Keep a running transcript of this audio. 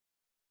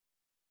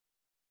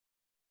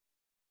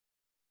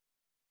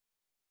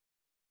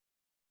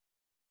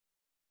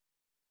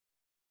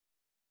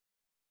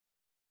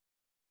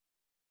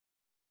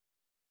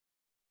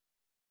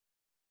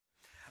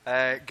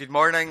Good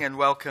morning and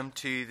welcome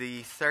to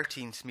the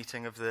 13th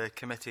meeting of the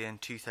committee in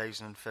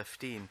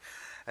 2015.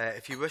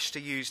 If you wish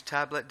to use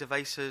tablet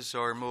devices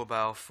or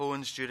mobile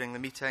phones during the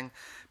meeting,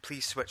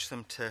 please switch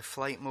them to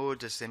flight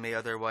mode as they may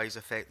otherwise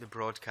affect the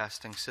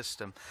broadcasting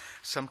system.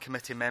 Some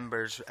committee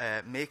members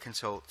may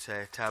consult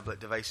tablet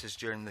devices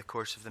during the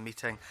course of the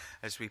meeting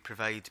as we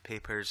provide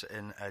papers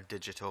in a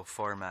digital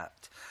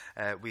format.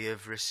 We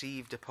have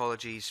received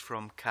apologies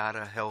from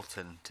Cara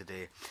Hilton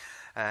today.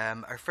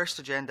 Our first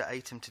agenda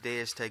item today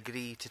is to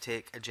agree to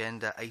take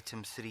agenda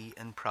item 3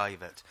 in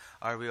private.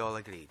 Are we all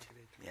agreed?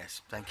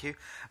 Yes, thank you.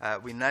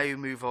 We now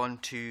move on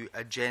to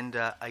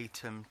agenda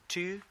item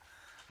 2.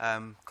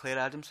 Claire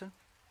Adamson?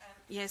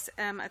 Yes,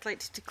 I'd like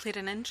to declare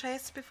an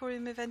interest before we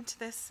move into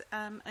this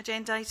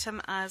agenda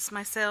item, as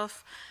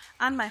myself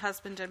and my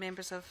husband are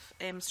members of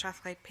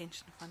Strathclyde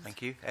Pension Fund.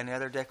 Thank you. Any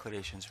other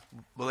declarations?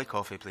 Willie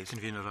Coffey, please.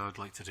 Convener, I would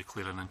like to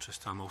declare an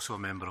interest. I'm also a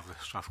member of the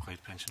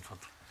Strathclyde Pension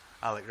Fund.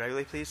 Alec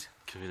Rowley, please.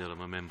 Convener,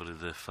 I'm a member of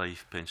the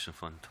Fife Pension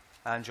Fund.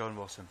 And John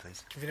Wilson,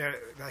 please. Convener,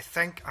 I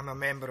think I'm a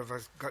member of a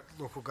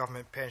local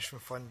government pension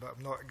fund, but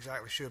I'm not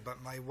exactly sure.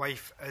 But my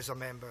wife is a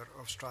member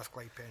of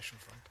Strathclyde Pension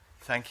Fund.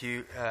 Thank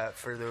you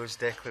for those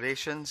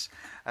declarations.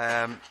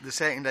 The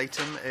second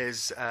item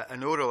is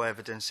an oral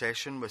evidence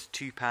session with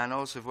 2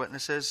 panels of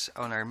witnesses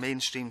on our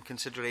mainstream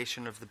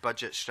consideration of the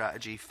budget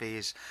strategy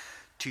phase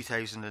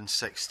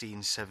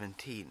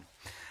 2016-17.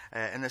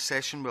 In this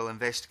session, we'll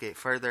investigate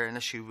further an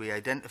issue we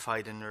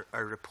identified in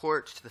our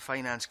report to the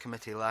Finance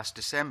Committee last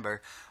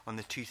December on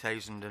the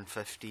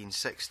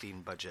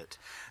 2015-16 budget.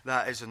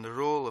 That is in the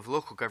role of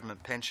local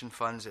government pension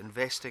funds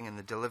investing in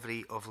the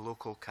delivery of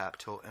local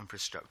capital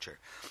infrastructure.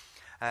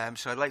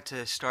 So I'd like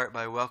to start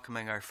by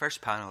welcoming our first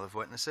panel of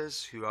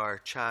witnesses, who are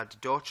Chad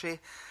Dawtry,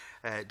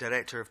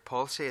 Director of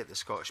Policy at the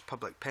Scottish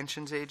Public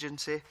Pensions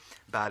Agency,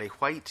 Barry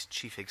Whyte,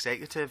 Chief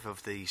Executive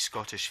of the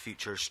Scottish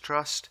Futures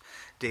Trust,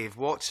 Dave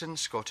Watson,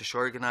 Scottish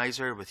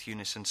Organiser with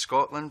Unison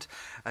Scotland,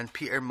 and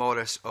Peter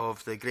Morris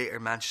of the Greater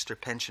Manchester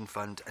Pension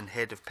Fund and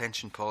Head of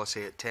Pension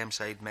Policy at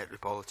Tameside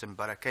Metropolitan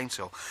Borough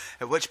Council,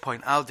 at which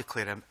point I'll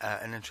declare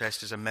an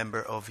interest as a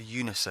member of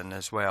Unison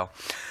as well.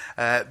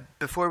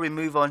 Before we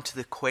move on to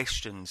the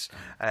questions,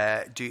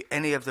 do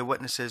any of the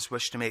witnesses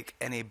wish to make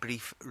any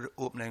brief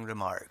opening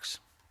remarks?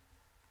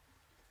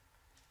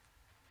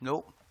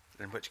 No,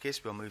 in which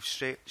case we'll move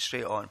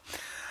straight on.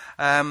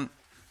 I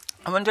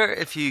wonder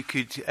if you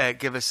could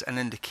give us an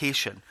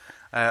indication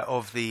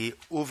of the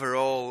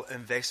overall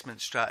investment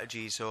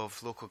strategies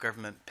of local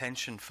government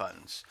pension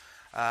funds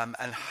and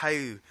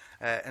how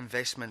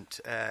investment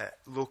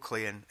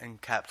locally in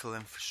capital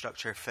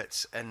infrastructure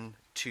fits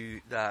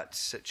into that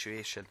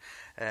situation.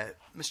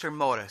 Mr.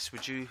 Morris,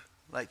 would you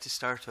like to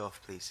start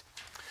off, please?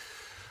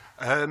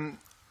 A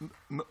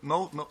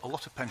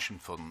lot of pension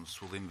funds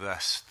will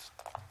invest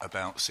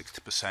about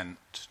 60%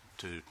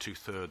 to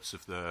 2/3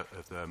 of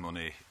their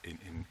money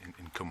in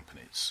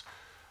companies,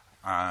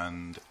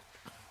 and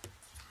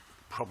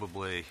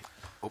probably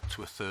up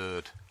to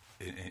 1/3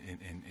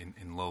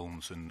 in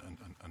loans and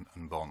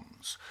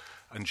bonds.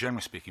 And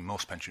generally speaking,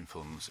 most pension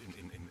funds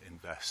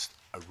invest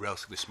a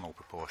relatively small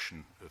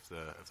proportion of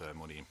their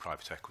money in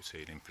private equity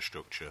and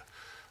infrastructure,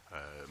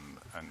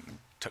 and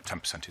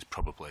 10% is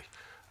probably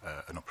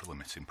an upper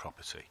limit in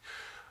property.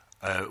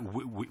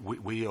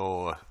 We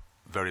are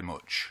very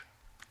much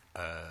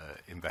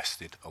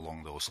invested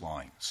along those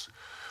lines.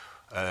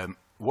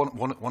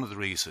 One of the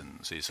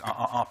reasons is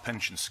our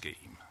pension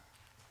scheme,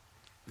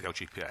 the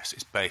LGPS,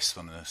 is based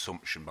on an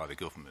assumption by the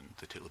government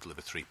that it will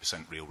deliver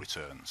 3% real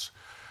returns.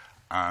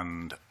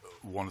 And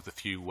one of the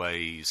few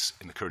ways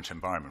in the current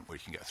environment where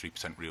you can get a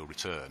 3% real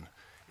return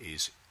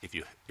is if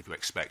you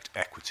expect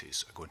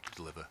equities are going to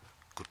deliver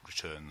good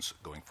returns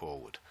going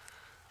forward.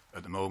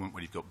 At the moment,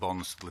 when you've got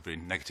bonds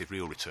delivering negative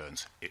real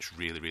returns, it's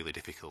really, really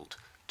difficult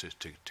to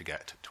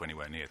get to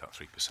anywhere near that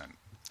 3%.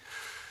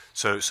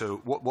 So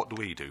what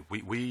do?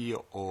 We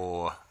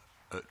are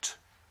at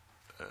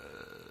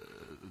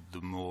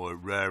the more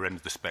rare end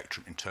of the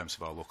spectrum in terms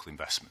of our local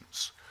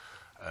investments,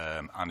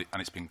 and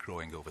it's been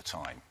growing over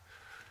time.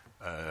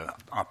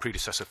 Our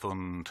predecessor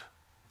fund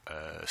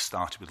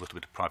started with a little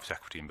bit of private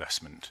equity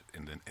investment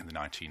in the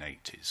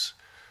 1980s.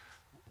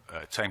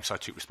 Tameside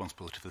took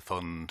responsibility for the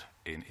fund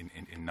in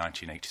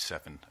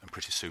 1987, and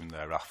pretty soon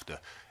thereafter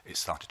it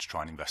started to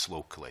try and invest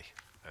locally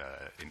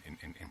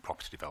in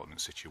property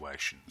development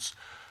situations.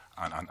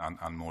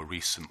 And more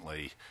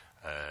recently,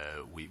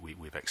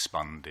 we've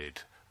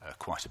expanded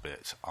quite a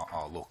bit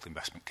our local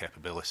investment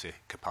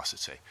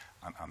capacity,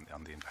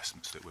 and the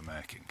investments that we're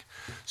making.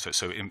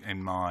 So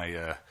in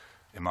my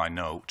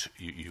note,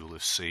 you'll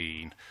have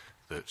seen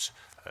that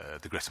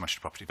the Greater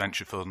Manchester Property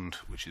Venture Fund,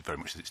 which is very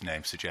much as its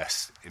name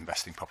suggests,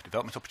 investing property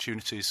development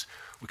opportunities,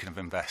 we can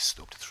invest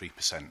up to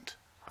 3%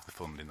 of the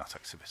fund in that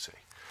activity.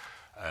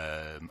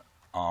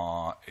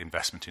 Our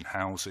investment in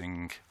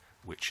housing,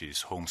 which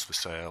is homes for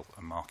sale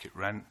and market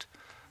rent,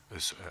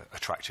 has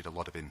attracted a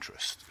lot of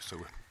interest.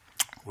 So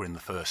we're in the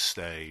first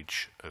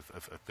stage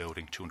of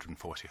building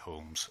 240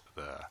 homes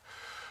there.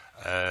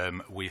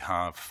 We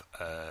have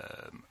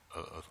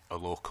a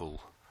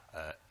local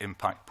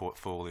impact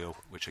portfolio,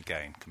 which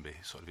again can be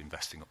sort of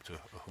investing up to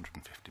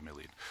 150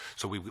 million.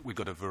 So we've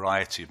got a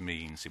variety of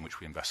means in which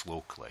we invest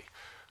locally,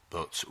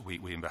 but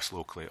we invest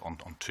locally on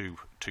two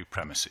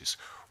premises.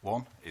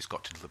 One, it's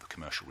got to deliver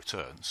commercial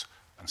returns,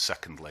 and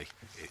secondly,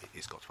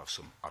 it's got to have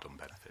some add-on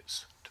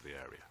benefits to the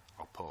area.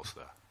 I'll pause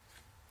there.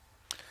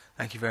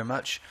 Thank you very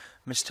much.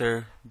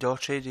 Mr.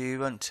 Dawtry, do you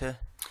want to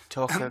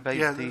talk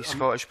about the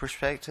Scottish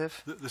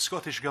perspective? The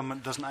Scottish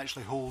Government doesn't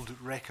actually hold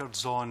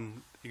records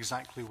on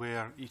exactly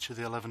where each of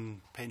the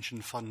 11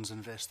 pension funds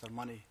invest their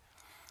money.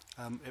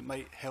 It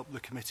might help the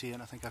committee,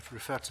 and I think I've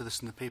referred to this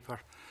in the paper,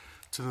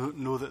 to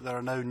know that there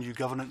are now new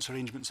governance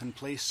arrangements in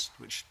place,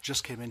 which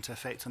just came into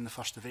effect on the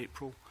 1st of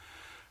April,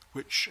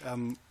 which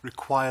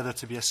require there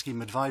to be a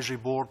scheme advisory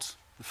board.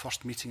 The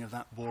first meeting of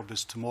that board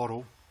is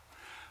tomorrow.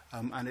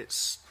 And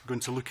it's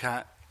going to look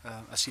at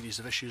a series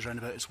of issues around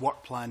about its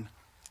work plan.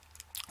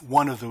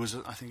 One of those,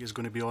 I think, is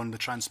going to be on the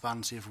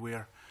transparency of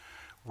where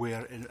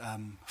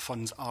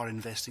funds are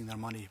investing their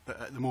money.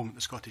 But at the moment,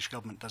 the Scottish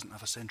Government doesn't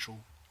have a central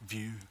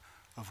view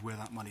of where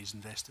that money is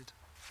invested.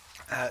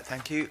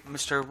 Thank you.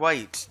 Mr.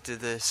 Whyte, do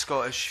the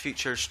Scottish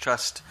Futures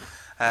Trust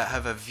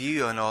have a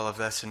view on all of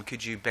this, and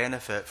could you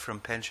benefit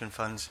from pension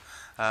funds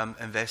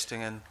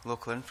investing in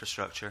local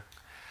infrastructure?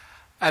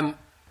 I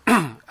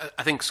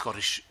think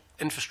Scottish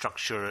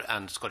infrastructure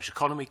and Scottish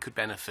economy could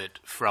benefit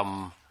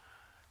from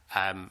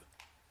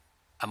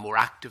a more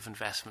active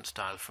investment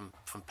style from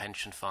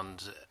pension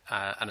funds.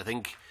 And I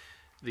think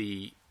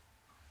the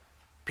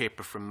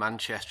paper from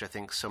Manchester, I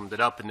think, summed it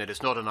up in that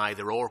it's not an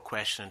either-or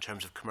question in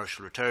terms of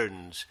commercial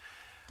returns.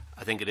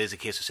 I think it is a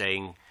case of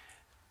saying,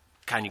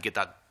 can you get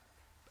that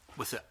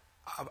with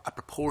a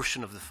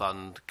proportion of the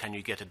fund, can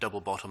you get a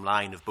double bottom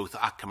line of both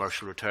a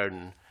commercial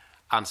return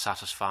and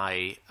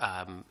satisfy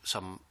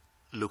some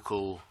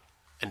local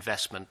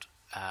investment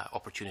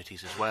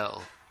opportunities as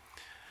well.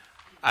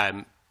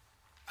 And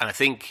I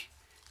think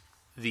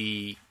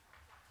the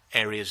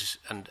areas,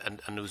 and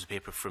there was a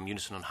paper from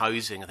Unison on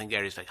housing, I think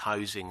areas like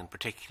housing in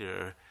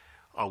particular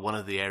are one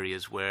of the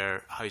areas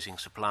where housing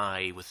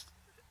supply with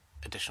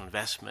additional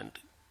investment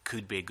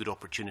could be a good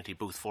opportunity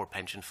both for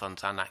pension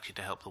funds and actually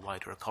to help the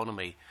wider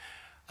economy.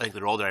 I think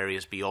there are other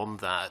areas beyond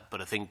that, but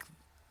I think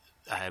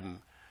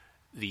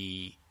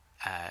the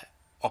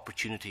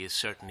opportunity is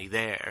certainly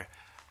there.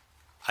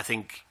 I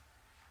think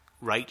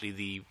rightly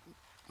the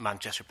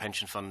Manchester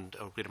Pension Fund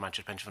or Greater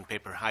Manchester Pension Fund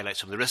paper highlights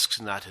some of the risks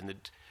in that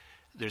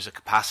there's a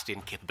capacity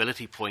and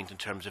capability point in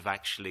terms of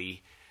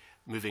actually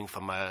moving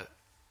from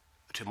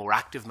to more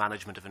active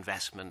management of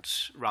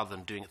investments rather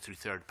than doing it through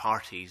third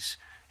parties.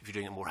 If you're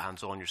doing it more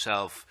hands-on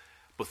yourself,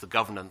 both the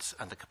governance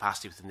and the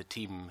capacity within the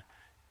team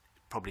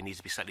probably needs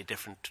to be slightly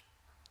different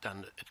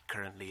than it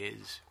currently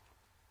is.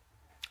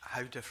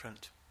 How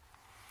different?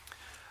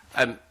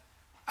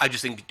 I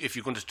just think if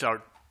you're going to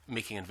start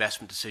making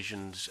investment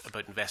decisions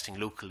about investing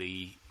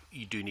locally,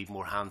 you do need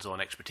more hands-on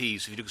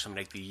expertise. If you look at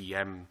something like the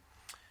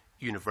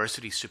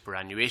university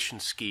superannuation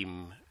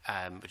scheme,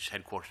 which is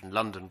headquartered in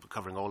London, but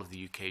covering all of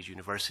the UK's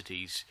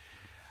universities,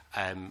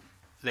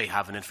 they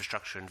have an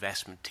infrastructure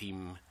investment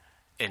team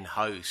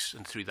in-house,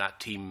 and through that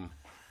team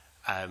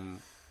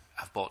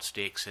have bought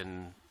stakes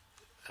in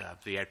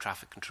the air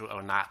traffic control,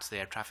 or NATS, the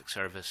air traffic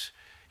service,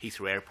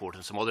 Heathrow Airport,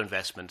 and some other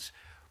investments.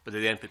 But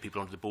they then put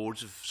people onto the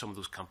boards of some of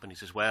those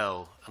companies as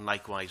well. And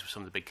likewise with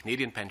some of the big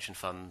Canadian pension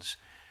funds,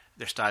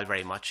 their style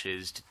very much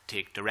is to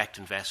take direct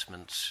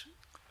investments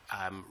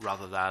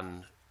rather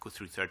than go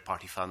through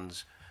third-party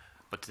funds,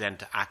 but then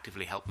to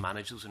actively help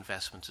manage those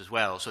investments as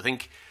well. So I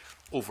think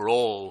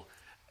overall,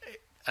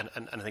 and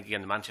I think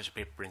again the Manchester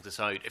paper brings this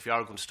out, if you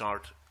are going to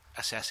start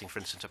assessing, for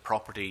instance, a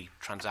property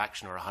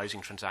transaction or a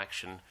housing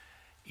transaction,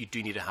 you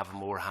do need to have a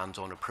more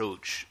hands-on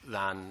approach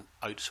than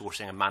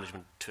outsourcing a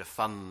management to a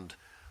fund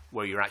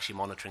where you're actually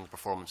monitoring the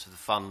performance of the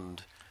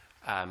fund.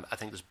 I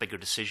think there's bigger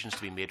decisions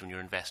to be made when you're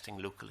investing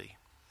locally.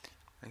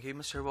 Thank you.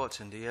 Mr.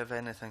 Watson, do you have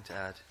anything to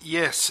add?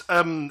 Yes.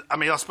 I mean,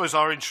 I suppose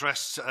our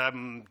interest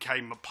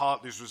came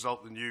partly as a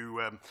result of the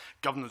new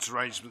governance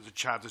arrangement that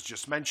Chad has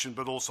just mentioned,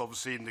 but also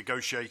obviously in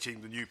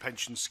negotiating the new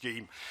pension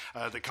scheme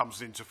that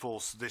comes into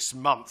force this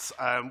month,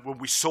 when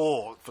we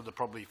saw for the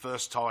probably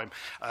first time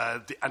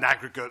an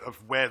aggregate of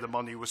where the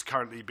money was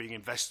currently being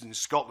invested in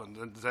Scotland.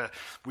 And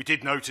we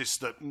did notice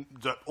that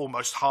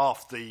almost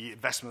half the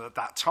investment at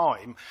that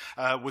time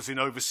was in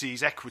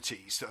overseas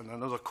equities, and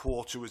another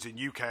quarter was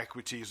in UK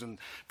equities, and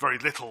very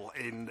little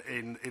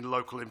in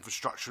local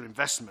infrastructure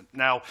investment.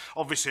 Now,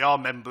 obviously, our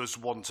members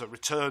want a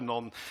return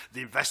on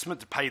the investment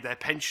to pay their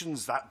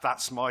pensions.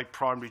 That's my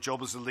primary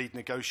job as the lead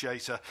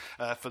negotiator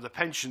for the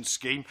pension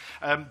scheme.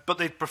 But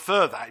they'd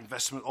prefer that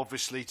investment,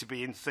 obviously, to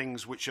be in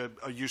things which are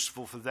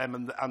useful for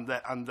them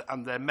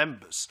and their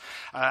members.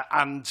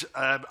 And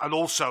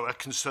also a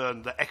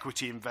concern that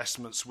equity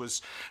investments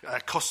was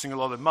costing a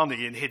lot of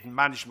money in hidden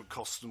management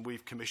costs, and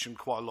we've commissioned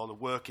quite a lot of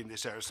work in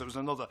this area. So it was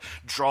another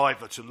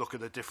driver to look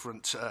at a different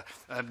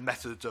different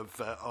method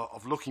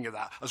of looking at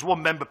that. As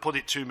one member put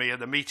it to me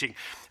at a meeting,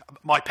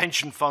 my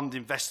pension fund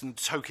invests in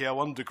the Tokyo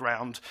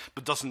Underground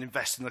but doesn't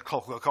invest in the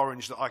Clockwork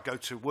Orange that I go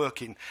to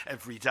work in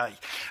every day.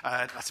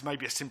 That's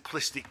maybe a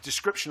simplistic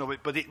description of it,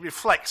 but it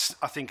reflects,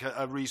 I think,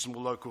 a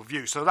reasonable local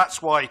view. So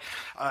that's why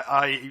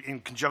I, in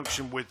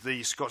conjunction with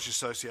the Scottish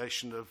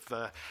Association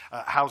of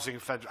Housing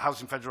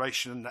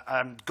Federation,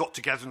 got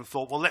together and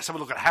thought, well, let's have a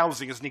look at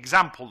housing as an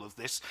example of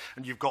this,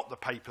 and you've got the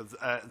paper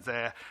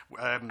there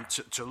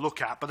to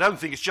look at. But I don't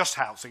think it's just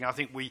housing. I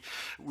think we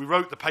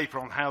wrote the paper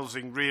on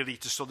housing really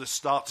to sort of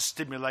start to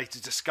stimulate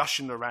a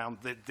discussion around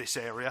this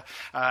area,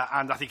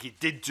 and I think it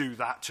did do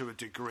that to a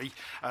degree.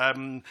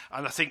 And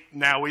I think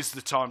now is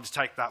the time to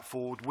take that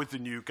forward with the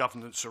new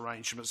governance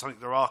arrangements. I think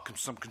there are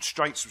some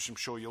constraints which I'm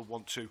sure you'll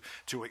want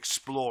to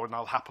explore, and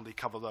I'll happily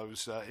cover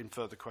those in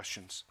further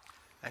questions.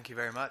 Thank you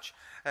very much.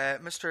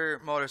 Mr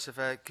Morris, if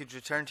I could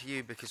return to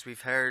you, because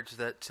we've heard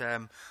that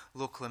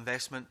local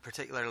investment,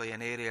 particularly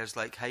in areas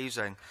like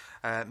housing,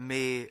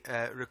 may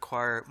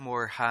require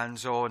more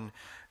hands-on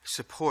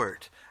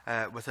support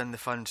within the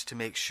fund to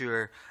make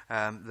sure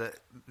that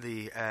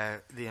the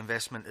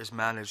investment is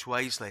managed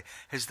wisely.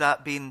 Has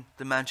that been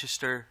the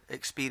Manchester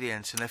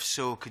experience? And if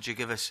so, could you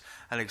give us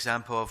an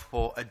example of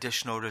what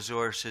additional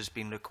resource has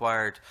been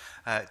required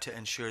to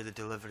ensure the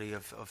delivery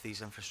of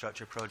these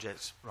infrastructure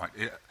projects? Right.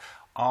 Yeah.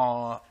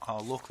 Our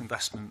local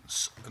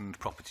investments and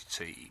property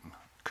team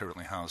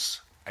currently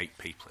has 8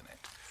 people in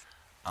it,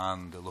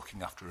 and they're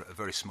looking after a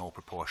very small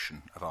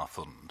proportion of our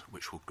fund,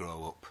 which will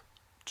grow up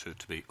to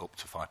be up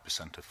to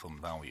 5% of fund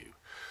value.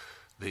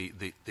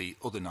 The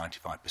other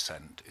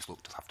 95% is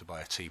looked after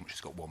by a team which has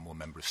got 1 more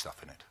member of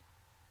staff in it.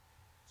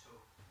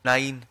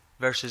 9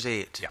 versus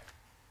 8? Yeah.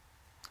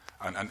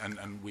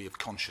 And we have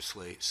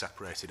consciously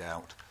separated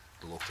out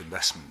the local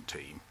investment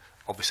team.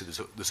 Obviously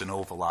there's an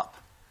overlap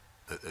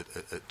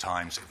at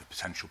times if a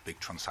potential big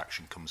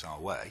transaction comes our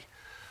way.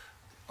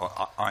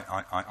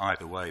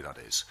 Either way, that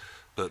is.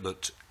 But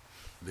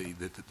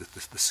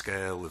the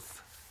scale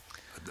of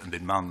and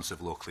demands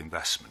of local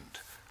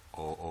investment,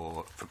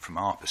 or from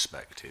our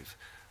perspective,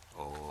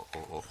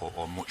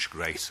 or much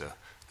greater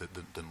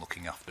than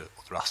looking after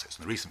other assets.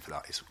 And the reason for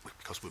that is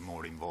because we're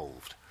more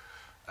involved.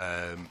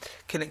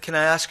 Can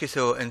I ask you,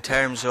 though, in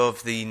terms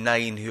of the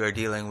 9 who are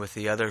dealing with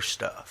the other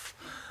stuff,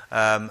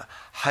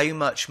 how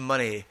much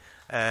money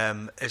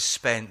is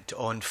spent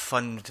on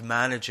fund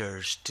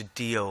managers to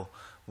deal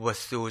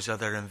with those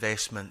other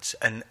investments,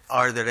 and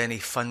are there any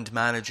fund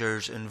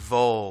managers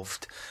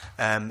involved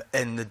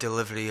in the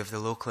delivery of the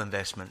local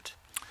investment?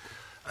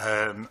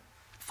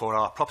 For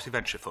our property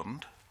venture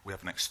fund, we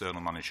have an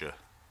external manager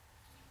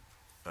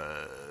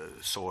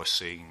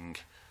sourcing,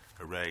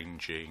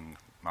 arranging,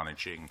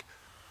 managing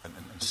and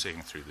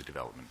seeing through the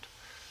development,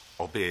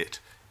 albeit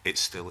it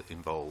still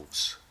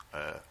involves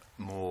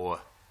more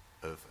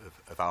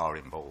of our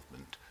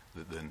involvement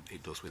than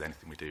it does with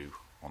anything we do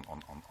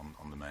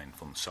on the main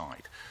fund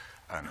side.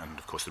 And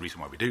of course the reason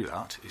why we do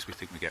that is we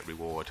think we get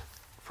reward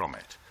from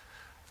it.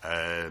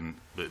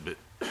 But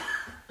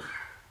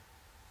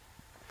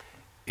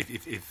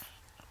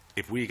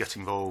if we get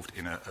involved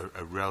in a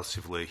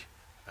relatively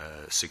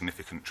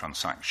significant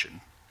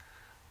transaction,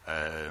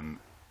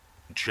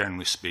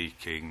 generally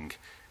speaking,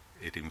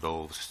 it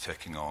involves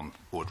taking on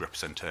board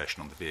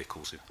representation on the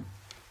vehicles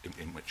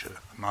in which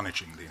are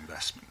managing the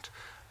investment.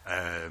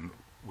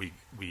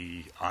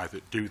 We either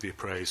do the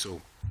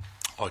appraisal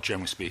or,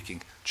 generally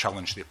speaking,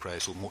 challenge the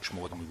appraisal much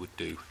more than we would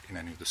do in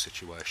any other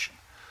situation.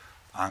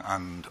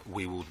 And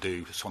we will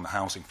do, so on the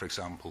housing, for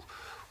example,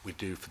 we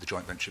do for the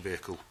joint venture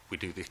vehicle, we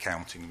do the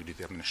accounting, we do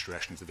the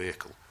administration of the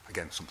vehicle.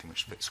 Again, something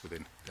which fits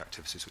within the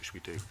activities which we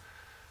do.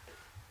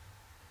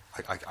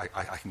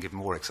 I can give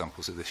more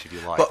examples of this if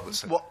you like. But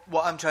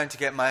what I'm trying to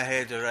get my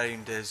head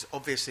around is,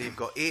 obviously you've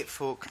got 8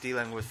 folk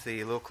dealing with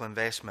the local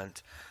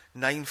investment,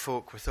 9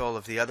 folk with all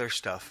of the other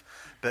stuff.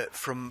 But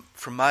from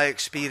my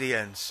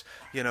experience,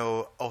 you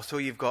know, although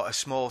you've got a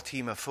small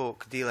team of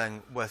folk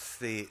dealing with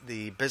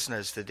the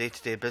business, the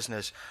day-to-day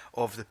business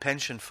of the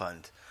pension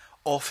fund,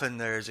 often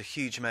there is a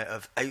huge amount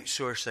of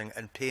outsourcing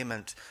and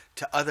payment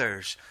to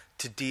others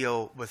to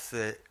deal with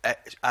the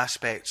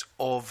aspects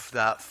of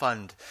that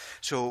fund.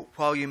 So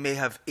while you may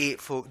have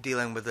 8 folk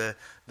dealing with the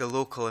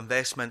local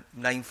investment,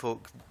 9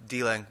 folk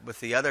dealing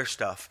with the other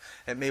stuff,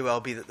 it may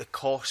well be that the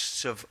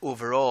costs of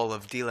overall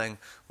of dealing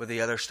with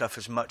the other stuff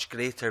is much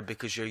greater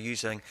because you're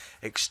using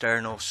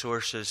external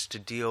sources to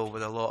deal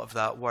with a lot of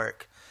that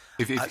work.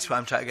 That's what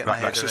I'm trying to get my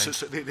head around.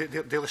 So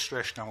the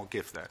illustration I will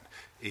give then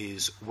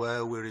is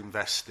where we're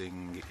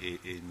investing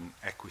in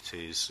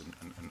equities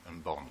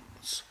and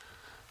bonds.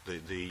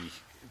 The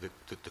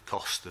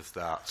cost of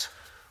that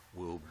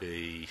will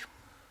be,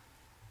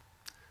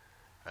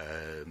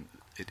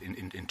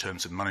 in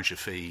terms of manager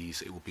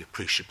fees, it will be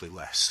appreciably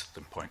less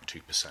than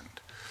 0.2%.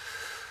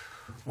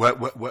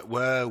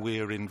 Where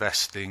we're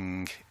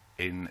investing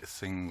in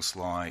things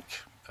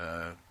like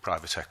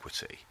private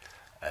equity,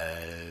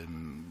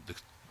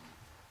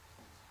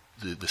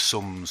 the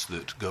sums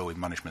that go in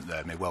management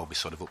there may well be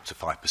sort of up to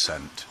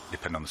 5%,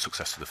 depending on the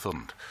success of the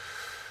fund.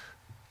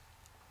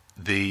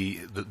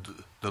 The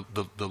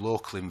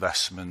local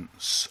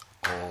investments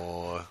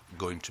are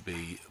going to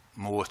be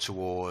more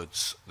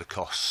towards the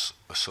costs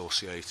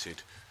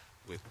associated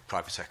with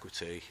private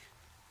equity,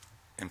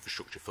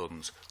 infrastructure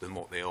funds, than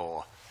what they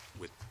are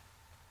with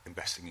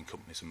investing in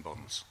companies and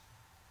bonds.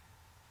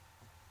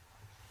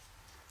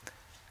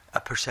 A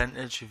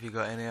percentage, have you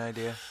got any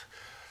idea?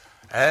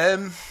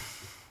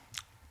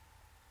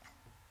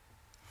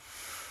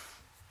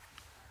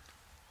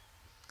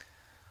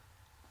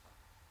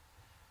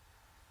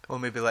 We'll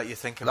maybe let you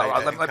think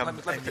about it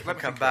and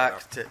come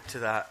back to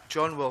that.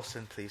 John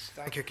Wilson, please.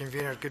 Thank you,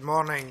 Convener. Good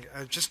morning.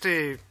 Just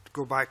to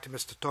go back to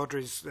Mr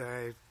Tawdry's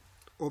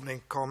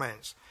opening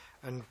comments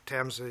in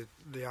terms of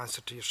the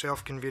answer to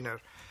yourself,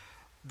 Convener,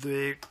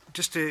 the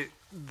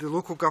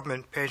Local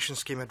Government Pension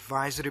Scheme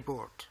Advisory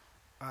Board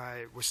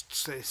was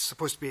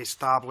supposed to be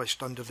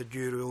established under the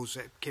new rules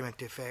that came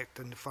into effect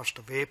on the 1st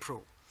of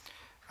April.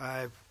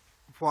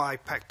 What I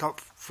picked up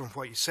from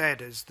what you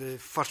said is the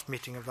first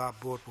meeting of that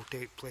board will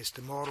take place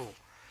tomorrow.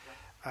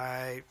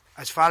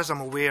 As far as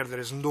I'm aware, there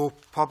is no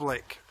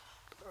public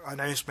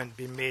announcement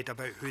being made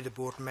about who the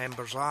board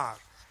members are.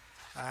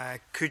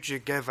 Could you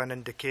give an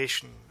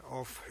indication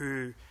of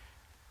who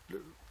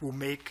will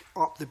make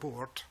up the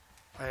board,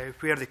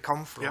 where they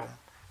come from,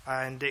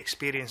 and the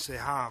experience they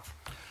have?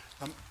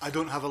 I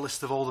don't have a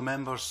list of all the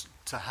members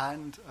to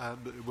hand,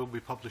 but it will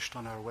be published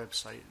on our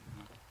website.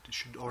 It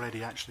should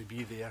already actually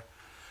be there,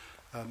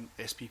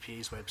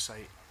 SPPA's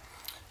website.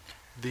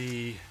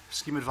 The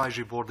Scheme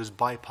Advisory Board is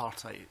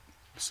bipartite,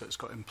 so it's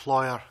got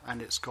employer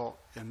and it's got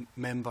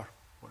member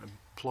or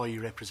employee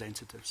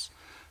representatives.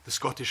 The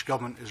Scottish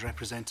Government is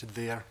represented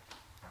there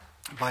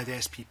by the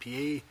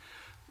SPPA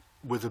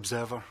with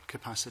observer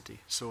capacity,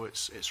 so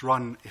it's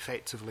run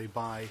effectively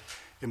by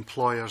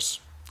employers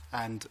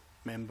and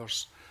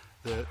members.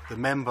 The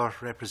member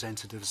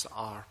representatives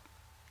are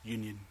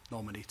union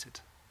nominated.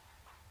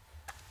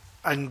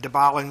 And the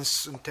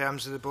balance in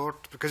terms of the board?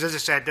 Because as I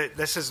said,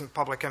 this isn't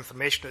public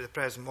information at the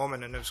present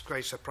moment, and I was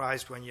quite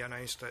surprised when you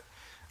announced it.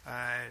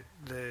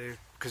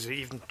 Because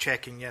even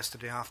checking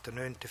yesterday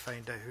afternoon to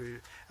find out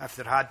if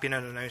there had been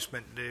an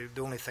announcement,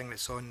 the only thing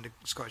that's on the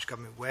Scottish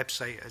Government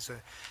website is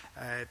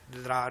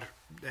there are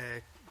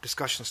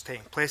discussions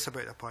taking place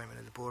about the appointment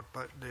of the board,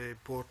 but the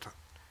board,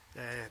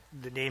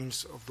 the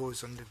names of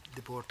those on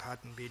the board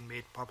hadn't been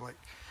made public.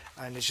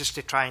 And it's just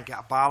to try and get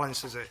a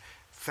balance, is it?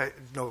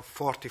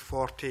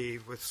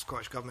 40-40 with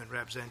Scottish Government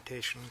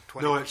representation,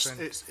 20%? No,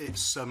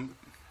 it's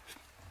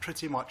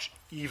pretty much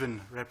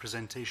even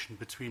representation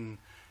between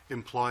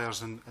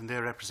employers, and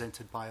they're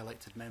represented by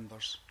elected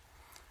members,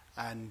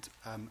 and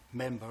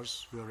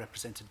members who are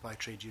represented by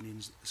trade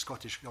unions. The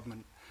Scottish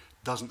Government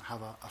doesn't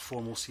have a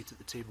formal seat at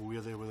the table. We're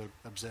there with an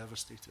observer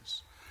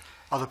status.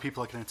 Other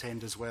people can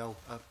attend as well.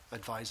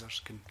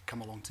 Advisors can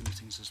come along to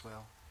meetings as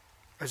well.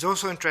 I was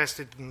also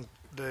interested in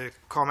the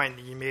comment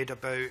that you made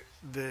about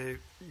the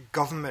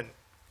government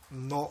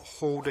not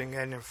holding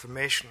in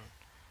information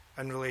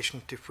in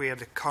relation to where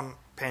the current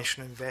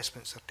pension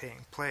investments are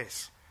taking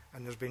place.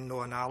 And there's been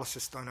no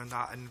analysis done on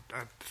that. And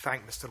I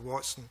thank Mr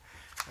Watson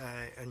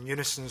and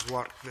Unison's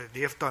work that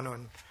they've done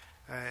on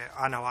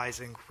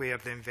analysing where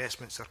the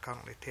investments are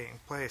currently taking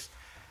place.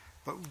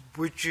 But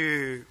would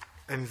you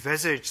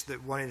envisage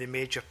that one of the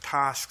major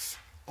tasks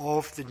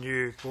of the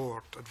new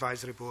board,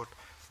 advisory board,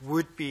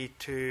 would be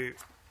to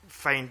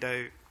find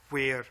out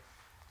where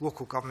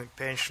local government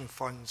pension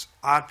funds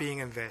are being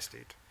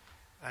invested,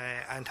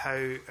 and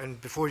how, and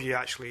before you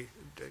actually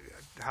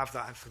have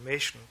that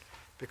information,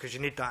 because you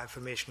need that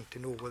information to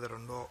know whether or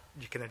not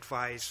you can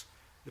advise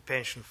the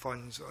pension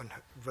funds on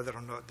whether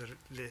or not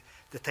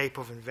the type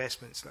of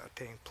investments that are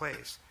taking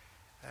place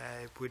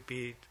would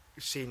be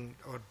seen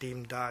or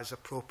deemed as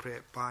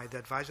appropriate by the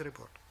advisory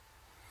board.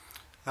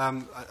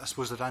 I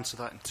suppose I'd answer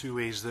that in two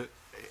ways. That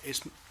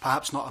it's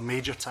perhaps not a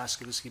major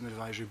task of the Scheme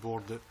Advisory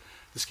Board. That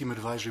the Scheme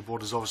Advisory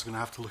Board is obviously going to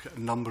have to look at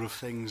a number of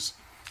things.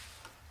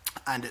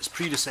 And its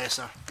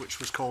predecessor, which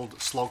was called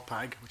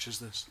SLOGPAG, which is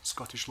the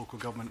Scottish Local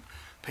Government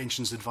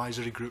Pensions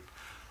Advisory Group,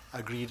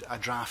 agreed a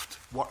draft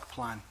work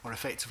plan, or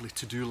effectively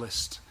to-do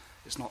list.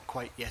 It's not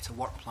quite yet a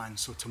work plan,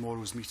 so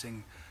tomorrow's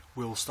meeting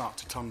will start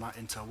to turn that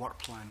into a work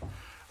plan.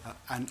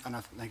 And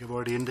I think I've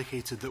already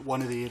indicated that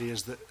one of the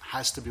areas that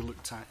has to be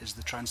looked at is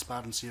the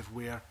transparency of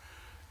where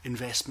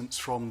investments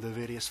from the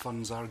various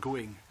funds are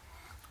going.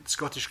 The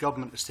Scottish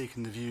Government has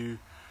taken the view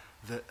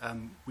that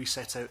we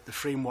set out the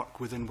framework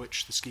within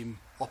which the scheme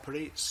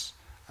operates.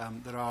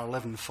 There are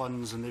 11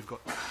 funds, and they've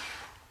got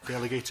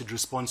delegated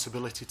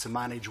responsibility to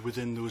manage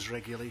within those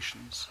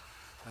regulations.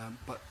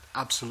 But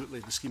absolutely,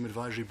 the Scheme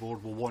Advisory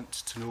Board will want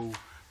to know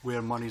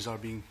where monies are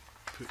being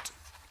put.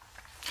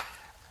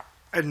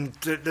 And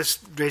this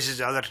raises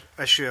the other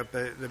issue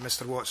about that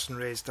Mr Watson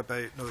raised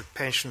about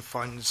pension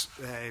funds,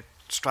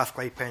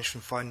 Strathclyde Pension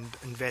Fund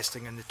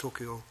investing in the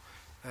Tokyo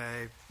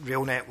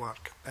rail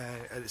network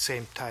at the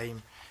same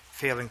time,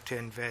 failing to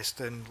invest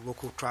in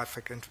local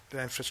traffic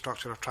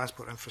infrastructure or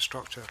transport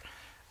infrastructure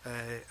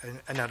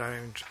in and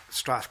around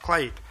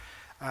Strathclyde.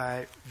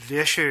 The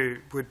issue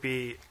would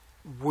be,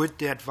 would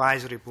the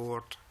advisory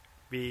board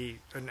be,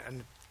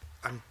 and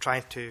I'm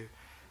trying to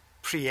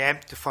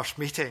preempt the first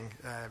meeting,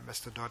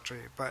 Mr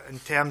Dawtry, but in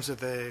terms of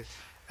the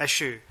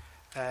issue,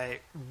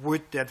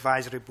 would the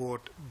advisory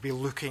board be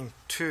looking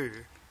to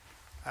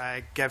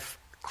give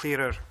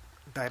clearer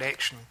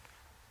direction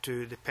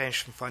to the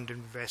pension fund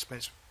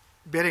investments,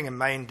 bearing in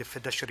mind the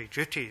fiduciary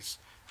duties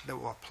that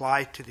will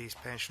apply to these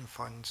pension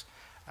funds,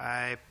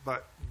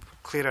 but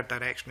clearer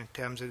direction in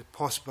terms of the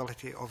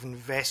possibility of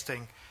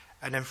investing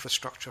in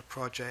infrastructure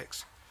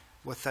projects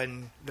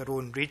within their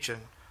own region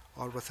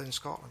or within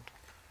Scotland?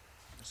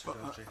 But,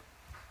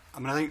 I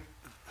mean, I think,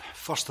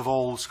 first of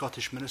all,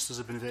 Scottish ministers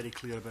have been very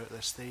clear about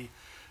this.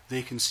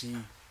 They can see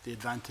the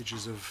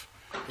advantages of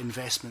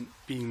investment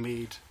being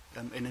made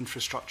in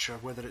infrastructure,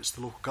 whether it's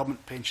the local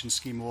government pension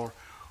scheme or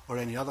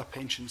any other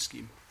pension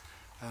scheme.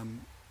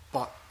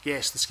 But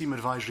yes, the Scheme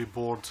Advisory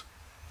Board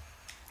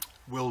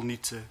will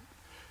need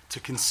to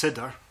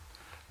consider,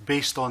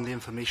 based on the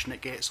information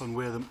it gets on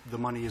where the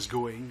money is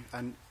going,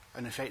 and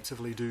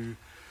effectively do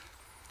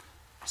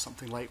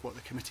something like what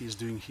the committee is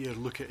doing here,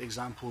 look at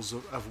examples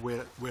of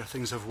where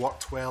things have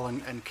worked well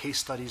and case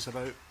studies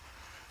about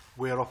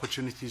where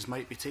opportunities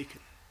might be taken.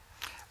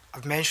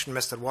 I've mentioned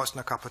Mr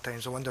Watson a couple of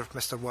times. I wonder if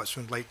Mr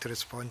Watson would like to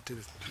respond to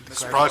the question.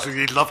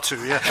 Surprisingly, he'd love to,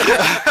 yeah.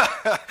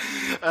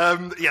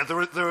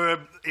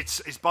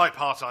 It's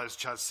bipartite, as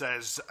Chaz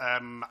says,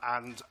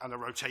 and a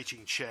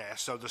rotating chair.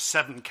 So there's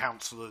 7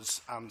 councillors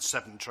and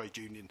 7 trade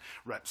union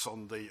reps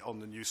on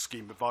the new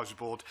scheme advisory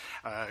board.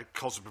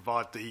 COS will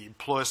provide the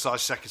employer side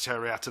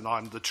secretariat, and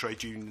I'm the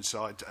trade union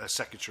side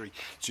secretary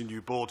to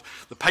new board.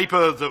 The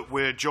paper that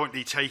we're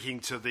jointly taking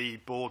to the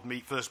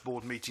first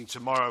board meeting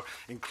tomorrow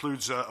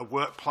includes a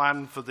work plan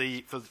for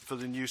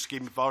the new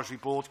scheme advisory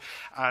board,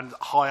 and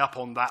high up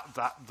on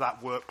that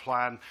work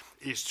plan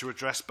is to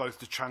address both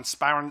the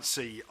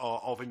transparency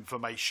of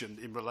information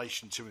in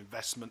relation to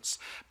investments,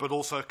 but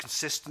also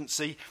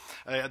consistency.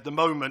 At the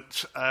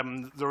moment,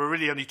 there are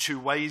really only 2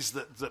 ways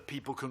that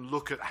people can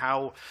look at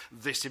how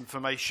this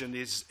information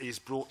is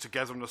brought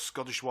together on a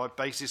Scottish-wide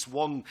basis.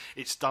 One,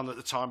 it's done at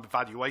the time of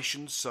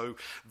valuations, so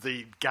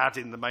the GAD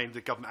in the main,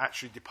 the Government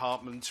Actuary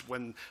Department,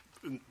 when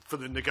for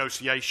the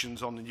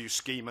negotiations on the new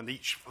scheme, and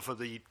each for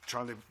the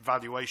trying to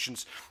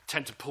valuations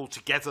tend to pull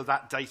together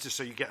that data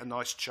so you get a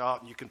nice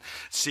chart and you can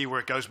see where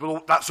it goes.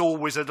 But that's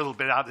always a little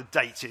bit out of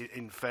date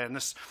in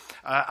fairness.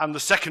 And the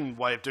second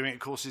way of doing it, of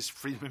course, is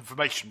freedom of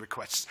information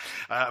requests,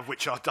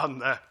 which are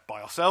done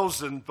by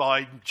ourselves and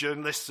by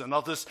journalists and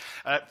others.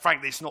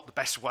 Frankly, it's not the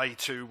best way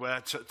to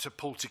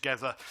pull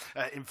together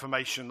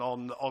information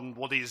on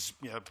what is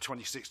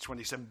 26,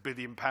 27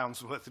 billion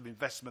pounds worth of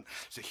investment.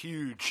 It's a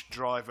huge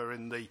driver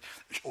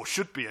or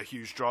should be a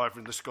huge driver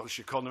in the Scottish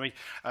economy,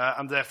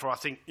 and therefore I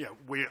think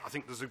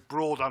there's a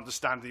broad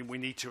understanding we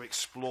need to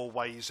explore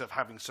ways of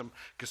having some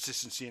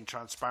consistency and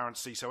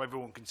transparency so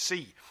everyone can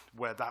see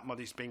where that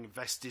money is being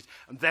invested.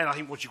 And then I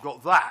think once you've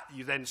got that,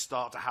 you then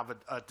start to have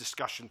a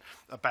discussion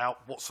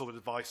about what sort of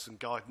advice and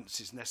guidance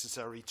is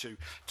necessary to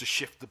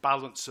shift the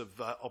balance of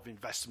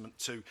investment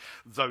to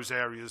those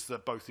areas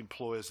that both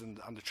employers and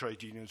the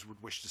trade unions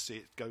would wish to see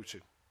it go to.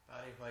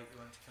 Barry Whyte, you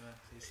want to come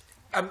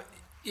in, please?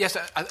 Yes,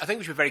 I think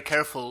we should be very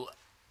careful.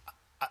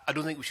 I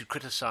don't think we should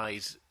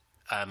criticise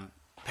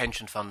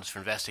pension funds for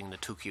investing in the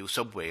Tokyo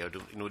subway.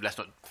 Let's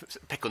not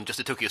pick on just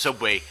the Tokyo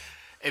subway.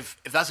 If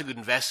that's a good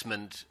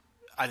investment,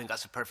 I think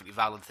that's a perfectly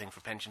valid thing for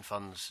pension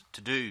funds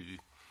to do.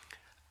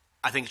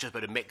 I think it's just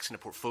about a mix in a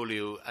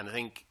portfolio, and I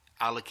think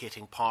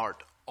allocating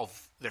part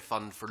of their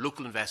fund for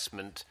local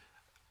investment,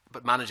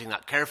 but managing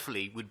that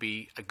carefully, would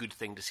be a good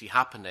thing to see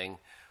happening.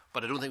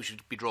 But I don't think we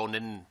should be drawn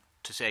in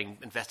to saying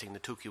investing in the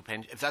Tokyo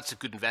pension. If that's a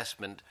good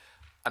investment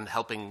and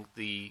helping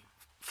the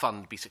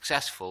fund be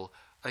successful,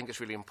 I think it's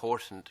really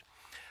important.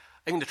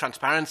 I think the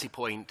transparency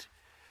point,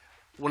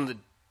 one of the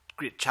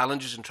great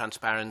challenges in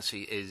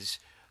transparency is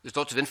there's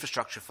lots of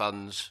infrastructure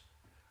funds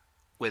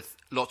with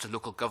lots of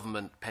local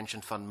government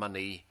pension fund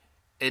money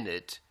in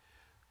it.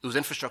 Those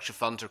infrastructure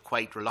funds are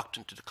quite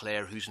reluctant to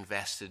declare who's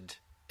invested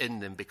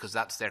in them because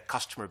that's their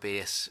customer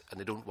base, and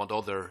they don't want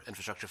other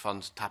infrastructure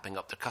funds tapping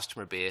up their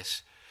customer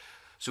base.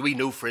 So we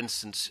know, for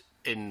instance,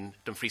 in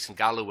Dumfries and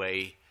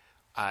Galloway,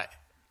 a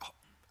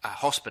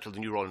hospital, the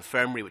New Royal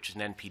Infirmary, which is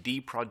an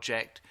NPD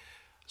project,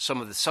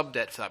 some of the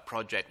sub-debt for that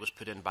project was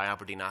put in by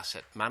Aberdeen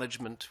Asset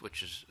Management,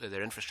 which is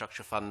their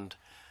infrastructure fund.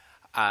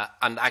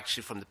 And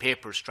actually from the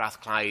paper,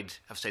 Strathclyde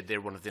have said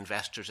they're one of the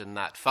investors in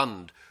that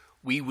fund.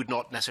 We would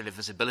not necessarily have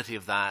visibility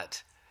of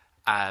that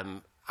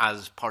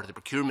as part of the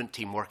procurement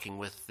team working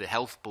with the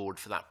health board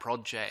for that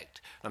project.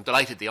 And I'm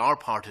delighted they are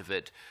part of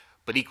it.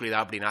 But equally, the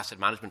Aberdeen Asset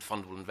Management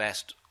Fund will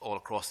invest all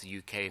across the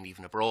UK and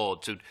even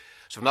abroad. So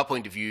from that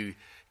point of view,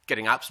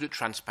 getting absolute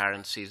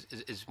transparency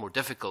is more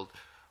difficult.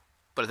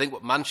 But I think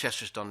what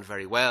Manchester's done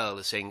very well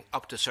is saying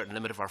up to a certain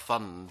limit of our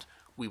fund,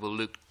 we will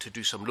look to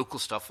do some local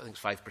stuff, I think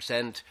it's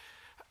 5%,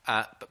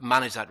 but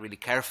manage that really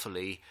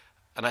carefully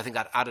And I think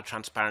that added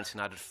transparency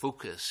and added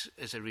focus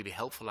is a really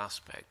helpful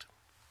aspect.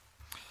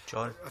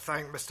 John? I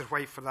thank Mr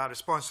Whyte for that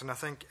response, and I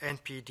think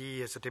NPD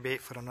is a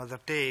debate for another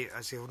day,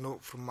 as you'll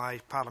note from my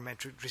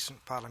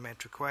recent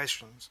parliamentary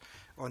questions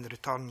on the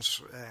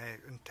returns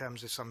in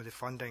terms of some of the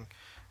funding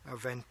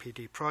of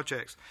NPD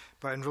projects.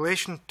 But in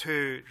relation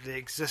to the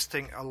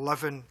existing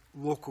 11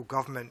 local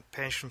government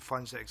pension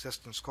funds that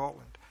exist in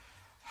Scotland,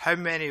 how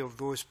many of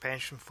those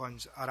pension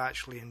funds are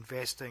actually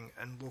investing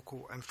in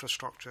local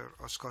infrastructure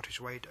or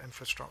Scottish-wide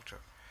infrastructure?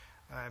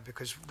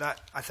 Because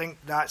I think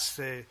that's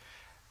the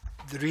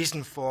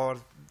reason for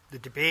the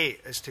debate,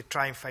 is to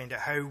try and find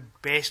out how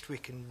best we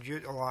can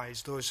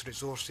utilise those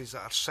resources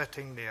that are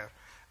sitting there.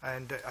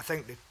 And I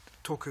think the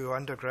Tokyo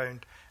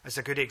Underground is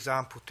a good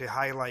example to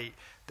highlight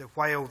that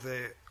while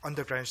the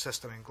underground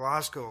system in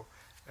Glasgow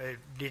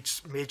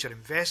needs major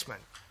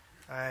investment,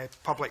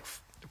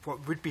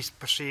 what would be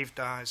perceived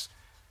as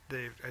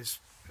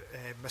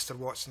Mr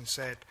Watson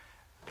said,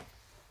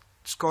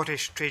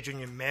 Scottish trade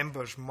union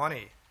members'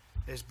 money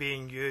is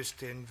being used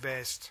to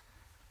invest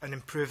in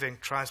improving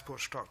transport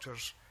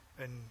structures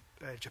in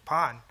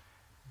Japan,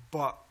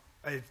 but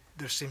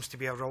there seems to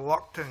be a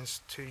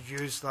reluctance to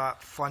use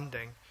that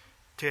funding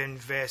to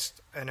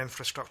invest in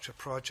infrastructure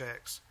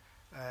projects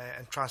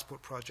and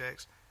transport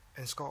projects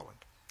in Scotland.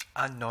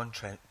 And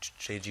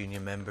non-trade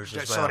union members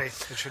as well.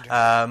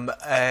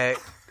 Sorry.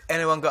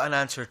 Anyone got an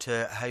answer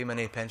to how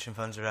many pension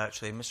funds are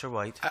actually? Mr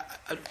Whyte?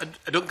 I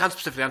can't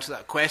specifically answer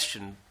that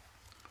question.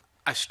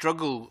 I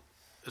struggle,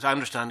 as I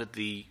understand it,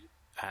 the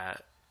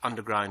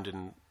underground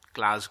in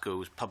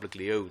Glasgow is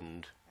publicly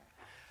owned,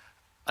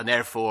 and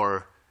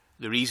therefore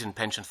the reason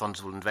pension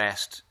funds will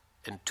invest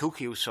in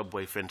Tokyo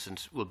subway, for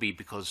instance, will be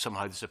because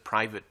somehow there's a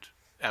private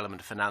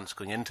element of finance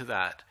going into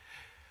that.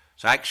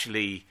 So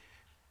actually,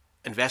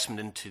 investment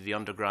into the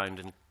underground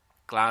in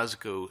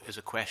Glasgow is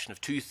a question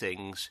of two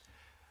things: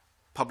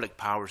 public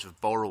powers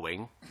of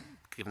borrowing,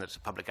 given that it's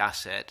a public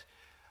asset,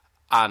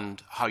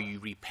 and how you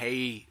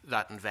repay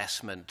that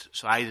investment.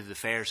 So either the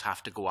fares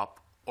have to go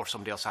up or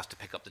somebody else has to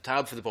pick up the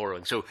tab for the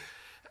borrowing. So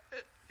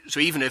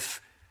even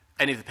if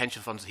any of the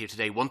pension funds here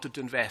today wanted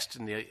to invest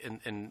in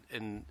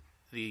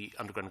the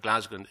underground in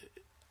Glasgow,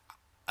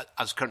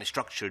 as currently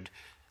structured,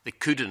 they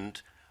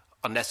couldn't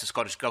unless the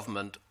Scottish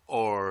Government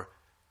or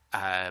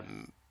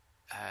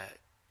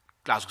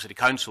Glasgow City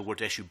Council were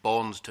to issue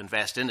bonds to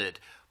invest in it.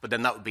 But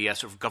then that would be a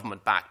sort of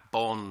government-backed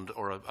bond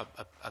or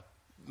a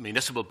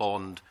municipal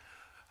bond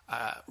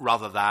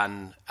rather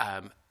than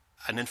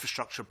an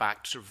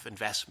infrastructure-backed sort of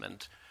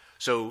investment.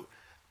 So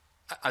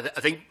I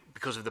think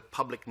because of the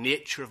public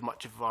nature of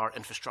much of our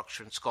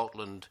infrastructure in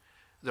Scotland,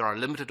 there are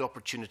limited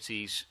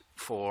opportunities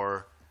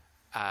for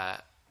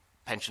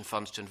pension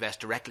funds to invest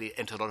directly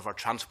into a lot of our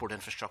transport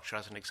infrastructure,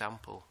 as an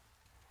example.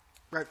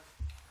 Right.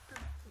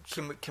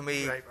 Can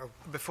we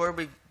before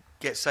we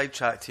get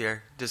sidetracked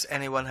here, does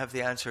anyone have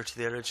the answer to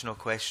the original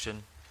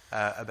question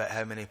about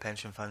how many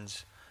pension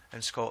funds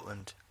in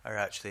Scotland are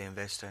actually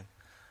investing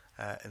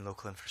in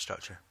local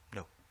infrastructure?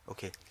 No.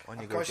 Okay, on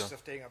you go, John.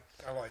 Of taking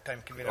a lot of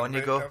time. On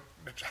you go.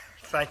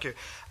 Thank you.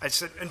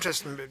 It's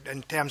interesting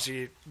in terms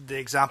of the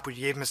example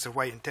you gave, Mr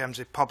Whyte, in terms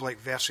of public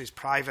versus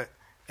private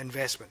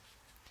investment.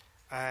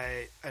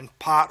 And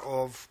part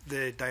of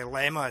the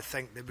dilemma I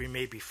think that we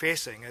may be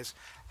facing is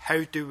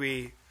how do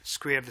we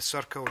square the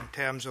circle in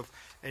terms of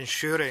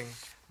ensuring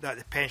that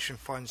the pension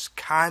funds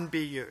can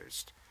be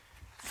used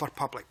for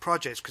public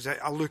projects? Because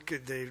I look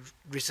at the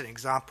recent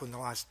example in the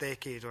last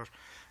decade, or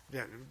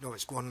no,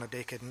 it's more than a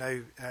decade now,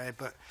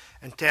 but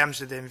in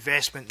terms of the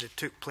investment that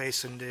took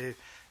place in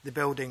the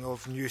building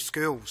of new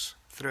schools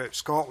throughout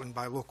Scotland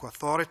by local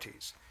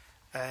authorities,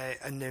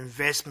 and the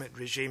investment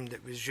regime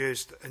that was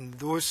used in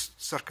those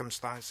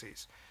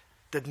circumstances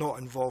did not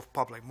involve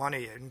public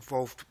money. It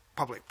involved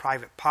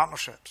public-private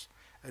partnerships.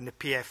 And the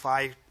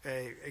PFI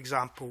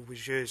example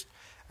was used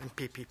in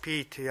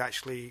PPP to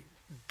actually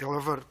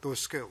deliver those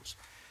schools.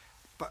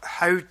 But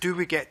how do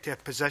we get to a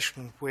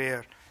position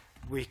where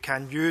we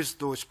can use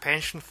those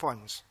pension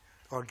funds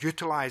or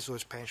utilise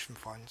those pension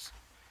funds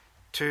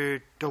to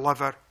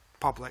deliver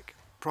public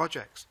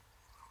projects?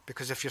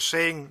 Because if you're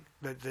saying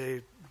that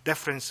the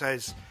difference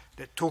is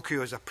that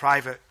Tokyo is a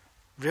private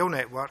rail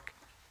network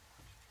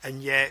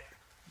and yet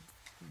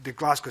the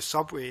Glasgow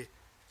subway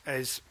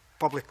is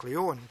publicly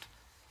owned,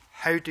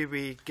 how do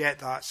we get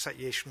that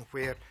situation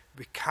where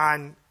we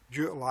can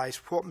utilise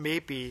what may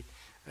be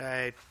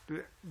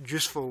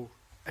useful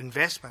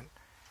investment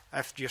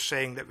if you're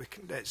saying that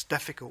it's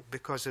difficult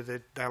because of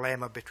the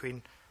dilemma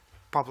between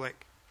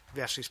public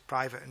versus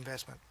private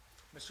investment?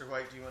 Mr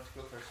Whyte, do you want to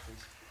go first,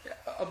 please?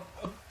 Yeah,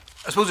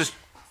 I suppose there's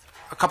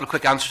a couple of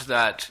quick answers to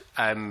that.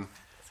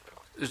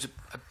 There's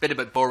a bit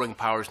about borrowing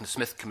powers in the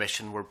Smith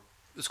Commission where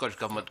the Scottish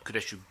Government could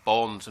issue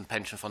bonds and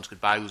pension funds could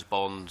buy those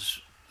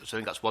bonds. So I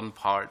think that's one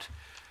part.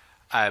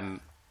 I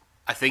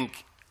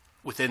think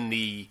within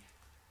the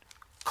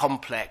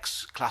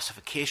complex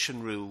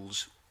classification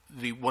rules,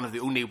 one of the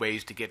only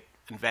ways to get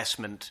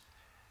investment,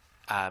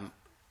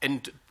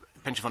 into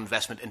pension fund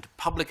investment into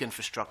public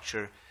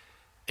infrastructure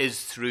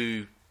is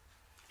through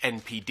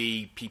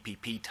NPD,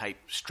 PPP type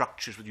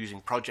structures with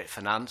using project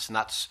finance, and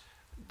that's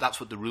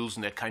what the rules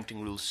and the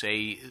accounting rules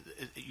say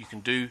you can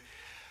do.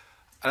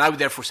 And I would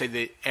therefore say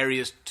the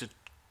areas to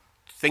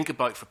think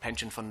about for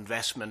pension fund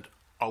investment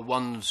are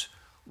ones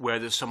where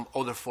there's some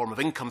other form of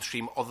income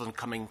stream other than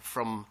coming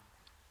from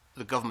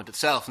the government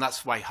itself. And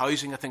that's why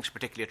housing, I think, is a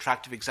particularly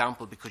attractive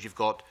example, because you've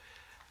got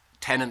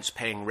tenants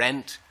paying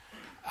rent.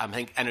 I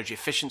think energy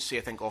efficiency,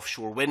 I think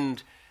offshore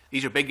wind.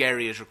 These are big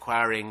areas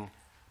requiring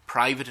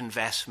private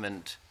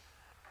investment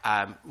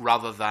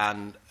rather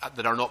than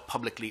that are not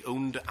publicly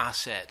owned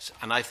assets.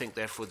 And I think,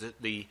 therefore,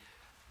 that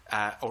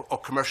or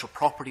commercial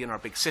property in our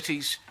big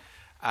cities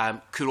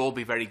could all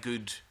be very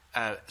good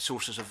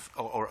sources of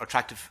or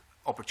attractive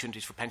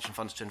opportunities for pension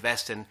funds to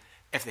invest in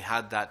if they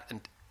had that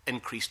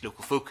increased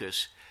local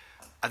focus.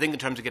 I think in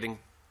terms of getting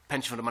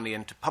pension fund money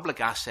into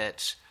public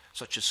assets,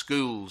 such as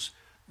schools,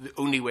 the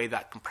only way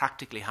that can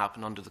practically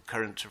happen under the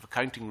current sort of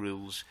accounting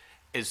rules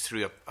is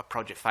through a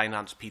project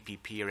finance,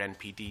 PPP or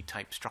NPD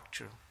type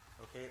structure.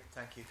 Okay,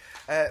 thank you.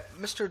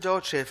 Mr.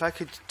 Dawtry, if I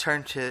could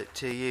turn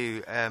to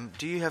you,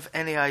 do you have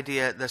any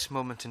idea at this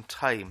moment in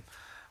time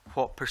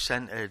what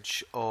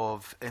percentage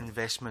of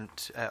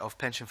investment of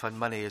pension fund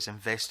money is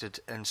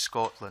invested in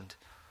Scotland?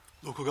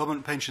 Local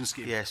government pension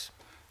scheme? Yes.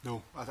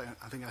 No, I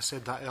think I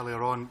said that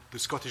earlier on. The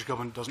Scottish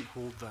Government doesn't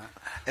hold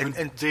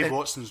that. Dave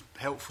Watson's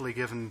helpfully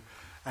given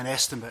an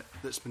estimate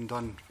that's been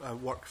done,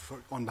 work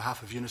on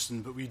behalf of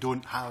Unison, but we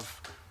don't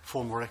have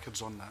formal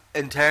records on that.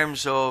 In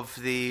terms of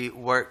the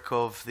work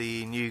of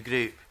the new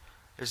group,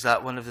 is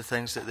that one of the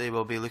things that they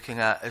will be looking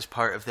at as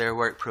part of their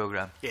work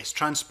programme? Yes,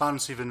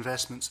 transparency of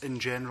investments in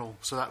general,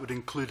 so that would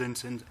include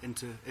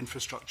into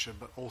infrastructure,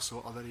 but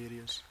also other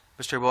areas.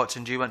 Mr.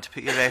 Watson, do you want to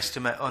put your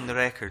estimate on the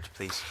record,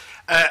 please?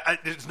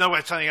 There's no way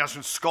of telling us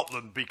from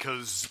Scotland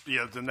because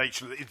the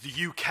nature of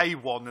the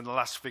UK one in the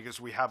last figures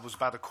we have was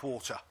about a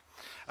quarter.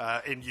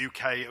 In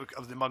UK,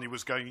 of the money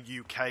was going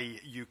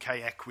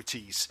UK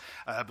equities.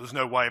 But there's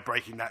no way of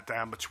breaking that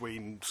down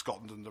between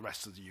Scotland and the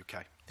rest of the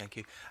UK. Thank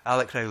you.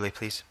 Alec Rowley,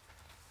 please.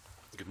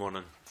 Good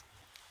morning.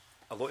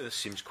 A lot of this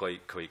seems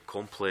quite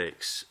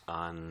complex,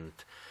 and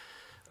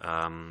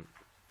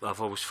I've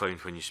always found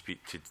when you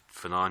speak to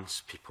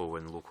finance people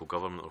in local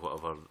government or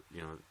whatever,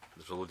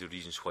 there's a lot of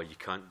reasons why you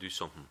can't do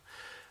something.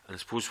 And I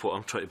suppose what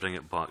I'm trying to bring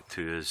it back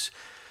to is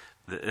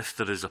that if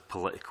there is a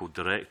political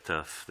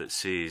directive that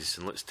says,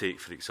 and let's take,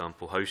 for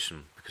example,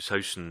 housing, because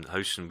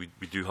housing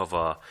we do have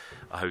a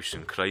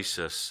housing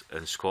crisis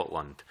in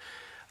Scotland,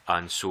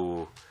 and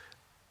so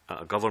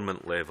at a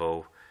government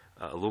level,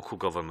 at a local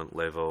government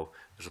level,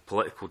 there's a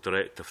political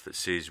directive that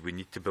says we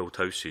need to build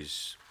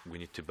houses, we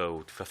need to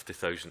build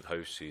 50,000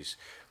 houses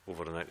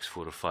over the next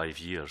 4 or 5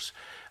 years,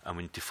 and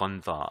we need to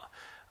fund that.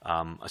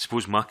 I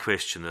suppose my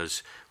question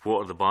is,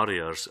 what are the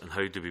barriers and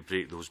how do we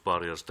break those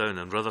barriers down?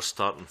 And rather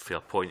starting from a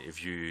point of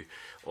view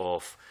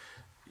of,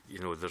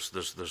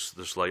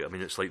 there's like,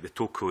 it's like the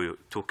Tokyo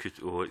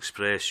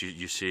Express,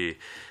 you say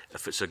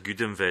if it's a good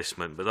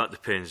investment, but that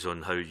depends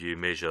on how you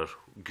measure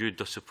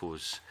good, I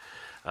suppose.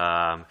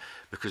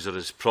 Because there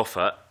is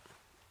profit,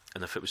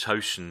 and if it was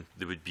housing,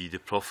 there would be the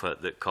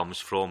profit that comes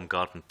from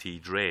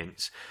guaranteed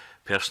rents.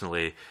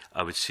 Personally,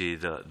 I would say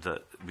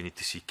that we need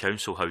to see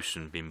council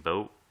housing being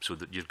built, so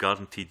that you're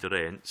guaranteed the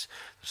rents,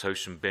 there's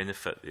housing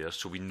benefit there,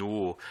 so we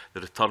know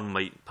the return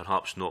might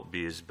perhaps not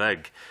be as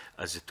big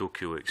as the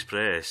Tokyo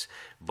Express,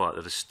 but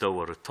there is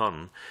still a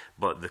return,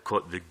 but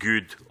the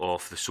good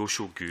of the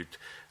social good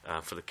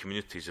for the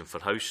communities and for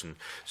housing.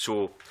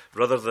 So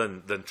rather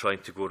than trying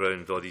to go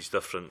around all these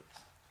different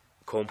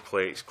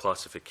complex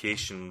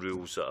classification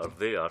rules that are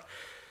there,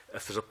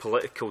 if there's a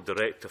political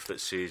directive that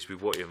says we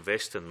want to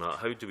invest in that,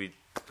 how do we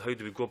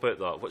go about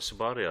that? What's the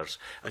barriers?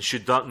 And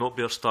should that not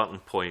be our starting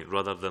point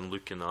rather than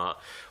looking at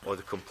all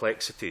the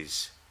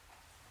complexities?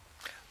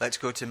 Let's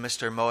go to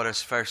Mr.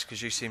 Morris first,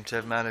 because you seem to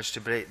have managed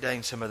to break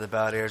down some of the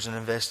barriers and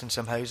invest in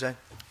some housing.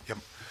 Yep.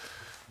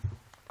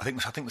 I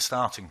think the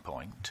starting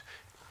point,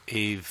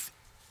 if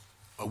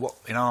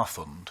in our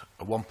fund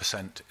a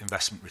 1%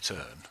 investment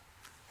return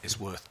is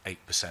worth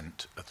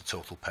 8% of the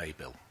total pay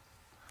bill,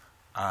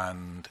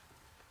 and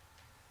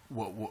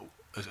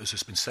as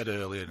has been said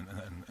earlier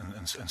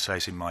and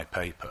says in my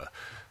paper,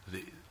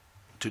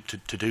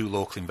 to do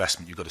local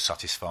investment, you've got to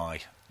satisfy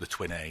the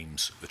twin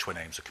aims. The twin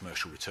aims are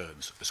commercial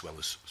returns as well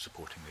as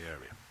supporting the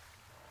area.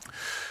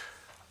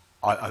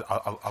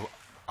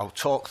 I'll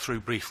talk through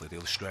briefly the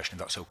illustration, if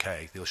that's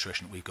okay, the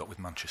illustration that we've got with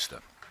Manchester.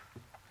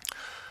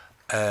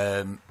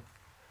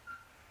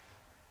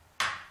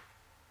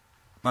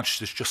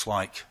 Manchester's just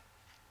like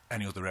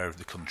any other area of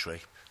the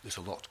country. There's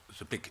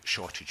a big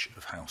shortage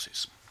of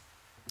houses.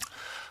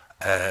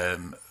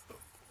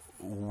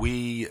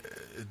 We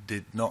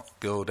did not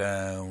go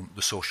down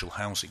the social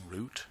housing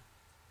route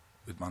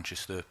with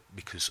Manchester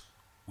because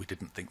we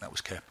didn't think that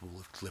was capable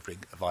of delivering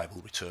a viable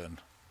return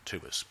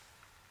to us.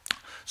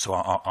 So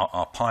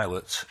our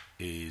pilot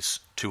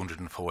is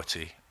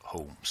 240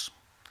 homes.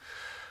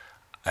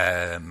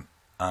 And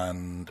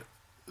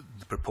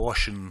the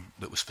proportion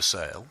that was for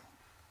sale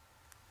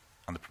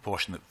and the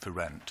proportion that for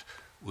rent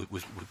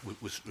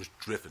was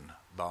driven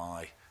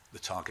by the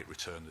target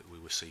return that we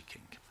were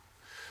seeking.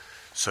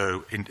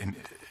 So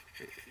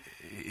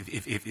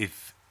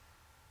if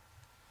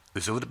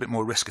there's a little bit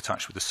more risk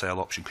attached with the sale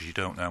option because you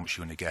don't know how much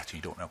you're going to get and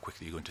you don't know how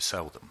quickly you're going to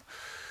sell them.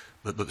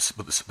 But the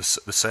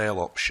sale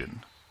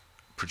option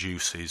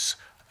produces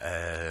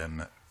a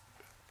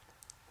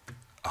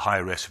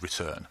higher rate of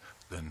return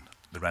than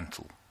the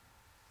rental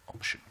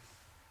option.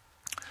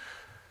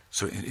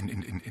 So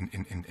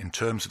in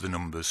terms of the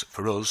numbers,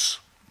 for us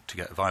to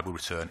get a viable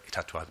return, it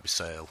had to either be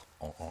sale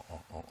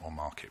or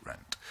market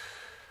rent.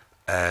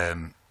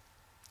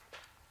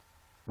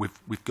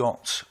 We've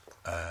got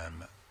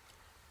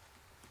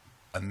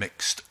a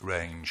mixed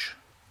range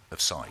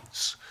of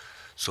sites.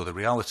 So the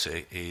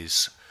reality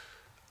is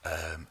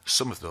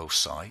some of those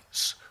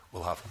sites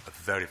will have a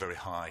very, very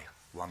high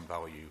land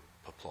value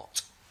per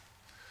plot.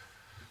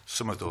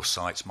 Some of those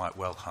sites might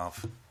well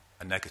have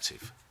a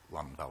negative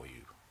land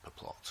value per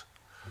plot.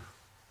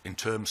 In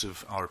terms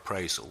of our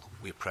appraisal,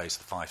 we appraised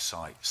the 5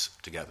 sites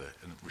together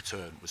and the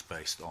return was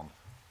based on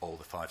all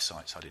the 5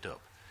 sites added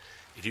up.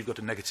 If you've got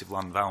a negative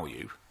land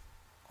value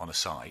on a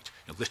site,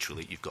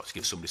 literally you've got to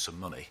give somebody some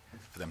money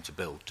for them to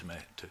build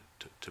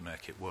to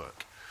make it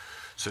work.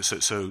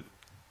 So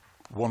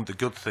one of the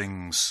good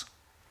things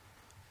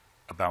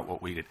about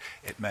what we did,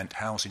 it meant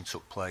housing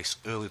took place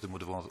earlier than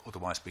would have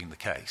otherwise been the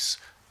case,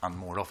 and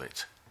more of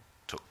it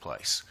took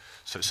place.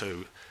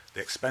 So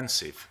the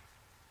expensive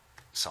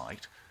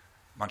site,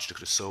 Manchester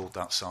could have sold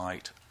that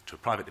site to a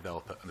private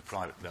developer, and the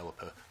private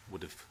developer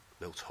would have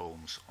built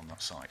homes on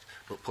that site.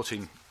 But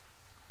putting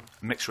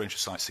a mixed range of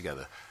sites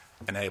together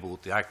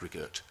enabled the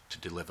aggregate to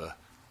deliver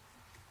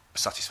a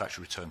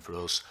satisfactory return for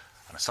us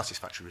and a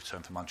satisfactory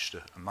return for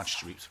Manchester, and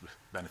Manchester reaps the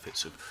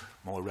benefits of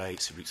more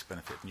rates, it reaps the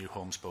benefit of new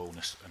homes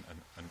bonus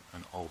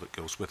and all that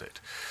goes with it.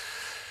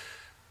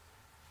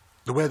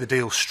 The way the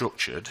deal's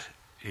structured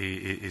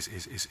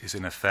is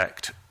in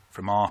effect,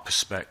 from our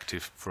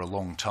perspective, for a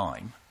long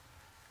time,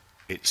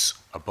 it's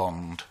a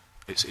bond,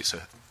 it's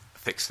a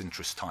fixed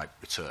interest type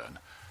return,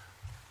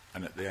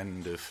 and at the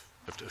end of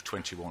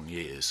 21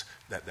 years,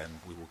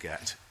 then we will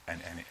get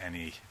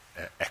any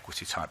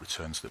equity type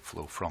returns that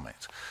flow from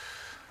it.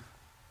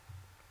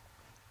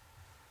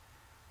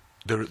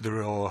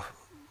 There are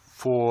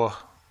 4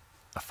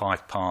 or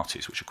 5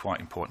 parties which are quite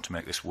important to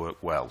make this work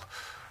well.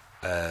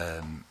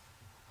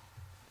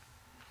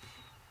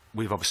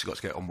 We've obviously got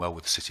to get on well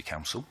with the City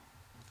Council.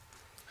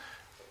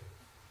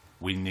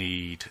 We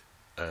need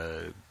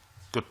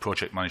good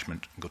project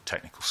management and good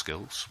technical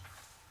skills.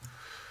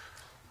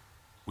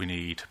 We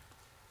need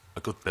a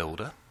good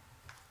builder.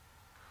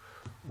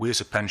 We as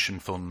a pension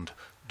fund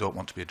don't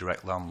want to be a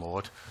direct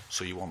landlord,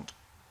 so you want,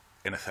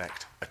 in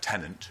effect, a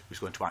tenant who's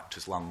going to act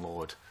as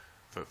landlord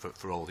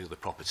for all the other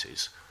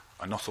properties.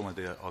 And not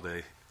only are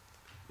they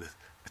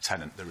a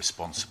tenant, they're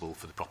responsible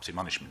for the property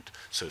management.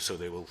 So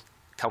they will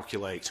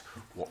calculate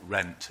what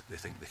rent they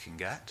think they can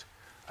get,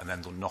 and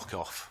then they'll knock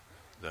off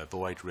their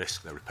void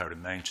risk, their repair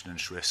and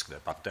maintenance risk, their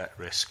bad debt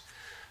risk,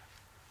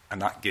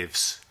 and that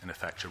gives, in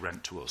effect, a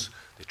rent to us.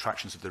 The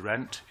attractions of the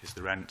rent is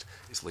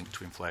linked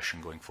to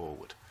inflation going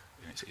forward.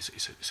 It's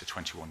a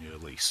 21-year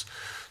lease.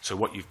 So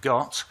what you've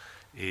got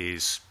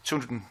is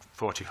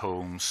 240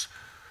 homes,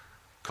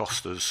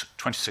 cost us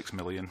 26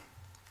 million.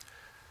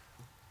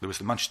 There was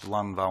the Manchester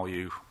land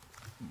value,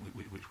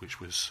 which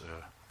was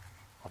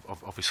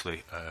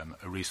obviously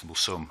a reasonable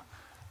sum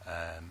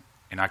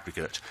in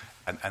aggregate,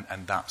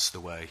 and that's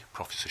the way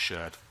profits are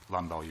shared,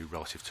 land value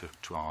relative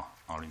to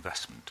our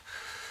investment.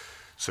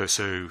 So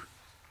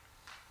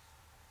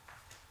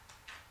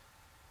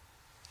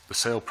the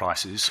sale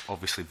prices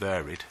obviously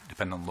varied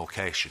depending on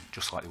location,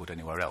 just like they would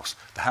anywhere else.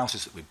 The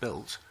houses that we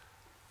built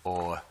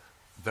are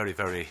very,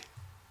 very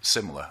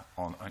similar,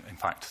 in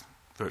fact,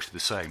 virtually the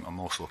same on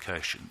most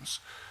locations.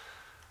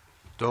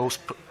 Those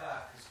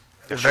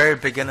At the very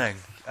beginning,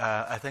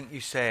 I think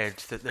you said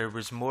that there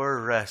was more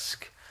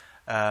risk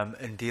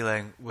in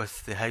dealing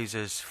with the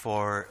houses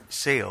for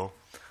sale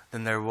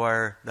than there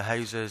were the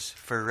houses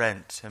for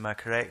rent. Am I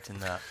correct in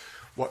that?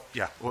 What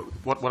I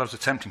was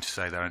attempting to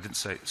say there, and I didn't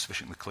say it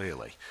sufficiently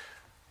clearly,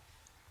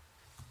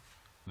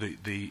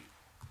 the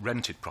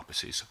rented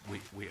properties,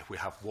 we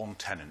have one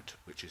tenant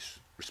which is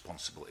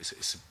responsible.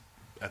 It's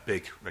a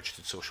big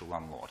registered social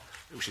landlord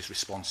which is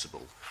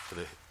responsible for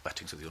the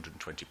lettings of the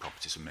 120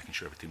 properties and making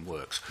sure everything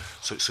works.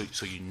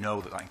 So you know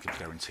that income is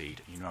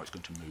guaranteed, and you know it's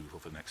going to move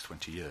over the next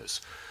 20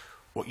 years.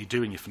 What you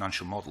do in your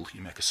financial model,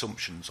 you make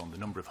assumptions on the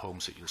number of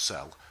homes that you'll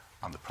sell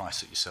and the price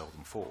that you sell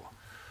them for.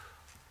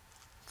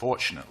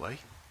 Fortunately,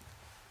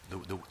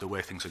 the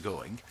way things are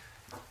going,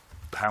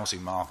 the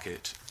housing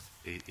market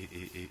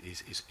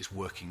is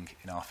working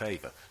in our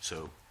favour.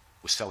 So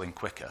we're selling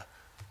quicker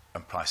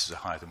and prices are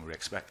higher than we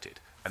expected.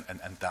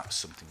 And that's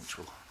something which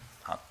will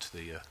add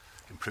to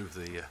improve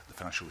the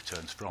financial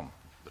returns from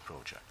the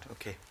project.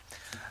 Okay.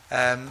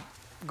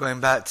 Going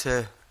back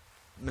to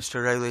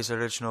Mr. Rowley's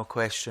original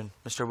question,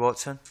 Mr.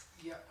 Watson?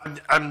 Yeah,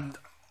 and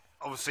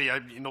obviously,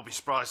 you'll not be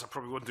surprised, I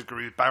probably wouldn't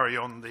agree with Barry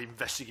on the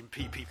investing in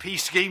PPP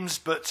schemes,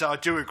 but I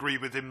do agree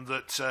with him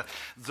that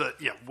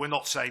we're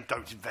not saying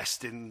don't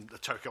invest in the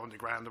Tokyo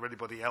Underground or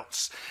anybody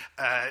else.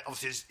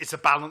 Obviously, it's a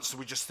balance, and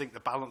we just think the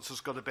balance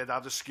has got a bit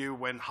out of skew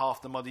when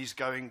half the money's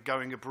going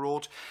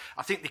abroad.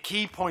 I think the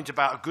key point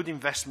about a good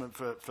investment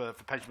for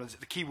pension funds,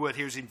 the key word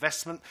here is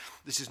investment.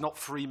 This is not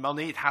free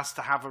money. It has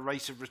to have a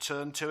rate of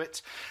return to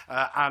it,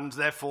 and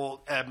therefore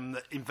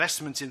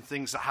investment in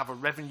things that have a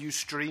revenue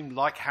stream,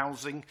 like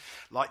housing,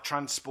 like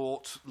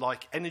transport,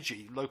 like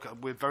energy.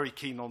 We're very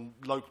keen on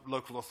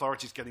local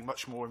authorities getting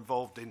much more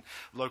involved in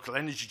local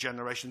energy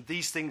generation.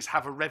 These things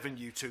have a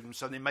revenue to them,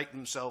 so they make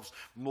themselves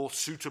more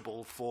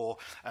suitable for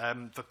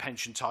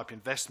pension-type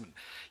investment.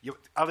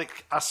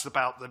 Alec asked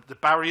about the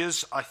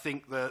barriers. I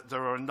think that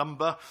there are a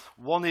number.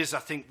 One is, I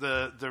think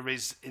there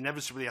is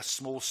inevitably a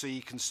small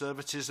c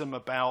conservatism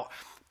about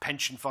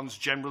pension funds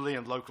generally,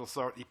 and local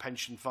authority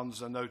pension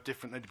funds are no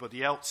different than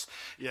anybody else.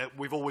 Yeah,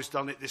 we've always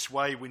done it this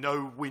way. We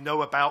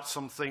know about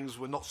some things.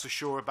 We're not so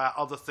sure about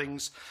other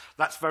things.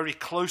 That's very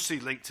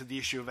closely linked to the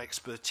issue of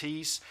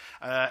expertise.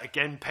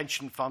 Again,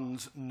 pension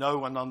funds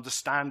know and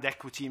understand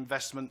equity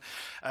investment.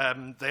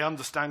 They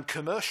understand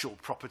commercial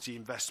property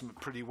investment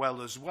pretty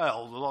well as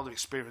well. A lot of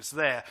experience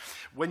there.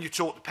 When you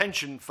talk to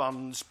pension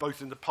funds,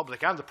 both in the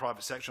public and the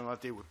private sector, and I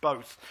deal with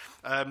both,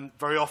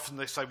 very often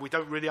they say, we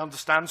don't really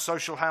understand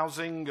social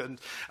housing,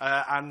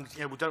 and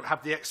we don't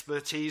have the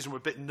expertise, and we're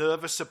a bit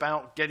nervous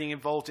about getting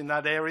involved in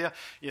that area.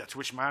 To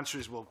which my answer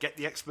is, well, get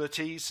the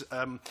expertise.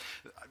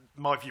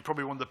 My view,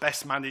 probably one of the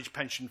best managed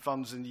pension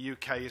funds in the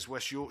UK is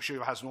West Yorkshire, who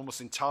has an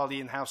almost entirely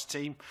in-house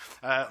team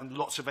and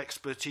lots of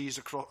expertise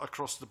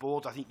across the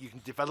board. I think you can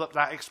develop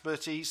that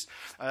expertise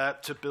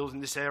to build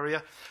in this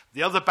area.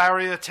 The other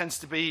barrier tends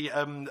to be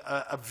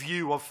a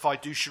view of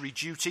fiduciary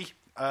duty.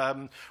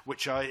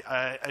 Which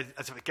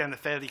again, a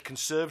fairly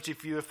conservative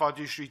view of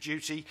fiduciary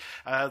duty.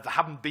 There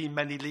haven't been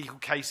many legal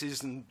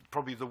cases, and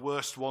probably the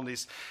worst one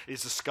is the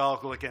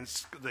Scargill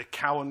against the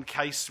Cowan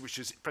case, which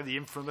is pretty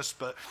infamous,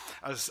 but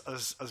as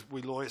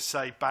we lawyers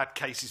say, bad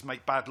cases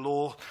make bad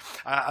law,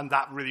 and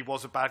that really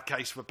was a bad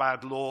case for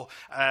bad law.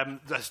 I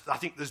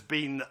think there's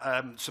been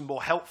some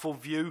more helpful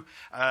view.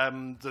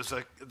 The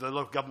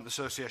Local Government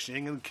Association in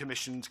England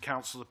commissioned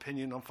council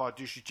opinion on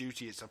fiduciary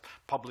duty. It's a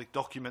public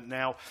document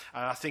now,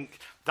 and I think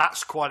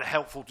that's quite a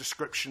helpful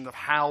description of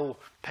how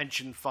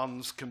pension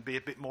funds can be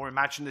a bit more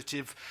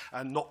imaginative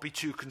and not be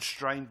too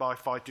constrained by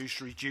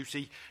fiduciary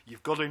duty.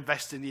 You've got to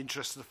invest in the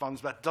interest of the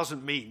funds, but that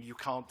doesn't mean you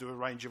can't do a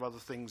range of other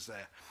things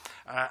there.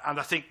 And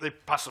I think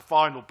perhaps the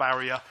final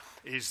barrier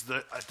is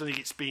that I don't think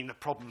it's been a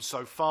problem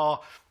so far,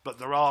 but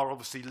there are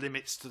obviously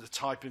limits to the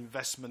type of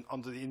investment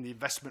in the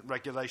investment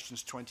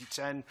regulations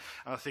 2010. And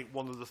I think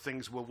one of the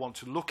things we'll want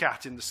to look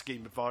at in the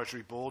Scheme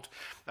Advisory Board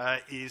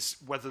is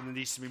whether there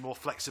needs to be more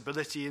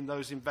flexibility in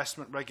those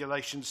investment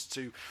regulations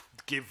to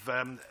give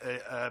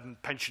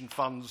pension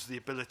funds the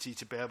ability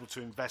to be able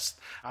to invest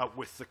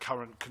with the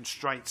current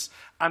constraints,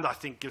 and I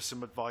think give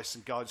some advice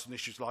and guidance on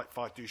issues like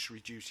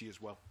fiduciary duty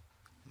as well.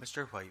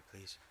 Mr. Whyte,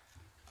 please.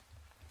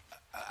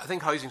 I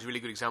think housing is a really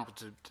good example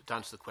to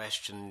answer the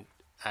question.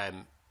 I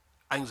think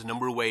there's a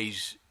number of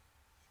ways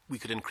we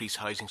could increase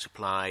housing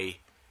supply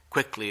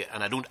quickly,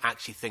 and I don't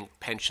actually think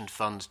pension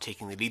funds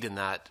taking the lead in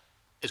that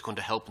is going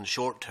to help in the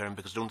short term,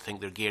 because I don't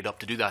think they're geared up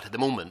to do that at the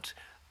moment.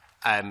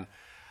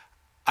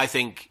 I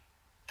think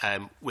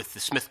with the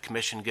Smith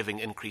Commission giving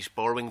increased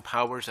borrowing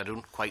powers, I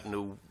don't quite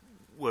know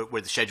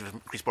where the schedule of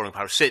increased borrowing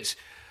power sits,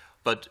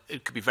 but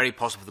it could be very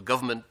possible for the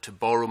government to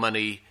borrow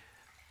money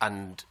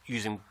and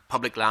using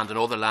public land and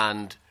other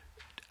land,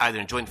 either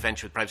in joint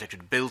venture with the private sector,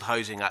 to build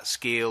housing at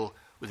scale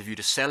with a view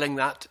to selling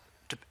that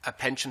to a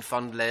pension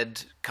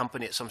fund-led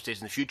company at some stage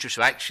in the future.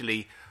 So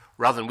actually,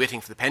 rather than waiting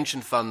for the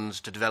pension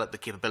funds to develop the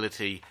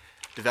capability,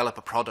 develop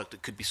a product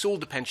that could be sold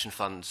to pension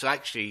funds. So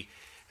actually,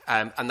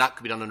 and that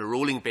could be done on a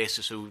rolling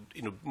basis, so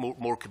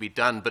more could be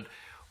done. But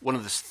one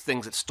of the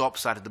things that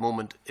stops that at the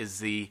moment is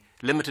the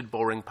limited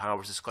borrowing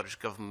powers the Scottish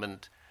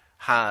Government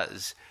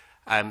has.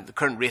 The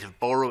current rate of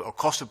borrow or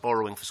cost of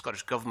borrowing for the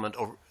Scottish Government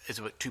is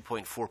about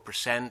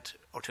 2.4%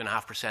 or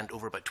 2.5%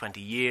 over about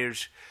 20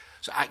 years.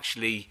 So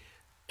actually,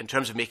 in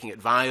terms of making it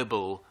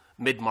viable,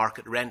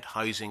 mid-market rent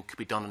housing could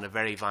be done on a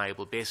very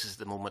viable basis at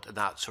the moment at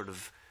that sort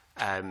of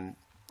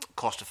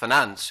cost of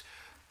finance.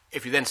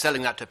 If you're then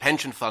selling that to a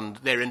pension fund,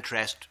 their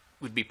interest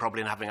would be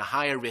probably in having a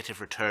higher rate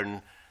of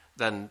return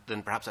than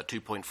perhaps at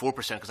 2.4%,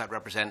 because that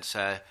represents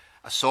a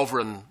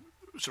sovereign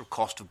sort of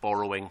cost of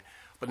borrowing.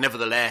 But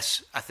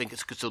nevertheless, I think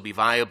it could still be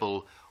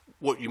viable.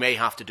 What you may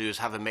have to do is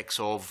have a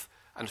mix of,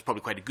 and it's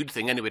probably quite a good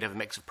thing anyway, to have a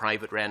mix of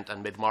private rent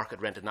and mid-market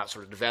rent and that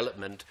sort of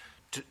development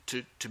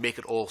to make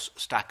it all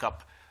stack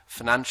up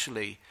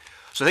financially.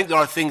 So I think there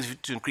are things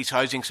to increase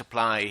housing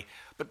supply,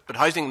 but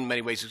housing in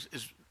many ways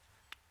is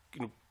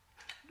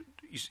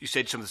you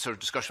said some of the sort of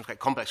discussion was quite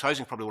complex.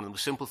 Housing is probably one of the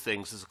most simple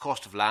things. There's the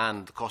cost of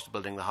land, the cost of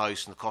building the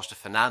house, and the cost of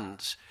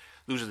finance.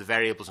 Those are the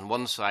variables on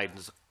one side, and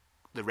there's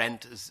the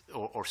rent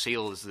or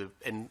sale is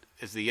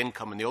the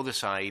income on the other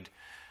side.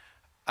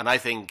 And I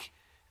think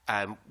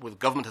well, the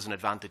government has an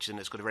advantage in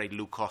it's got a very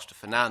low cost of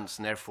finance,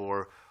 and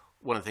therefore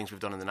one of the things we've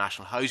done in the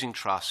National Housing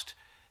Trust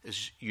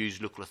is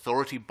use local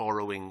authority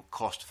borrowing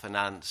cost of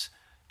finance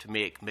to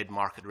make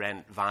mid-market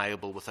rent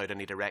viable without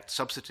any direct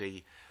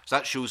subsidy. So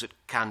that shows it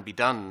can be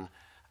done,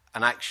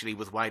 and actually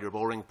with wider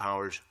borrowing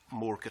powers,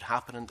 more could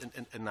happen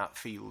in that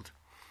field.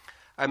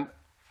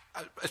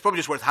 It's probably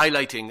just worth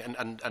highlighting,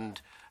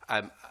 and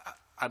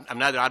I'm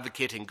neither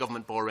advocating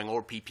government borrowing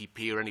or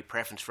PPP or any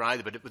preference for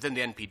either, but within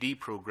the NPD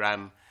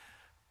programme,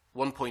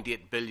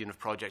 1.8 billion of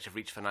projects have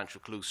reached financial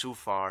close so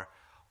far.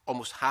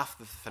 Almost half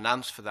the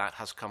finance for that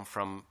has come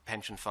from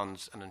pension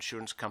funds and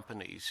insurance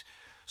companies.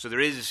 So there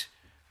is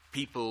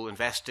people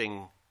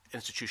investing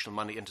institutional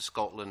money into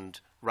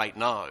Scotland right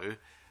now.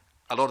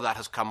 A lot of that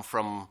has come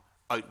from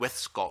out with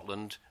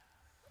Scotland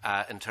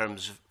in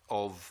terms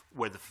of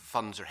where the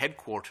funds are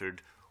headquartered.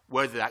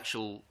 Where the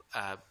actual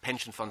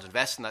pension funds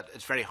invest in that,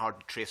 it's very hard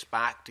to trace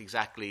back to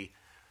exactly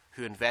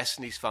who invests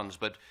in these funds.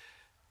 But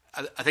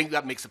I think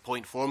that makes a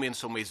point for me in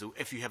some ways, though.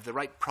 If you have the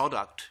right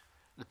product,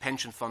 the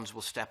pension funds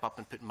will step up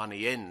and put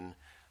money in.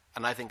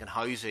 And I think in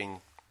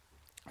housing,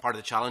 part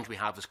of the challenge we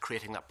have is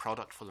creating that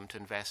product for them to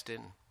invest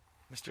in.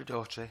 Mr.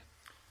 Dawtry.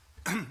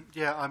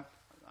 Yeah,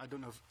 I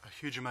don't have a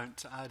huge amount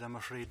to add, I'm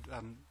afraid.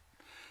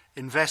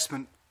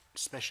 Investment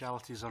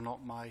specialities are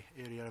not my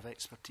area of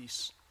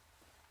expertise.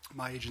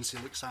 My agency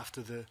looks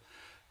after the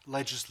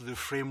legislative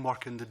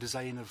framework and the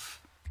design of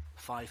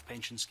 5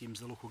 pension schemes.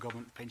 The local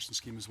government pension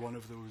scheme is one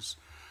of those,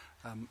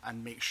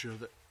 and make sure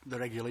that the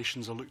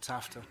regulations are looked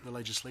after, the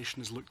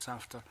legislation is looked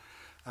after.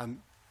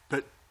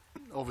 But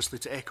obviously,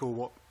 to echo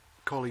what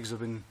colleagues have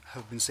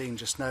been saying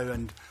just now,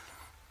 and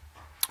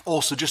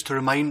also just to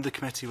remind the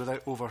committee,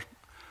 without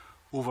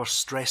over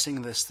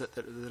stressing this, that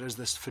there is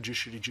this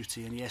fiduciary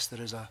duty, and yes,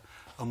 there is a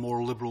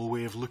more liberal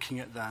way of looking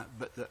at that,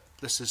 but that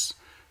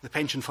the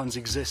pension funds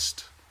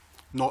exist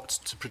not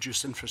to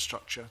produce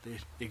infrastructure. They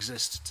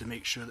exist to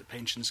make sure that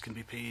pensions can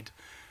be paid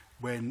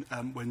when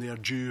they are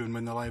due and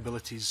when the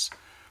liabilities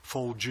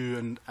fall due.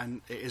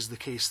 And it is the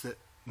case that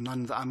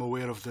none that I'm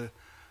aware of the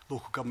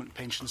local government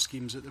pension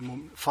schemes at the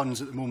moment,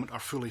 funds at the moment, are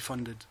fully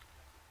funded.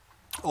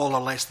 All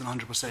are less than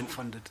 100%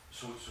 funded.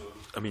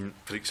 I mean,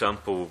 for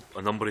example,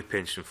 a number of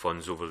pension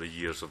funds over the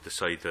years have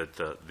decided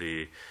that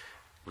they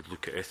would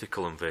look at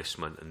ethical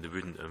investment and they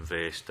wouldn't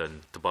invest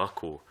in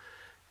tobacco,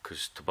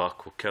 because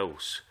tobacco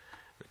kills.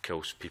 It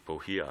kills people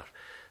here.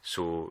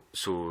 So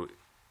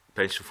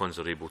pension funds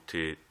are able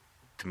to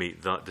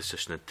make that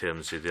decision in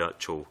terms of the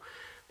actual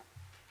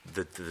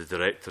the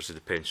directors of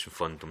the pension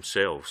fund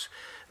themselves.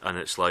 And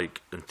it's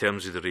like, in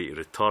terms of the rate of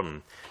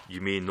return,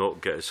 you may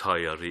not get as high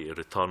a rate of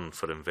return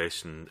for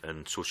investing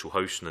in social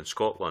housing in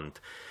Scotland,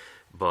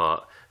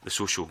 but the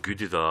social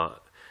good of that,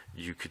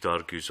 you could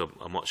argue, is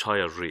a much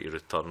higher rate of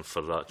return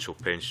for the actual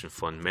pension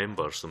fund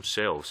members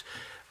themselves.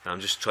 And I'm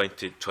just trying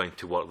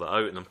to work that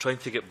out, and I'm trying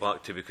to get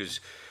back to, because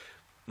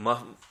my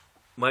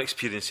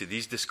experience of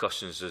these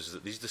discussions is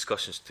that these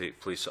discussions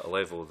take place at a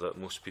level that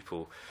most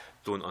people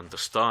don't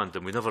understand,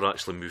 and we never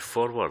actually move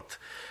forward.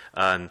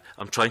 And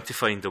I'm trying to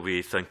find a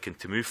way thinking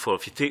to move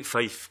forward. If you take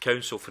Fife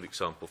Council, for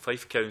example,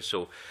 Fife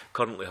Council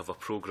currently have a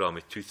programme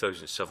of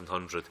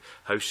 2,700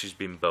 houses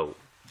being built.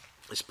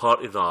 As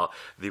part of that,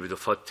 they would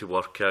have had to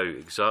work out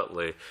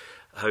exactly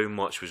how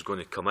much was going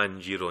to come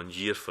in year on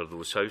year for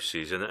those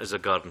houses, and it is a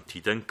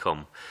guaranteed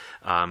income.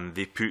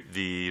 They put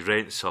the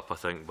rents up, I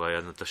think, by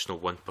an additional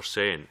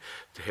 1%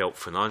 to help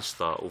finance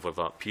that over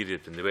that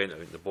period, and they went out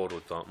and they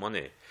borrowed that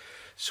money.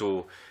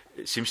 So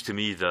it seems to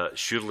me that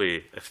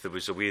surely if there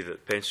was a way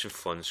that pension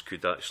funds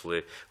could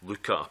actually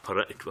look at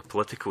a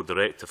political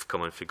directive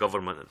coming from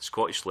government at the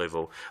Scottish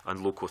level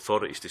and local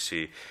authorities to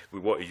say we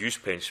want to use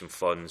pension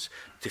funds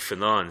to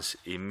finance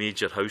a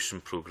major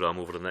housing programme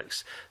over the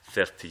next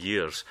 30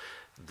 years,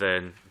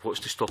 then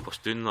what's to stop us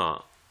doing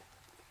that?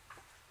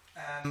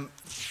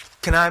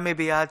 Can I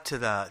maybe add to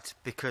that?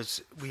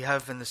 Because we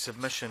have in the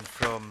submission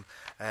from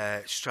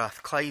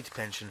Strathclyde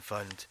Pension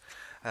Fund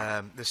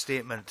the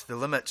statement, the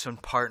limits on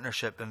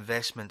partnership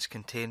investments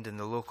contained in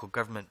the Local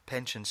Government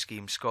Pension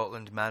Scheme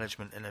Scotland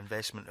Management and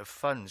Investment of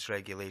Funds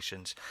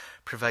regulations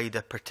provide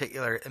a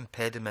particular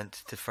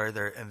impediment to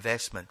further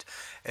investment.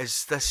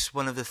 Is this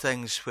one of the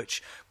things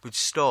which would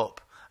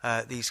stop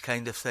these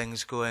kind of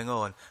things going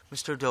on?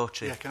 Mr.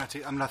 Dawtry. Yeah, can I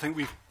take? I mean, I think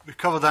we've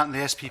covered that in the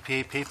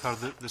SPPA paper.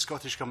 The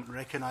Scottish Government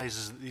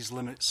recognises that these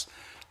limits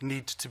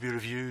need to be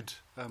reviewed,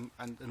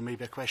 and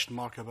maybe a question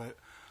mark about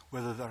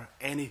whether there are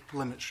any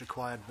limits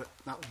required, but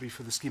that will be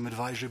for the Scheme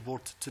Advisory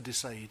Board to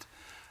decide.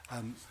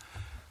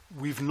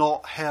 We've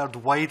not heard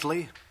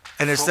widely.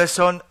 And is this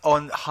on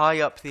high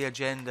up the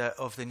agenda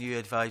of the new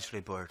Advisory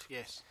Board?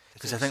 Yes.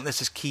 Because I think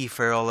this is key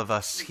for all of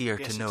us here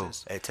to know.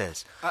 It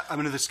is. I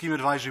mean, the Scheme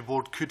Advisory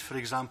Board could, for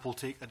example,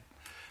 take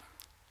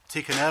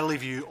an early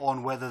view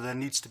on whether there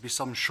needs to be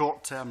some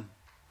short-term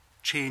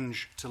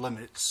change to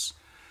limits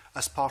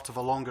as part of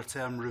a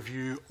longer-term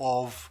review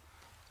of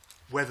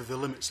whether the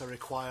limits are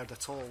required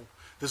at all.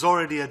 There's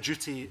already a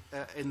duty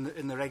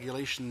in the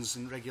regulations,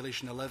 in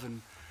Regulation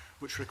 11,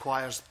 which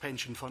requires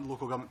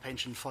local government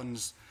pension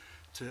funds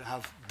to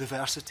have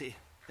diversity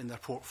in their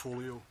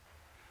portfolio.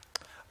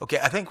 Okay,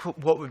 I think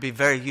what would be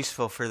very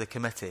useful for the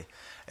committee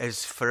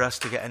is for us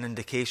to get an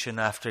indication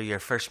after your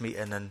first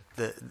meeting and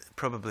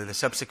probably the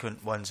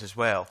subsequent ones as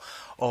well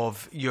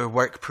of your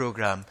work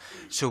programme,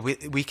 so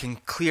we can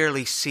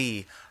clearly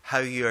see how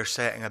you are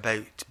setting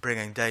about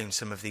bringing down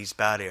some of these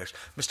barriers.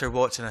 Mr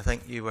Watson, I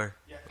think you were...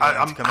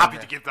 I'm happy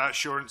to give that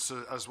assurance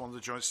as one of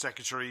the Joint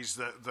Secretaries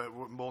that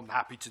we're more than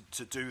happy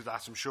to do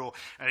that, I'm sure.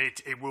 And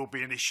it will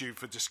be an issue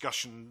for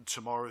discussion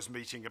tomorrow's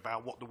meeting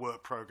about what the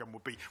work programme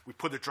will be. We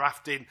put a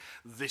draft in.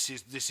 This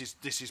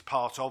is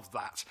part of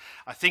that.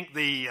 I think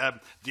the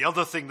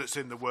other thing that's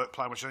in the work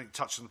plan, which I think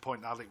touched on the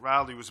point Alec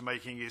Rowley was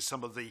making, is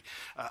some of the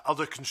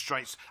other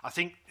constraints. I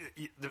think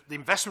the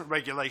investment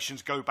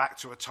regulations go back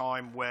to a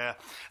time where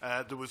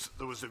there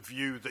was a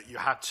view that you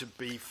had to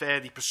be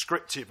fairly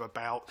prescriptive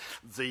about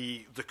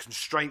the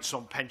constraints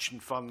on pension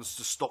funds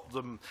to stop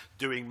them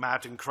doing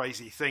mad and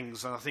crazy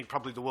things, and I think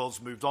probably the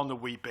world's moved on a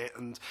wee bit.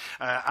 And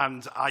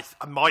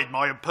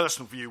my own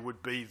personal view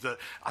would be that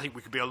I think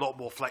we could be a lot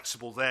more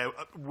flexible there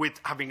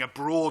with having a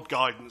broad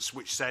guidance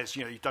which says,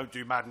 you don't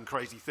do mad and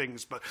crazy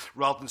things, but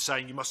rather than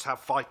saying you must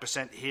have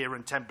 5% here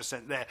and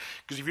 10% there.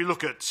 Because if you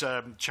look at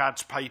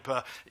Chad's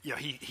paper,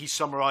 he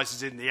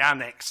summarises in the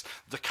annex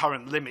the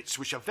current limits,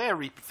 which are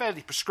fairly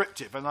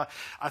prescriptive. And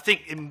I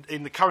think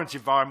in the current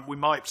environment we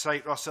might say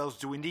to ourselves,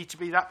 do we need to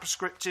be that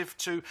prescriptive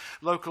to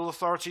local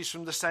authorities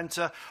from the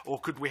centre, or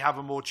could we have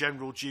a more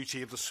general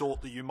duty of the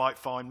sort that you might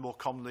find more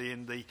commonly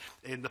in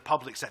the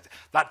public sector?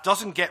 That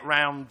doesn't get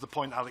round the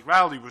point Alec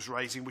Rowley was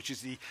raising, which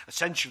is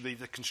essentially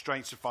the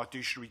constraints of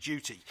fiduciary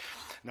duty.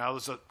 Now,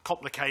 there's a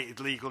complicated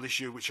legal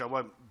issue which I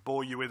won't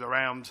bore you with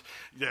around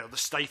the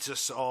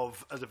status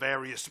of the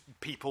various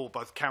people,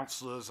 both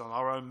councillors and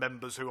our own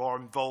members who are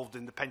involved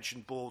in the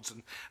pension boards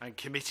and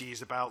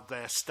committees, about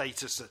their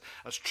status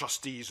as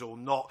trustees or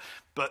not.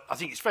 But I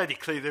think it's fairly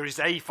clear there is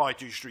a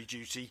fiduciary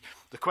duty.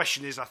 The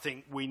question is, I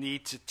think we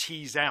need to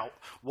tease out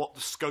what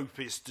the scope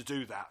is to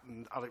do that.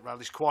 And Alec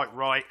Rowley's quite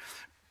right.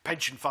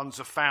 Pension funds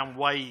have found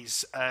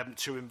ways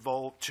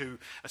to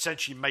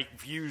essentially make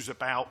views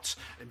about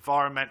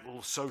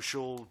environmental,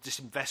 social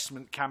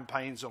disinvestment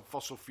campaigns on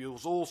fossil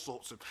fuels, all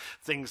sorts of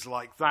things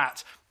like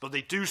that. But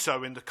they do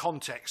so in the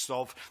context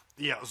of,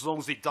 as long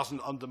as it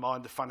doesn't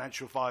undermine the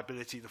financial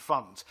viability of the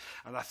fund.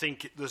 And I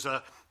think there's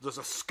a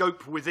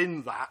scope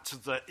within that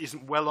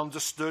isn't well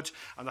understood,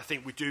 and I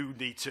think we do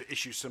need to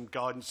issue some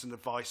guidance and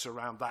advice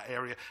around that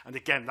area. And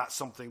again, that's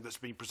something that's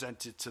been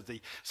presented to the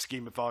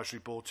Scheme Advisory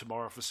Board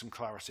tomorrow for some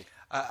clarity.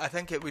 I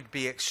think it would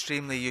be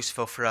extremely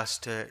useful for us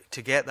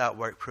to get that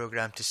work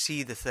programme, to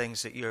see the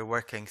things that you're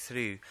working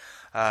through,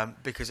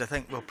 because I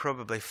think we'll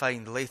probably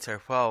find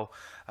later, while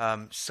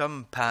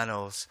some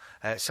panels,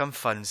 some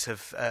funds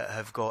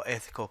have got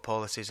ethical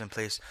policies in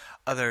place,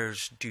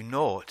 others do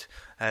not,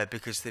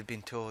 because they've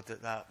been told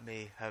that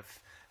may have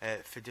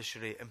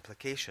fiduciary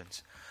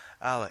implications.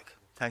 Alec,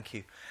 thank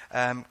you.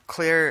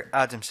 Claire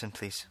Adamson,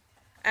 please.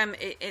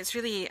 It's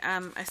really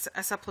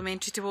a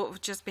supplementary to what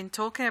we've just been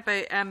talking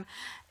about.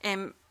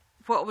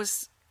 What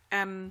was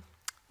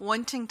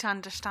wanting to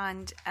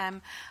understand,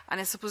 and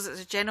I suppose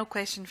it's a general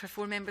question for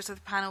 4 members of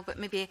the panel, but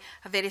maybe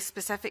a very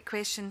specific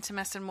question to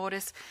Mr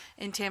Morris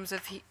in terms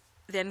of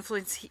the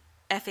influence,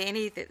 if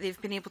any, that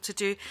they've been able to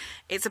do.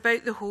 It's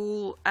about the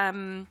whole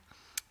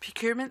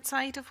procurement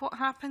side of what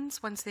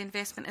happens once the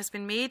investment has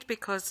been made,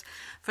 because,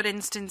 for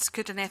instance,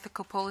 could an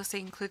ethical policy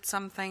include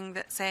something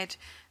that said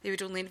they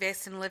would only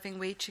invest in living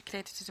wage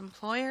accredited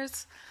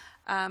employers,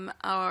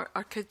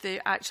 or could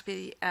there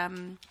actually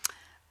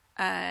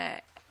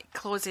be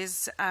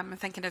clauses, I'm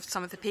thinking of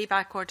some of the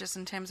payback orders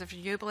in terms of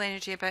renewable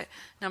energy, about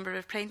number of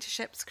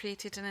apprenticeships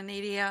created in an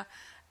area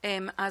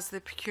as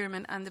the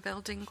procurement and the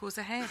building goes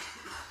ahead?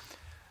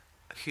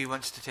 Who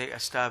wants to take a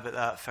stab at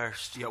that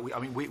first? Yeah,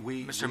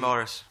 Mr.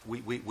 Morris.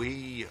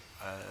 We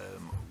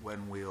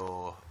when we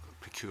are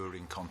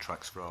procuring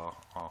contracts for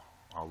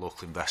our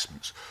local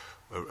investments,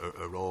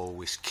 are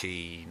always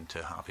keen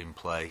to have in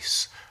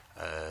place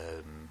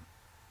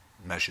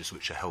measures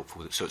which are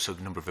helpful. So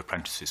the number of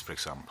apprentices, for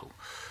example.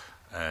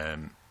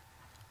 On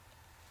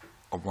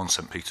 1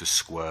 St Peter's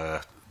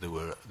Square, there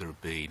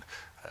have been,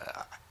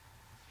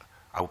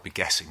 I would be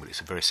guessing, but it's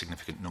a very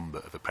significant number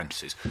of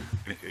apprentices.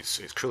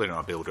 It's clearly in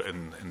our builder,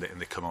 and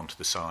they come onto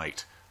the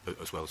site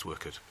as well as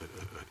work at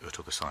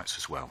other sites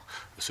as well.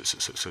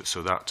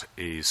 So that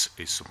is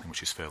something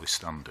which is fairly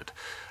standard.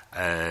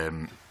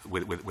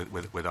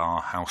 With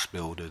our house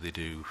builder, they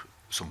do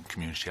some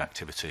community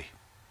activity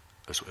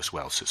as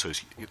well. So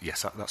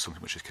yes, that's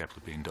something which is capable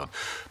of being done.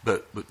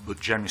 But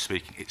generally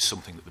speaking, it's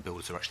something that the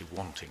builders are actually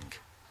wanting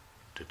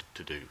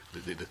to do.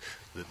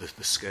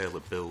 The scale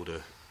of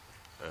builder,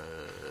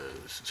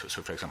 so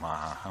for example,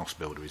 our house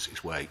builder is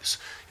Whyte.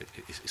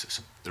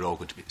 They're all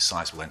going to be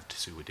sizable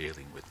entities who we're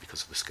dealing with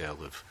because of the scale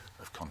of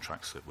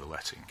contracts that we're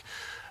letting.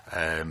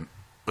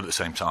 But at the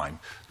same time,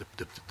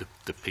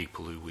 the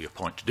people who we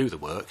appoint to do the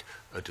work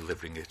are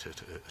delivering it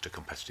at a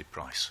competitive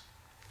price.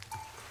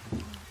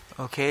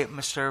 Okay,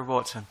 Mr.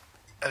 Watson.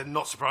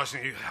 Not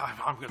surprisingly,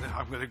 I'm going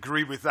to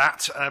agree with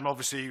that.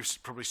 Obviously, you've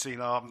probably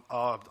seen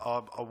our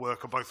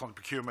work both on the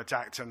Procurement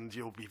Act, and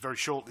you'll be very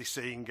shortly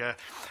seeing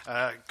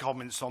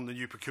comments on the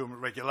new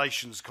procurement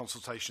regulations.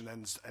 Consultation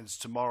ends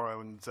tomorrow,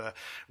 and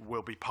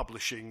we'll be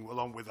publishing,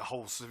 along with the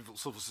whole civil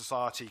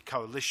society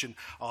coalition,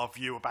 our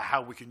view about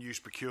how we can use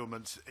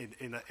procurement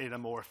in a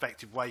more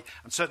effective way.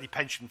 And certainly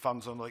pension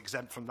funds are not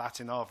exempt from that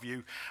in our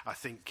view. I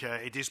think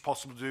it is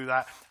possible to do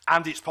that,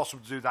 and it's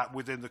possible to do that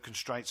within the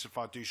constraints of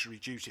fiduciary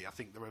duty. I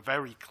think there are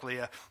very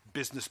clear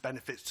business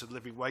benefits to the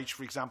living wage,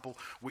 for example,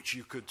 which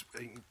you could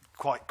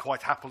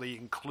quite happily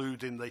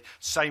include in the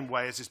same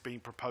way as is being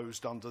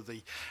proposed under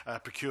the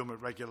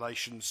procurement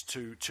regulations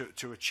to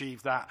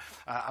achieve that.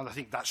 And I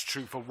think that's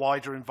true for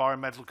wider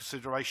environmental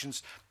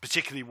considerations,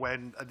 particularly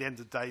when, at the end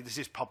of the day, this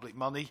is public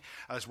money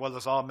as well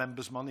as our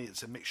members' money.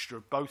 It's a mixture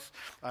of both.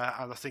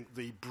 And I think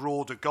the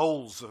broader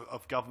goals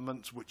of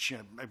government, which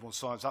everyone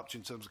signs up to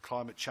in terms of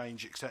climate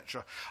change,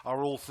 etc.,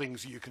 are all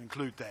things that you can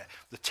include there.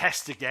 The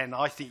test, again,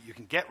 I think you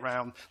can get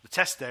round. The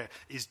test there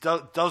is,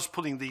 does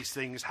putting these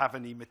things have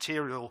any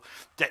material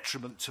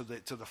detriment to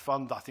the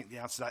fund? I think the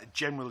answer to that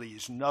generally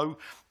is no.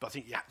 But I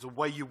think the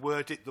way you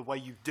word it, the way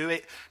you do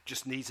it,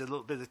 just needs a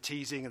little bit of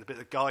teasing and a bit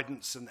of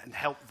guidance and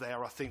help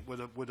there, I think,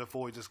 would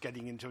avoid us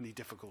getting into any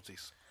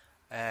difficulties.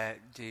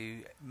 Do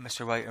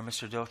Mr. Whyte or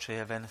Mr. Dawtry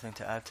have anything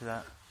to add to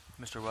that?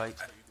 Mr. Whyte?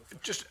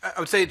 I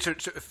would say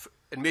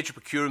in major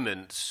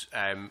procurements,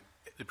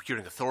 the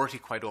procuring authority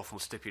quite often will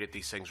stipulate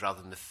these things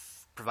rather than the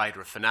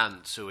provider of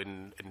finance. So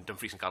in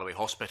Dumfries and Galloway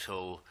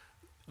Hospital,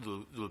 there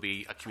will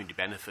be a community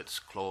benefits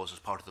clause as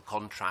part of the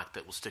contract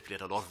that will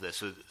stipulate a lot of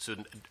this. So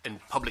in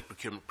public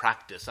procurement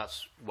practice,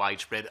 that's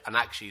widespread and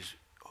actually is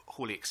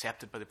wholly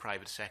accepted by the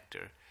private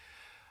sector.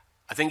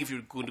 I think if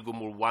you're going to go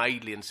more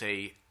widely and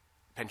say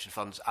pension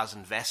funds as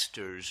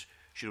investors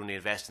should only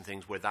invest in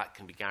things where that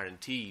can be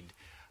guaranteed,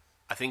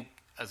 I think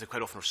as they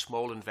quite often are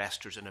small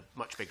investors in a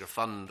much bigger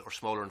fund or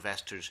smaller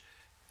investors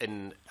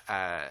in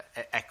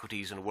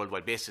equities on a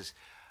worldwide basis,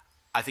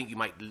 I think you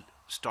might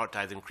start to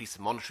either increase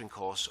the monitoring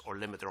costs or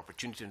limit their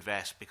opportunity to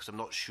invest, because I'm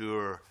not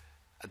sure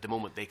at the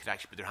moment they could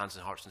actually put their hands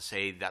in hearts and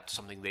say that's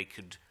something they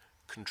could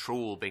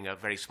control, being a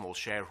very small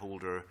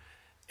shareholder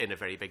in a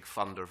very big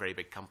fund or a very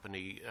big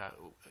company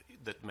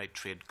that might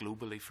trade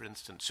globally, for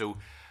instance. So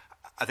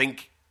I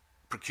think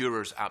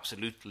procurers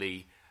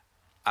absolutely,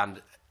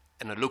 and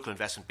in a local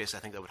investment base, I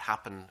think that would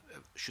happen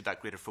should that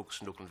greater focus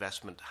on local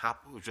investment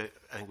happen, which I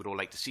think we'd all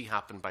like to see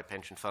happen by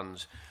pension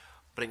funds.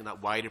 But in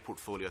that wider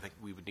portfolio, I think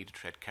we would need to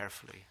tread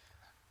carefully.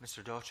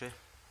 Mr. Dawtry?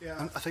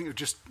 Yeah, I think we'd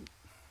just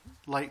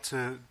like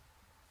to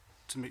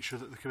make sure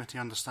that the committee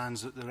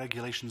understands that the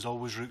regulations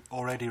always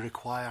already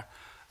require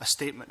a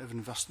statement of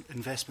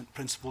investment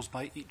principles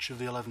by each of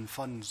the 11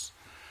 funds.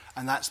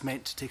 And that's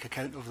meant to take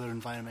account of their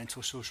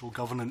environmental, social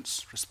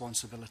governance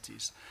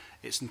responsibilities.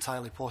 It's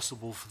entirely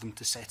possible for them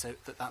to set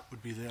out that that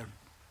would be their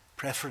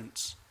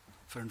preference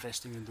for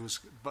investing in those.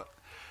 But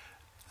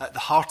at the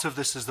heart of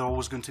this is there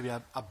always going to be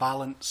a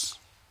balance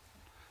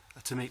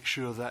to make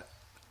sure that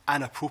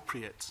an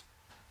appropriate,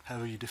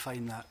 however you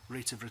define that,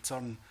 rate of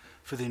return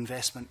for the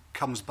investment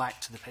comes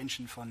back to the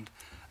pension fund.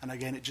 And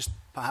again, it just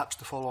perhaps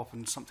to follow up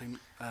on something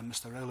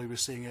Mr. Rowley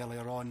was saying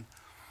earlier on,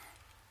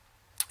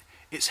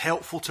 it's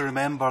helpful to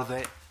remember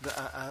that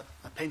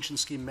a pension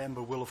scheme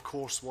member will, of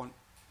course, want,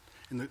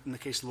 in the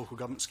case of the local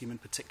government scheme in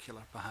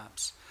particular,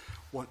 perhaps,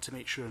 want to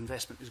make sure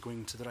investment is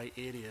going to the right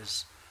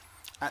areas.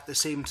 At the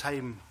same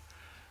time,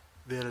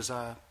 there is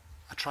a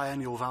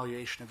triennial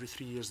valuation. Every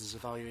 3 years there's a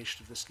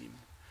valuation of the scheme.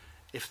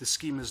 If the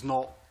scheme is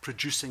not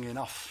producing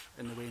enough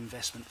in the way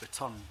investment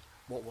return,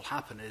 what will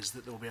happen is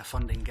that there will be a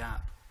funding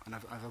gap. And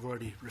I've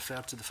already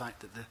referred to the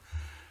fact that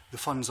the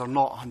funds are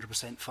not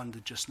 100%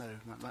 funded just now.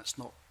 That's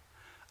not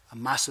a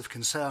massive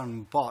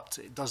concern, but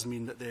it does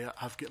mean that they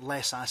have got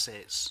less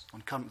assets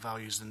on current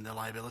values than the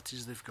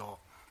liabilities they've got.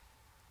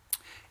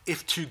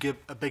 If too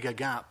big a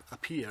gap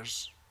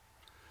appears,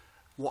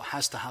 what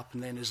has to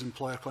happen then is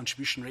employer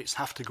contribution rates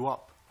have to go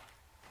up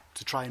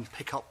to try and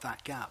pick up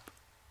that gap.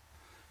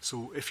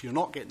 So if you're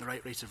not getting the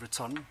right rate of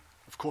return,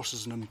 of course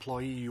as an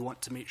employee you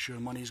want to make sure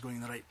money is going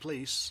in the right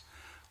place.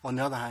 On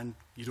the other hand,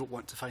 you don't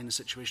want to find a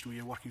situation where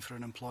you're working for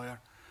an employer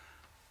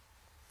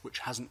which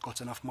hasn't got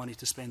enough money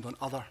to spend on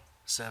other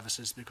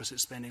services because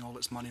it's spending all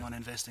its money on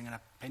investing in a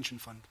pension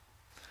fund.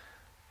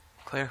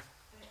 Claire?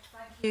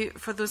 Thank you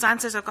for those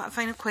answers. I've got a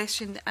final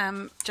question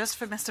just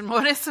for Mr.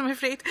 Morris, I'm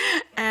afraid.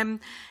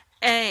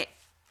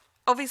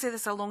 Obviously,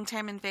 this is a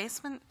long-term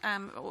investment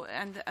and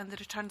the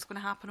return is going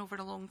to happen over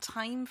a long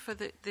time for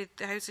the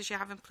houses you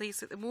have in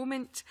place at the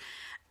moment.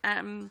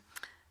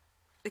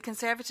 The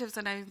Conservatives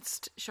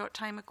announced a short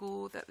time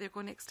ago that they're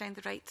going to extend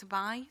the right to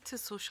buy to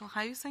social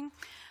housing.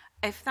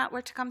 If that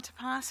were to come to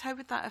pass, how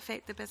would that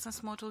affect the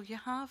business model you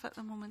have at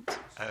the moment?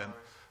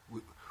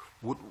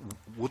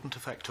 Wouldn't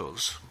affect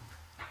us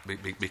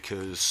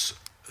because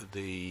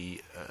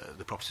the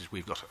properties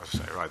we've got, as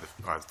I say, are either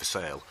for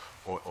sale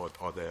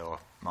or they are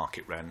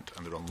market rent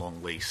and they're on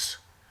long lease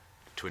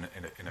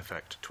in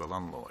effect, to a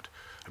landlord.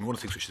 And one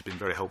of the things which has been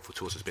very helpful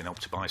to us has been Help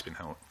to Buy has been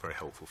very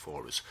helpful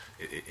for us.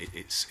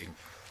 It's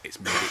made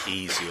it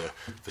easier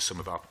for some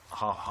of our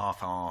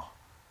half our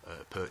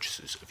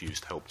purchasers have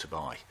used Help to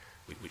Buy,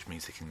 which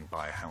means they can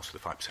buy a house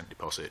with a 5%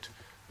 deposit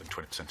and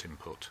 20%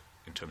 input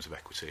in terms of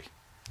equity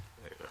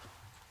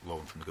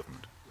loan from the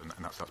government, and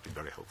that's been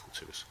very helpful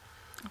to us.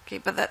 Okay,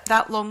 but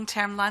that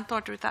long-term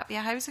landlord, would that be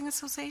a housing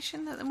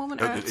association at the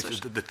moment? Or The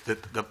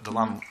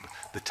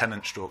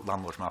tenant stroke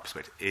landlord, from our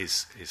perspective,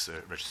 is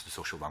a registered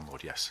social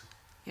landlord, yes.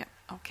 Yeah,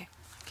 okay.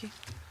 Okay.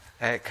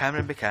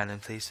 Cameron Buchanan,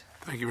 please.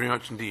 Thank you very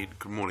much indeed.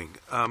 Good morning.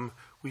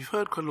 We've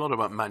heard quite a lot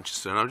about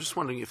Manchester, and I'm just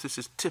wondering if this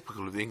is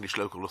typical of the English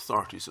local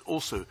authorities.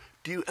 Also,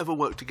 do you ever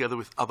work together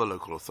with other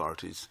local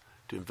authorities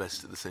to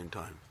invest at the same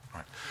time?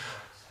 Right.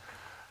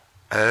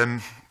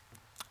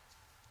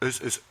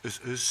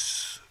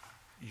 As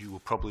you will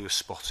probably have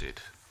spotted,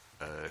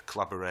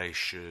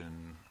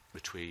 collaboration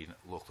between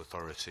local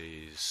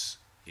authorities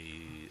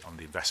on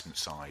the investment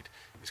side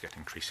is getting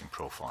increasing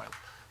profile.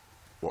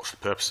 What's the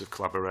purpose of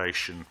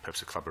collaboration? The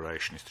purpose of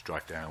collaboration is to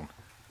drive down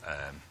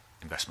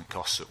investment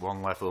costs at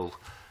one level.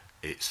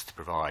 It's to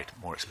provide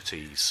more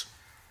expertise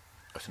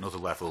at another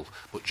level.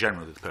 But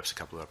generally, the purpose of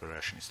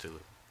collaboration is to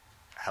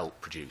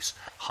help produce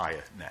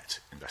higher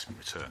net investment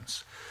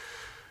returns.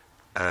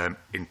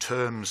 In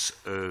terms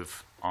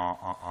of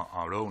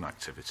our own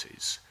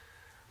activities,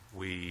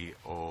 we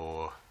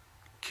are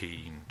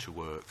keen to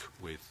work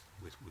with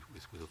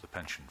other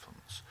pension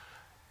funds.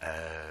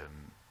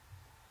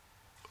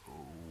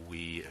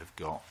 We have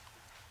got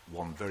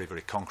one very,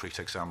 very concrete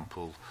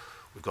example.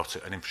 We've got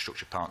an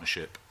infrastructure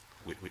partnership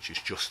which is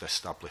just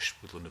established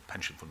with London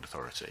Pension Fund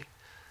Authority,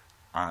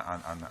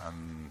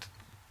 and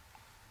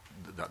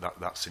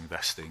that's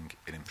investing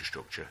in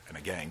infrastructure. And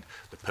again,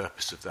 the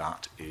purpose of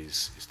that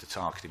is to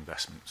target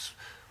investments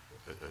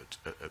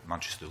at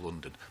Manchester,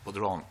 London, but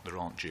there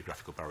aren't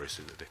geographical barriers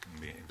so that they can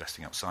be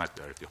investing outside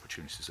there if the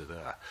opportunities are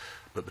there.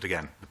 But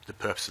again, the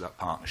purpose of that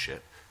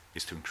partnership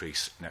is to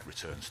increase net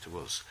returns to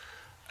us.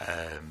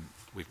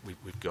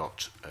 We've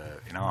got,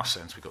 in our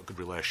sense, we've got good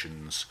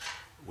relations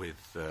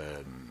with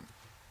the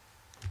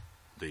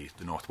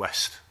North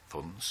West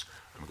funds,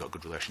 and we've got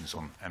good relations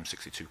on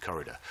M62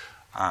 corridor.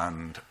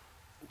 And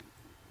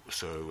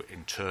so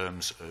in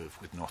terms of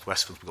with North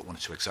West funds, we've got one or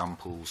two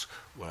examples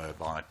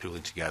whereby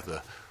pooling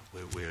together,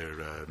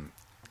 we're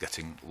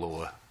getting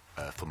lower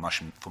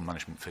fund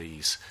management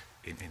fees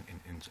in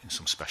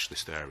some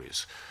specialist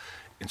areas.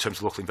 In terms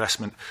of local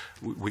investment,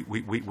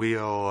 we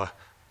are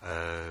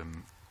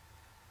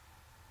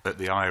at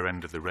the higher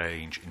end of the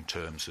range in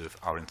terms of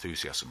our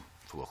enthusiasm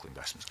for local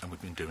investments, and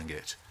we've been doing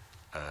it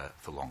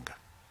for longer.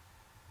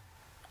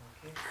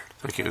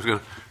 Thank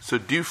you. So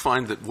do you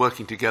find that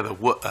working together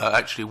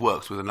actually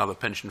works with another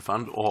pension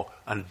fund,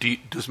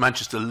 does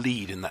Manchester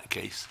lead in that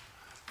case?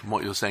 From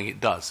what you're saying,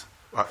 it does.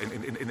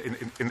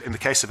 In the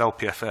case of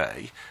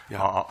LPFA, yeah.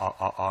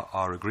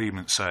 our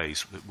agreement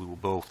says that we will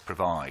both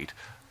provide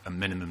a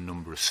minimum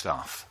number of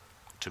staff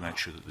to make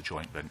sure that the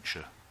joint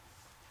venture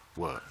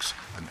works,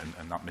 and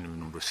that minimum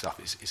number of staff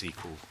is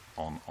equal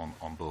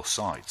on both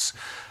sides.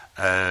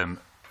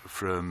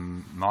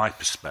 From my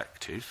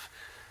perspective,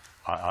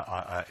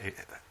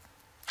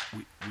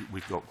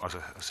 we've got, as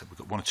I said, we've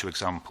got one or two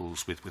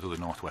examples with other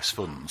North West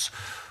funds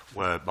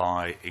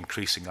whereby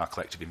increasing our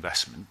collective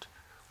investment,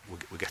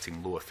 we're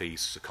getting lower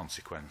fees as a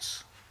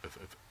consequence of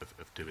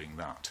doing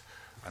that.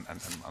 And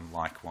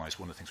likewise,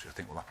 one of the things which I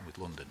think will happen with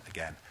London,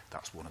 again,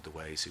 that's one of the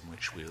ways in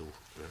which we'll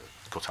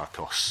cut our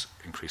costs,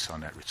 increase our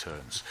net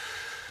returns.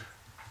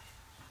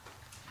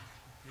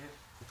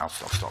 I'll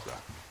stop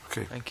there.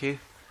 Okay. Thank you.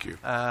 Thank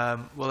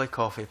you. Willie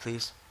Coffey,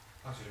 please.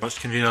 Thank you very much,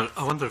 Convener.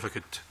 I wonder if I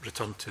could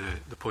return to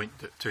the point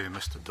that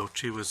Mr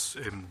Dawtry was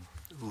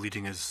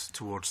leading us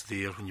towards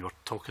there when you were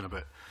talking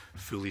about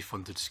fully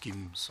funded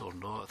schemes or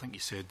not. I think you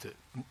said that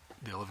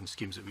the 11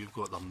 schemes that we've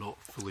got, they're not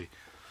fully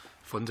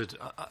funded.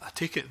 I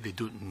take it they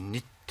don't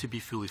need to be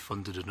fully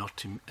funded in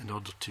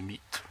order to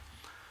meet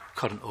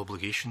current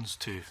obligations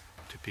to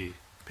pay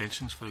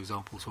pensions, for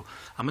example. So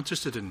I'm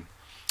interested in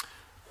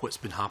what's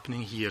been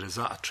happening here. Is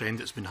that a trend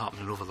that's been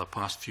happening over the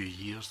past few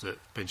years, that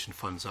pension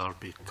funds are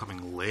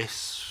becoming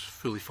less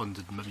fully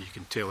funded? Maybe you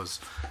can tell us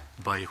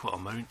by what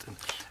amount,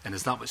 and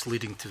is that what's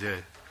leading to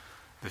the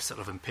sort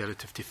of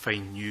imperative to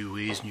find new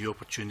ways, new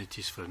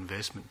opportunities for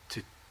investment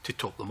to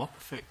top them up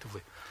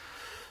effectively?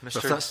 So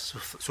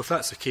if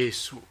that's the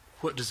case,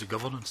 what does the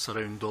governance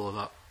around all of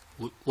that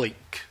look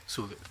like,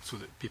 so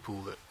that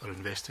people that are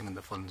investing in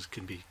the funds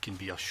can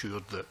be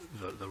assured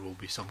that there will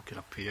be some kind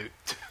of payout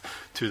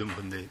to them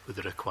when they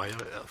require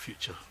it at a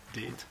future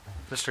date?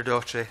 Mr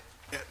Dawtry.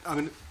 Yeah, I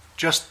mean,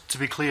 just to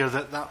be clear,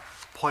 that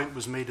point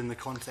was made in the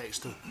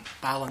context of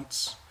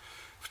balance,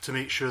 to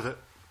make sure that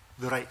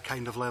the right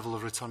kind of level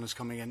of return is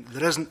coming in.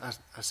 There isn't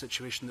a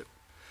situation that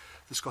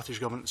the Scottish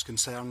Government is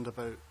concerned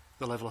about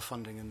the level of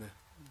funding in the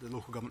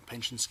local government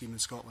pension scheme in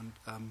Scotland.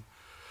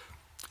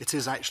 It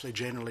is actually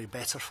generally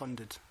better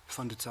funded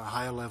to a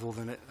higher level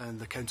than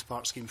the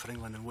counterpart scheme for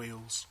England and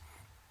Wales.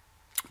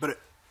 But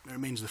it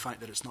remains the fact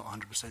that it's not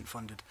 100%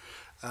 funded.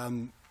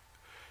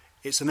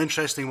 It's an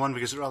interesting one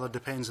because it rather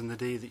depends on the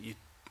day that you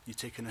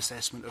take an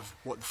assessment of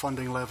what the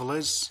funding level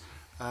is.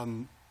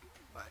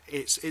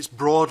 It's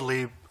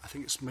broadly, I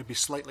think it's maybe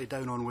slightly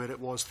down on where it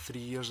was 3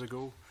 years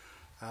ago.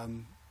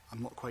 I'm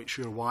not quite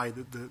sure why.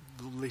 The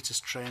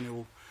latest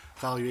triennial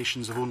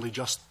valuations have only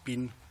just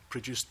been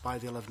produced by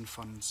the 11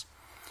 funds.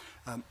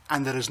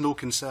 And there is no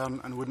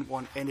concern, and wouldn't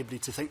want anybody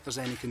to think there's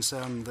any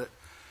concern, that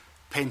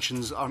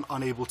pensions are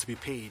unable to be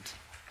paid.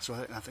 So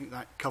I think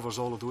that covers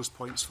all of those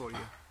points for you.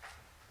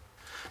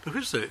 But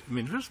where's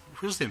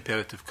the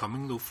imperative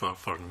coming, though,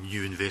 for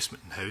new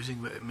investment in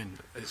housing? I mean,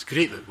 it's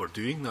great that we're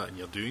doing that and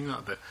you're doing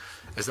that, but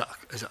is it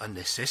a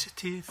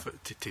necessity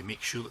to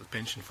make sure that the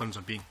pension funds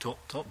are being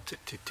topped up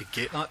to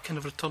get that kind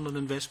of return on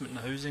investment in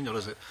housing, or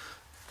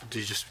do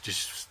you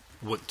just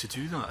want to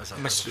do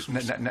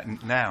that?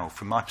 Now,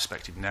 from my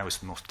perspective, now is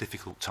the most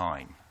difficult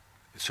time,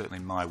 certainly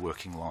in my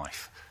working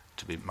life,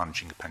 to be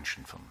managing a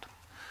pension fund.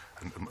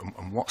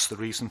 And what's the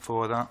reason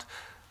for that?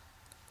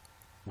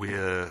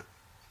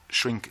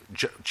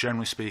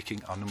 Generally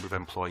speaking, our number of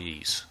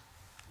employees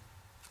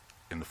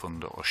in the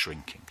fund are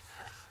shrinking.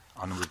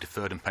 Our number of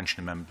deferred and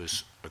pensioner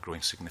members are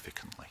growing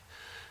significantly.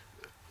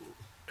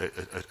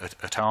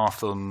 At our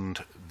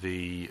fund,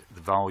 the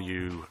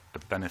value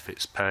of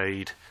benefits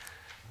paid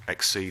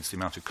exceeds the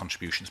amount of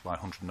contributions by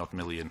 100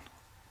 million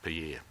per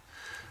year.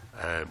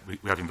 We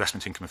have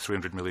investment income of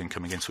 300 million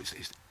coming in, so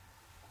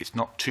it's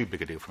not too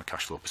big a deal from a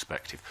cash flow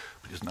perspective,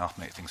 but it doesn't have to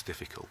make things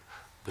difficult.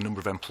 The number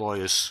of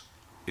employers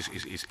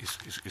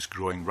is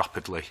growing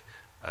rapidly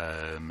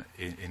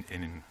in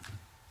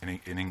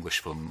English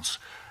funds,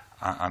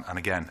 and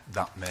again,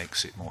 that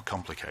makes it more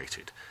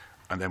complicated.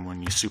 And then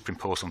when you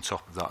superimpose on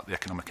top of that the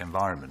economic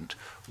environment,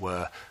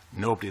 where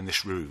nobody in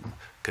this room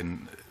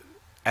can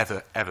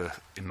ever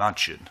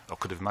imagine, or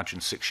could have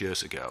imagined 6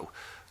 years ago,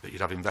 that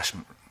you'd have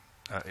investment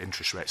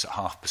interest rates at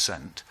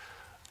 0.5%,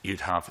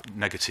 you'd have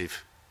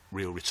negative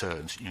real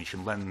returns. You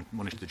can lend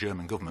money to the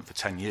German government for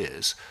 10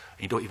 years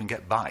and you don't even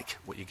get back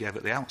what you gave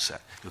at the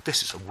outset.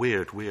 This is a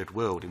weird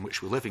world in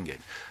which we're living in.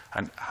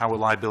 And how are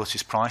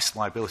liabilities priced?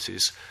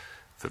 Liabilities,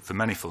 for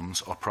many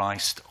funds, are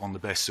priced on the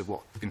basis of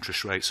what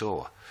interest rates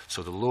are.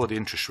 So the lower the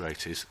interest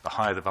rate is, the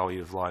higher the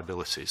value of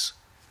liabilities.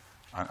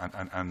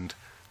 And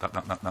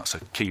that's a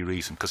key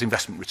reason, because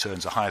investment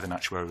returns are higher than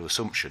actuarial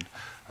assumption,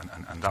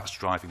 and that's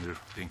driving the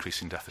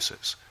increase in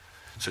deficits.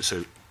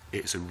 So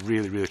it's a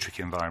really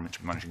tricky environment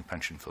to managing a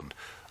pension fund.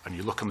 And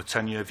you look on the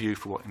 10-year view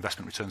for what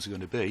investment returns are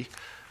going to be,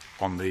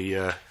 on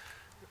the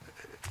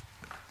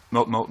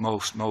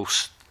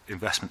most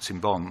investments in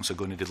bonds are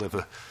going to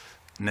deliver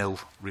nil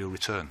real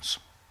returns.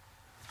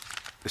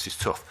 This is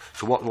tough.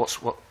 So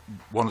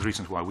one of the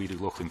reasons why we do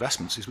local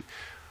investments is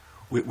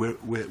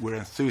we're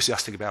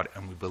enthusiastic about it,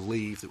 and we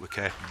believe that we're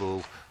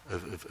capable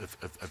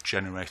of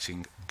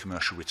generating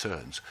commercial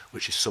returns,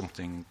 which is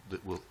something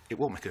that it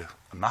won't make a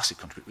massive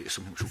contribution, but it's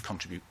something which will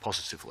contribute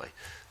positively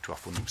to our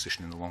funding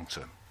position in the long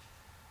term.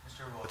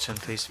 Mr. Watson,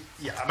 please.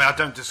 Yeah, I mean, I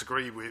don't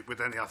disagree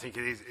with any. I think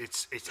it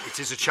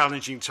is a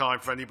challenging time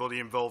for anybody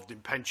involved in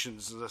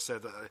pensions. As I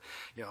said,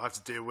 I have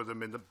to deal with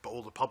them in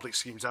all the public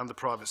schemes and the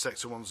private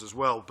sector ones as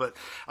well. But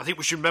I think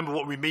we should remember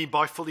what we mean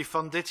by fully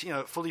funded.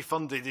 Fully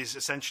funded is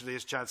essentially,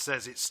 as Chad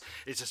says, it's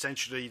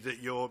essentially that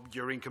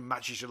your income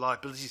matches your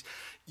liabilities.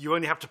 You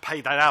only have to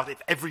pay that out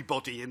if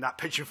everybody in that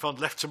pension fund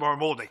left tomorrow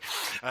morning.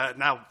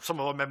 Now, some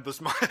of our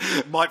members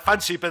might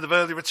fancy a bit of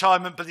early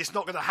retirement, but it's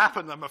not going to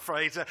happen, I'm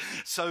afraid.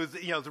 So,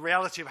 the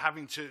reality of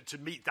having to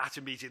meet that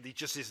immediately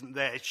just isn't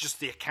there. It's just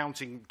the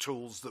accounting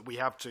tools that we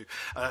have to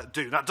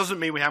do. That doesn't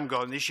mean we haven't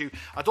got an issue.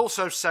 I'd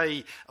also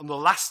say on the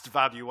last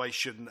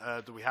valuation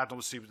that we had,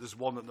 obviously there's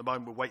one at the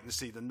moment, we're waiting to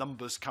see the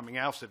numbers coming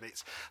out of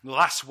it. And the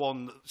last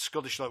one,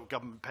 Scottish local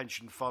government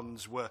pension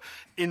funds were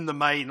in the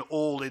main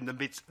all in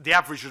the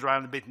average was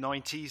around the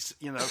mid-90s.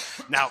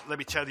 Now, let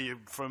me tell you,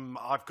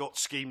 I've got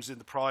schemes in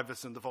the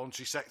private and the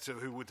voluntary sector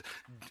who would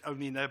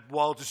only in their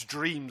wildest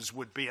dreams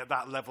would be at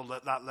that level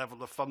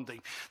of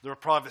funding. There are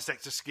private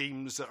sector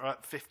schemes that are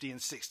at 50 and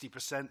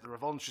 60%. There are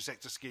voluntary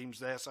sector schemes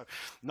there. So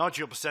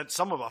 90%,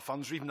 some of our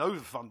funds are even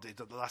overfunded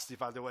at the last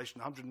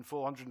evaluation,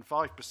 104,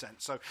 105%.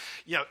 So,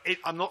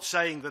 I'm not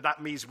saying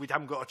that means we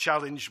haven't got a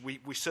challenge.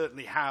 We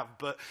certainly have.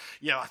 But,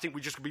 I think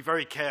we just got to be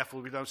very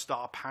careful we don't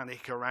start a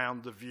panic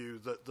around the view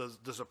that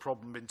there's a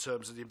problem in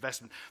terms of the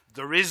investment.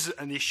 There is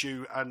an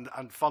issue, and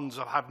funds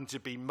are having to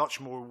be much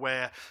more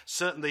aware.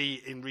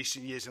 Certainly in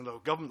recent years in local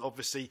government,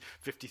 obviously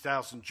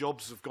 50,000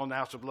 jobs have gone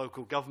out of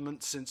local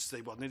government since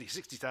nearly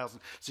 60,000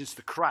 since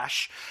the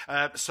crash.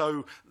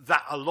 So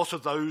that a lot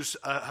of those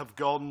have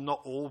gone,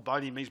 not all by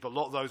any means, but a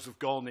lot of those have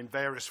gone in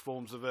various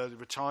forms of early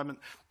retirement.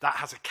 That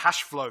has a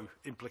cash flow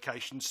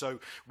implication. So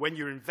when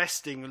you're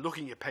investing and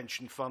looking at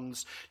pension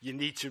funds, you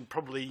need to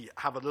probably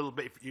have a little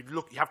bit. You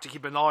have to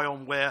keep an eye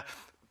on where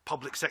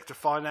public sector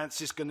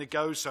finance is going to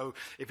go. So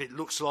if it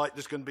looks like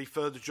there's going to be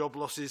further job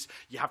losses,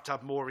 you have to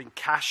have more in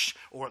cash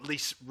or at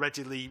least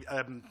readily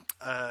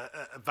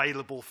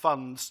available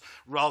funds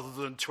rather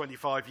than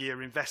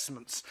 25-year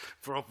investments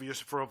for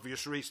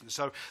obvious reasons.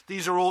 So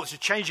these are all, it's a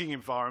changing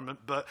environment,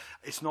 but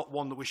it's not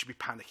one that we should be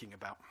panicking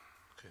about.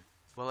 Okay.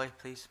 Willie,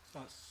 please.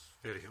 That's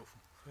very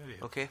helpful. Very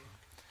helpful. Okay.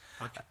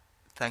 Thank you.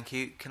 Thank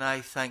you. Can I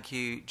thank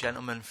you,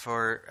 gentlemen,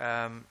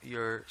 for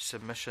your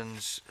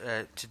submissions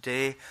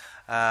today?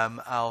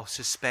 I'll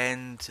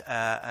suspend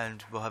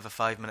and we'll have a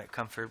 5-minute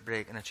comfort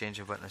break and a change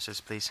of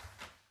witnesses, please.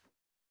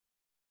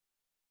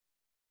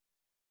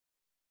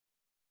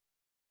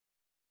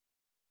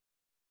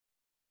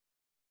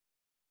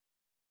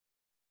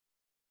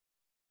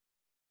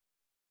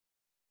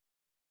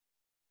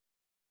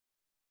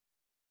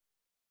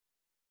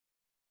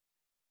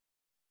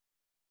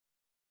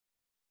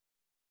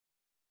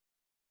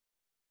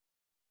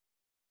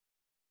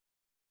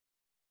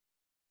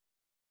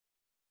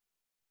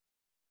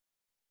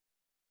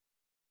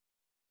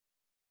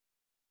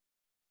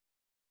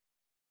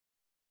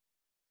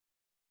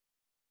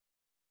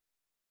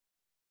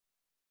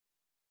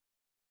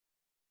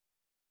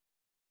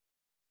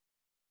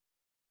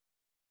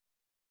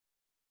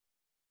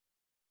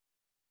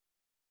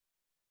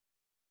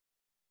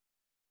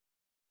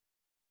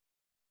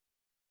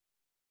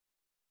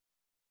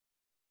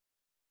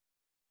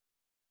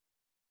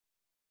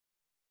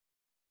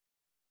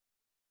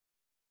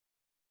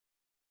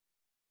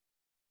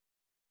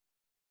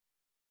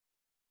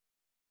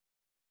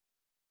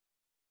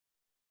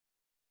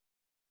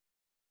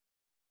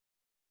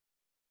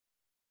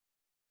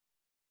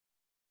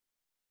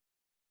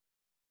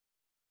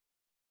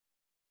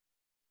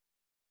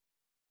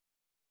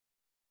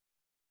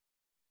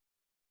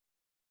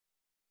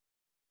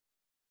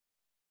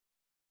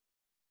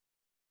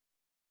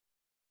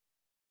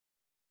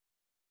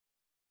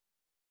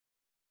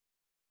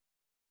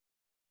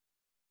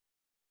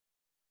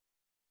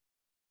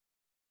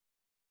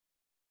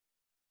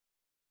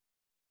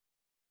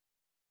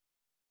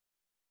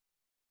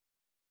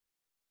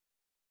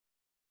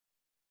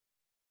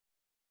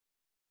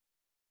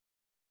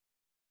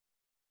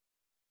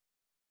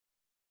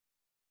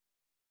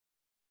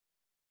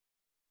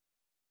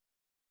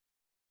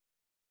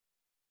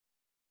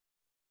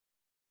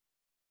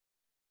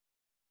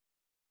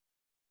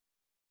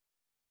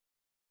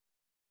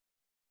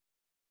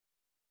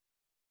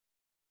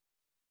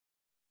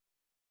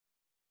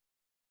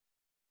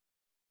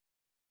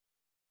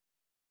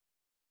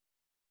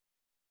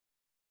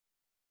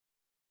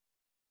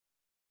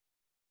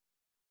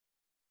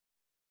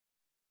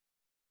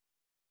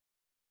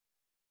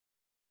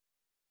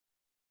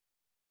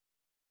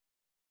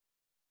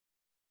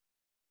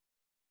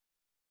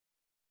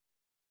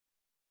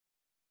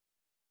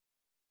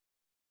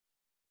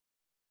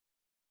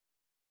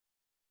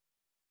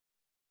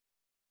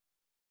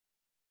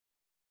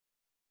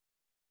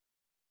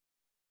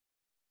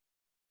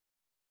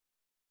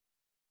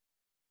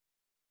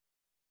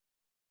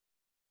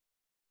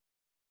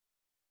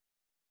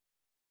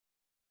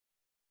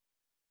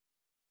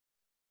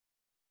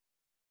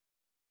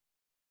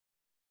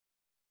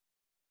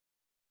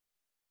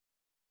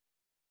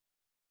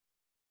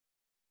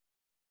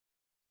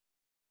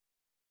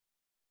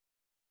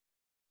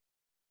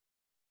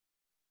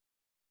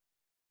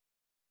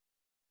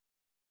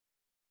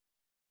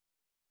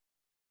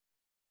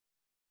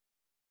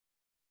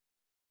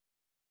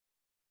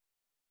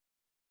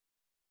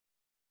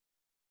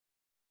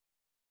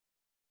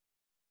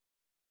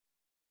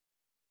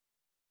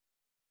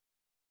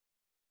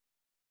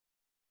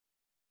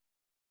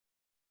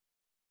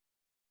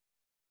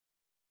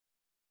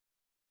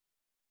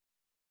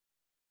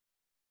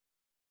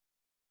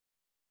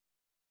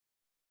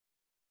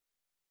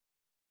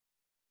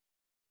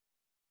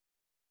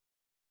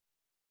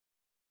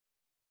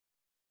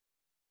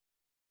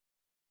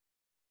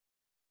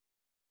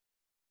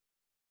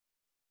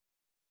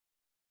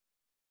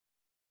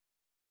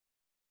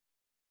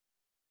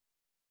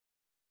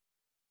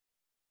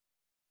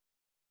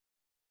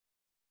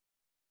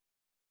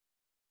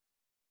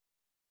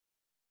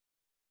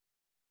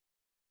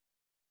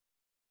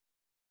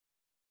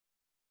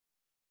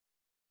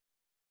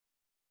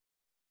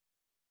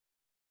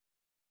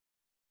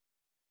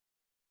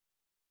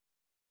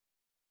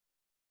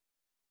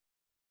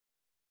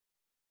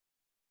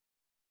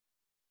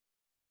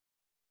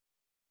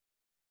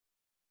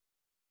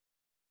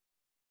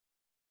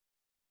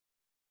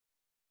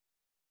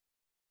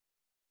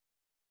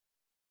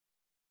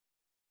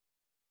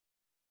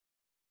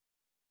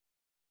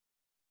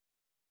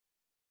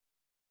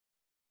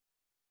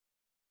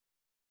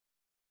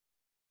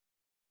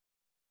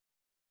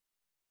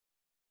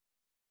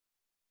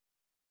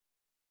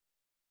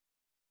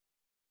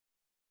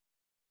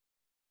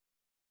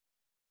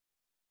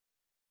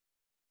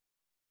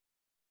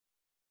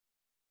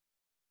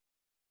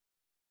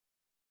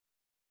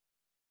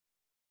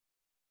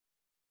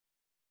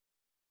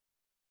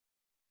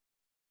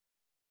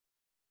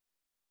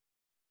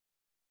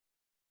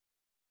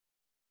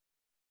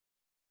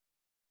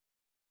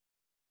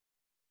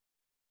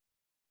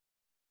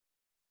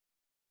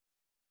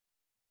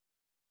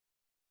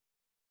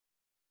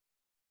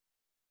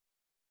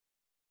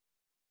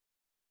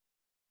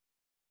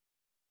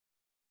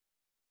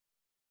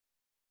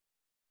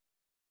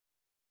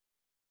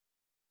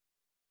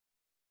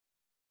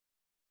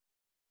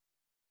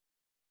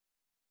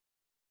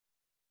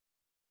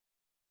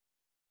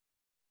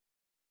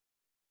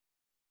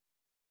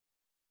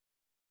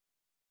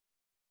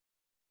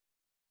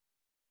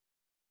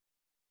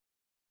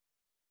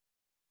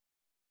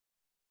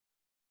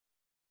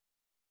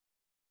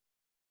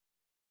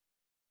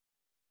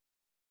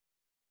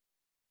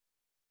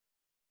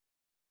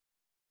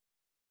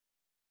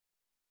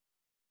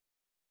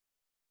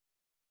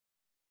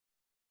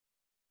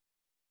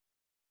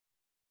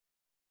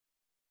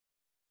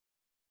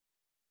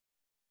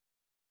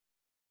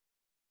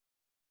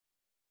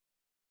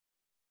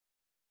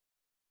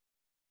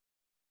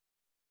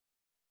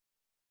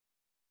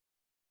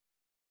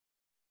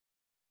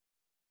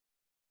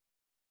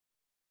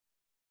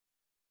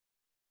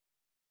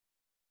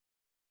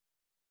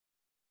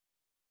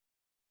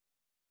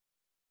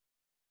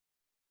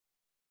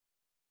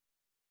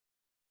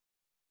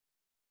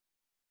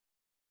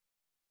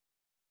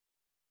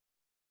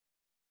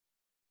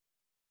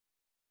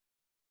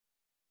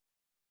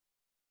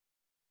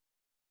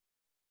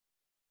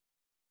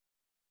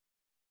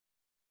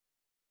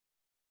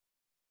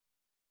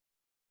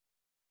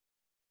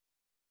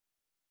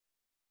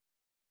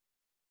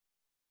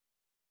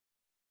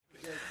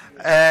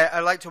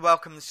 I'd like to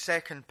welcome the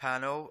second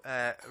panel,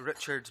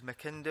 Richard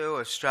McIndoe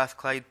of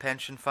Strathclyde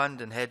Pension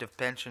Fund and Head of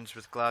Pensions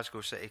with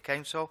Glasgow City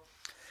Council,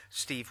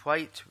 Steve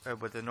Whyte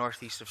with the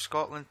North East of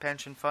Scotland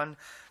Pension Fund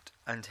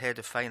and Head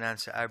of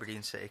Finance at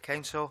Aberdeen City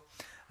Council,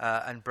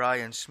 and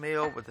Bryan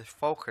Smail with the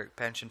Falkirk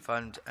Pension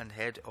Fund and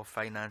Head of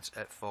Finance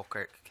at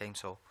Falkirk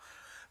Council.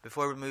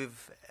 Before we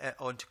move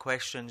on to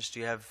questions, do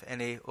you have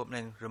any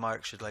opening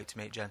remarks you'd like to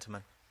make,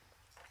 gentlemen?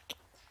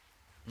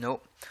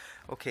 No?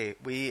 Okay,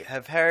 we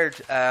have heard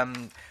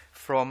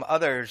from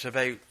others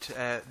about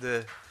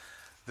the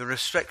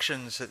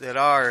restrictions that there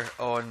are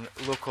on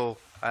local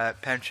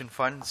pension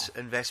funds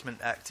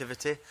investment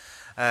activity.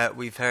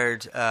 We've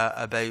heard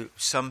about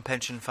some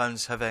pension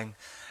funds having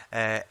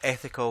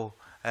ethical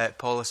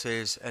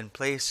policies in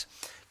place.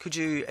 Could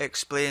you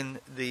explain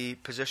the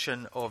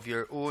position of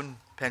your own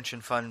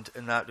pension fund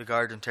in that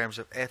regard in terms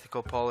of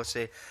ethical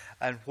policy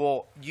and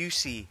what you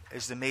see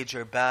as the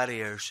major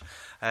barriers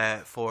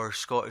for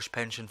Scottish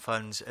pension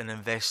funds in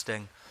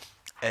investing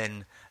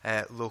in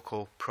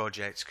local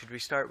projects? Could we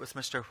start with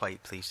Mr.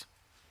 Whyte, please?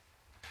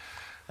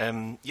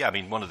 Yeah, I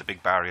mean, one of the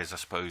big barriers, I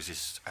suppose,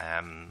 is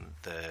in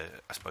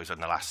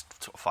the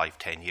last sort of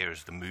 5-10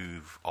 years, the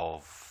move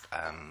of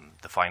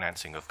the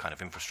financing of kind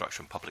of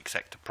infrastructure and public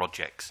sector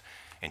projects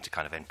into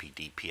kind of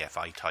NPD,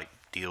 PFI type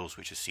deals,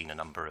 which has seen a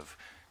number of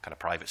kind of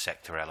private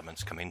sector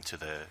elements come into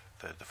the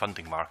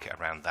funding market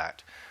around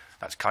that.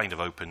 That's kind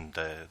of opened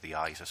the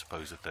eyes, I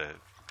suppose, of the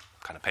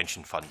kind of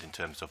pension fund in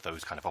terms of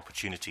those kind of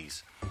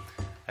opportunities.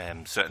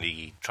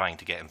 Certainly trying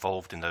to get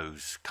involved in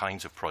those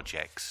kinds of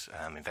projects,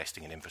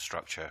 investing in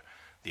infrastructure,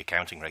 the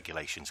accounting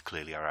regulations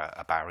clearly are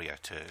a barrier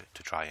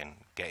to try and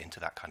get into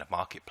that kind of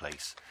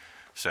marketplace.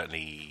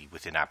 Certainly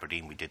within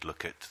Aberdeen, we did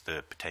look at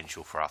the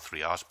potential for our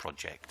 3Rs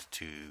project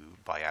to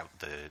buy out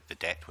the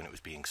debt when it was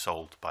being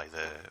sold by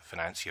the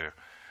financier,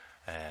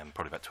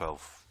 probably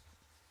about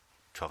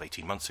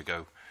 12-18 months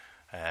ago.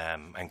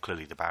 And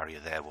clearly the barrier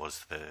there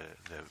was the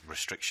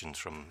restrictions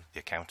from the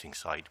accounting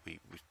side. We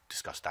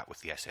discussed that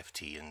with the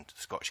SFT and the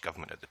Scottish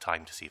Government at the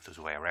time to see if there's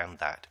a way around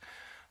that,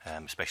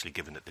 especially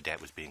given that the debt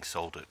was being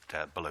sold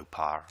at below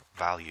par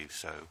value.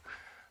 So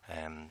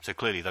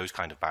clearly those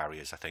kind of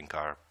barriers, I think,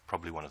 are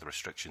probably one of the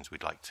restrictions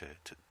we'd like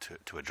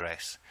to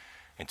address.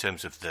 In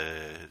terms of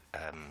the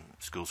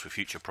Schools for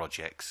Future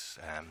projects,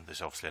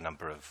 there's obviously a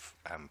number of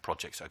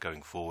projects that are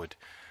going forward.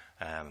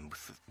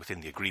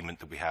 Within the agreement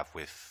that we have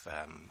with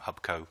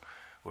Hubco,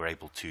 we're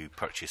able to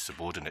purchase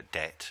subordinate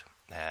debt,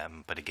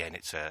 but again,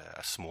 it's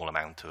a small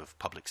amount of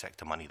public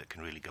sector money that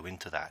can really go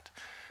into that.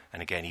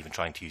 And again, even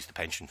trying to use the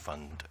pension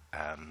fund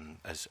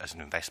as an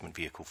investment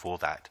vehicle for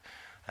that.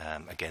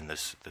 Again,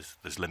 there's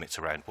limits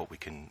around what we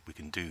can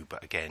do,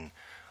 but again,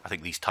 I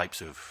think these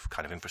types of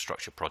kind of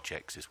infrastructure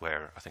projects is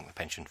where I think the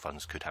pension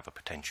funds could have a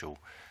potential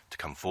to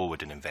come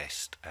forward and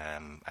invest,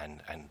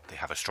 and they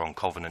have a strong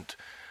covenant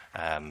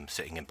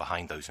sitting in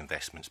behind those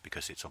investments,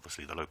 because it's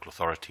obviously the local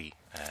authority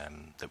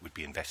that would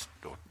be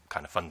or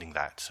kind of funding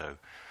that. So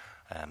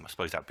I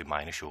suppose that would be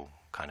my initial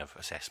kind of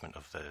assessment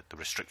of the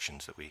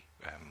restrictions that we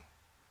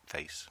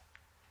face.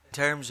 In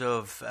terms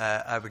of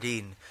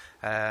Aberdeen,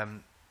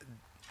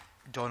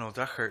 Donald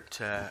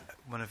Duchart,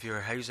 one of your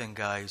housing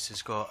guys,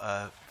 has got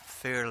a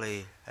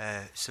fairly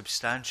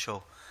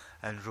substantial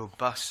and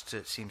robust,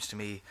 it seems to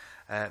me,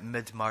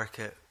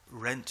 mid-market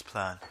rent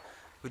plan.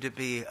 Would it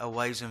be a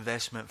wise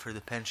investment for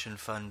the pension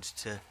fund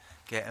to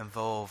get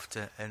involved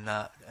in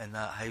that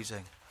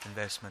housing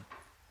investment?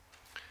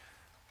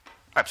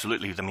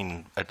 Absolutely. I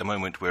mean, at the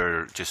moment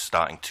we're just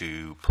starting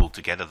to pull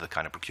together the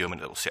kind of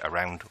procurement that will sit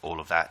around all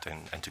of that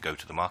and to go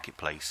to the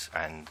marketplace,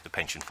 and the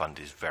pension fund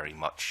is very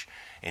much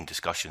in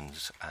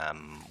discussions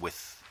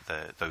with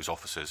those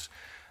officers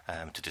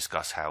to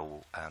discuss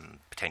how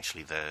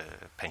potentially the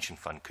pension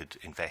fund could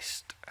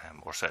invest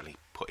or certainly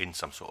put in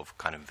some sort of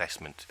kind of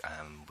investment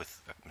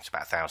with it's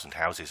about 1,000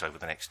 houses over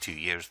the next 2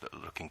 years that are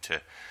looking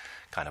to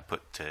kind of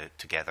put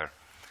together.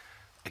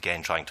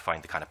 Again, trying to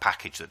find the kind of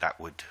package that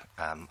would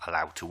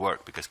allow to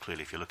work, because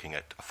clearly if you're looking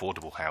at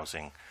affordable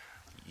housing,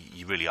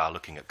 you really are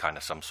looking at kind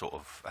of some sort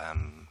of,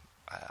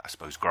 I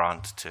suppose,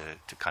 grant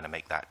to kind of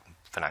make that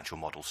financial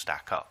model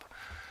stack up.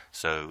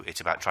 So it's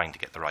about trying to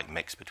get the right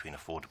mix between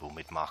affordable,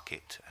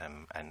 mid-market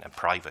and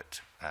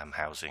private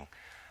housing,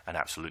 and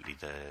absolutely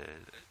the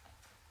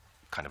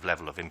kind of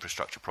level of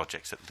infrastructure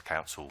projects that the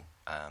council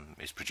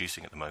is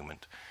producing at the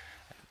moment.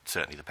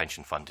 Certainly the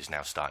pension fund is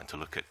now starting to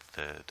look at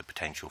the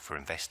potential for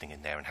investing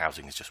in there, and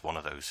housing is just one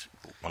of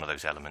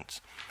those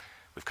elements.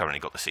 We've currently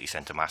got the city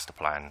centre master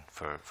plan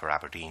for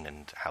Aberdeen,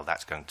 and how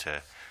that's going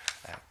to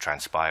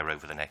transpire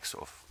over the next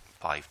sort of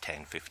 5,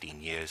 10,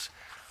 15 years.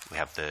 We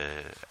have the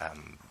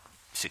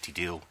City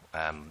Deal,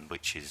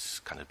 which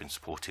has kind of been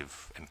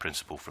supportive in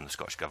principle from the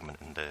Scottish Government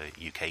and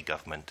the UK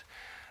Government.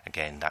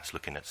 Again, that's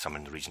looking at some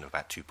in the region of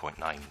about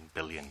 2.9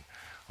 billion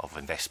of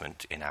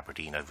investment in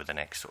Aberdeen over the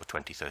next sort of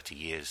 20, 30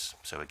 years.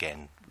 So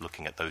again,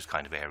 looking at those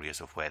kind of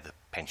areas of where the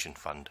pension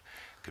fund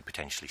could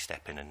potentially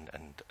step in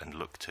and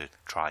look to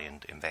try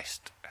and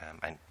invest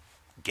and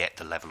get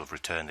the level of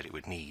return that it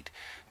would need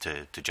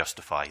to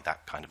justify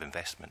that kind of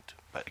investment.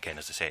 But again,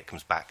 as I say, it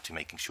comes back to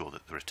making sure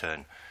that the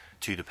return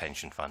to the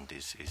pension fund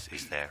is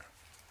there.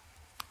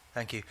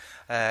 Thank you.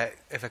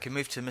 If I can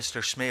move to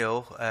Mr.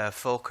 Smail,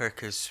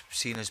 Falkirk is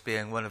seen as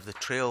being one of the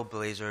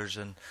trailblazers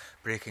in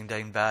breaking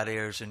down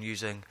barriers and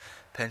using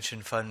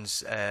pension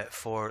funds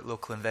for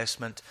local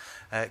investment.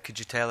 Could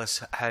you tell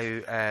us how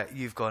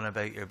you've gone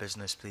about your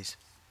business, please?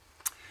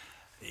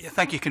 Yeah,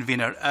 thank you,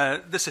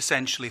 Convener. This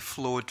essentially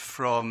flowed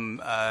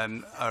from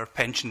our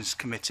Pensions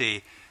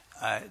Committee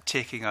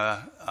taking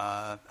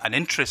an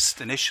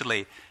interest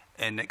initially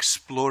in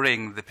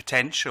exploring the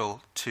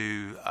potential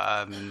to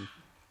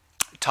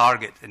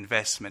target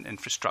investment,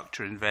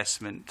 infrastructure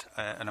investment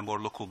on a more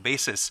local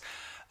basis.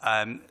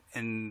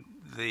 In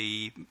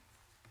the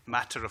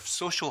matter of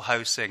social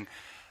housing,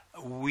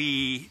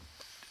 we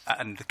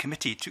and the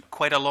committee took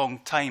quite a long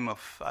time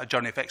of a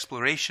journey of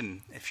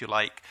exploration, if you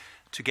like,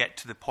 to get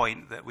to the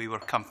point that we were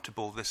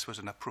comfortable this was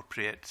an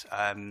appropriate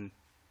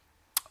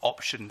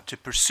option to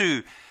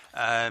pursue.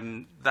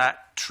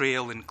 That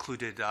trail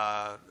included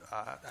a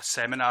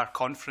seminar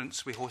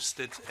conference we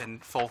hosted in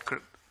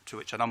Falkirk, to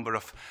which a number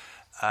of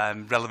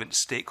relevant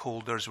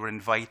stakeholders were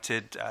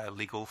invited,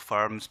 legal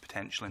firms,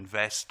 potential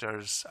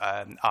investors,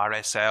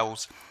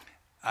 RSLs,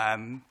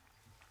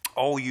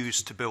 all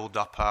used to build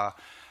up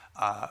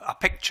a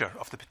picture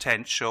of the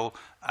potential.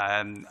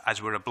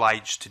 As we're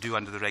obliged to do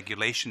under the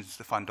regulations,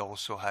 the fund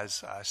also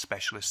has a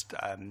specialist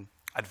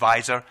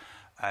advisor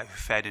who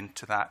fed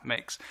into that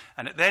mix.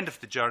 And at the end of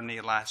the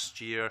journey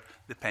last year,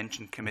 the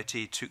Pension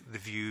Committee took the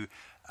view,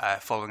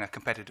 following a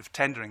competitive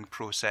tendering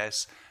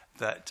process,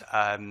 that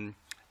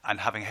and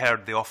having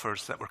heard the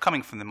offers that were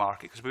coming from the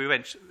market, because we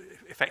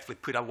effectively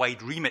put a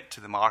wide remit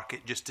to the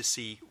market just to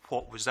see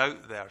what was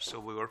out there. So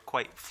we were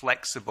quite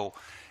flexible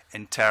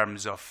in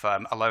terms of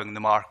allowing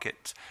the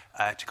market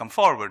to come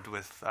forward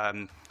with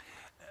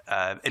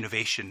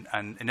innovation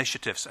and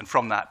initiatives. And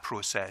from that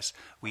process,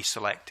 we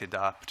selected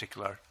a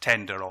particular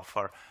tender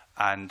offer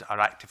and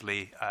are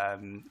actively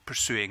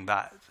pursuing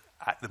that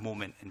at the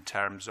moment in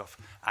terms of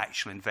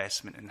actual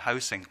investment in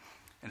housing.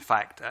 In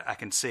fact, I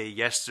can say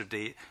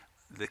yesterday,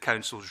 the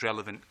Council's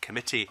relevant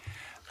committee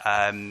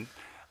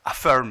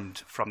affirmed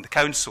from the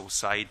Council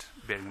side,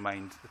 bearing in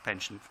mind the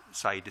pension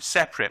side is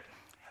separate,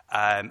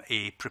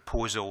 a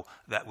proposal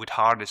that would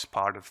harness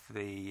part of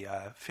the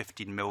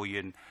 15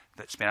 million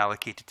that's been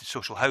allocated to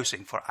social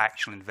housing for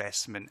actual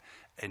investment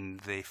in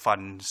the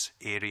funds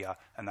area,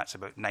 and that's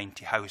about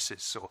 90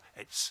 houses. So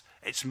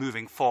it's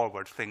moving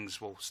forward.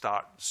 Things will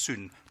start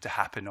soon to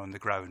happen on the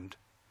ground.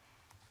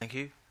 Thank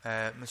you.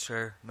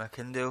 Mr.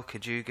 McIndoe,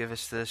 could you give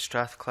us the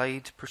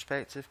Strathclyde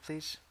perspective,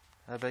 please,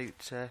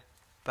 about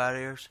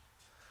barriers?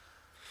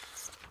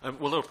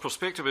 Well, our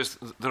perspective is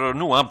there are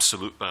no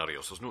absolute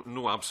barriers. There's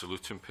no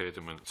absolute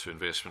impediment to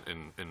investment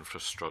in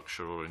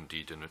infrastructure, or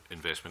indeed in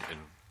investment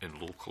in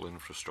local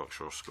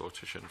infrastructure or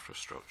Scottish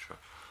infrastructure.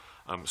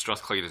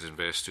 Strathclyde has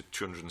invested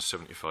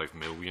 275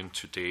 million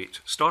to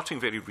date, starting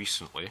very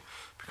recently,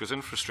 because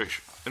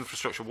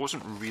infrastructure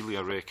wasn't really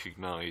a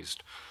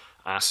recognised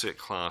asset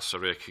class, a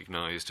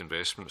recognised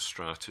investment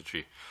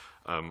strategy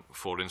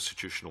for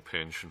institutional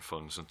pension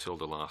funds until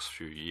the last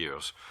few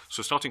years.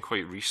 So starting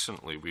quite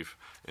recently, we've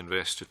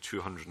invested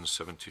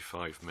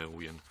 275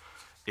 million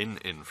in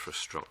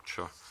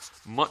infrastructure,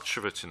 much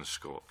of it in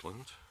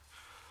Scotland.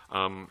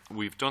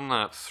 We've done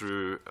that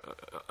through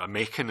a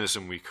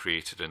mechanism we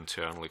created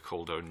internally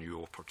called our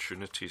New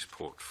Opportunities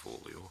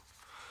portfolio,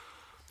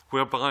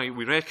 whereby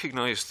we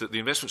recognised that the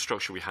investment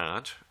structure we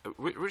had,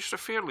 which is a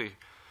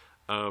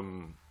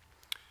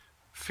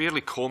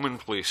fairly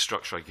commonplace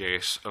structure, I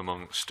guess,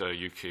 amongst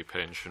UK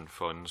pension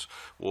funds,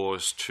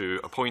 was to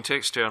appoint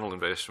external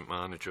investment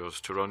managers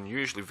to run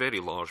usually very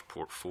large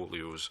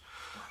portfolios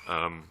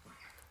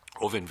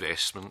of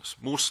investments,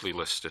 mostly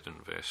listed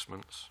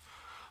investments,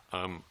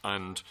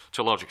 and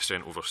to a large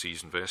extent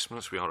overseas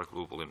investments. We are a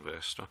global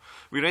investor.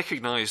 We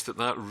recognised that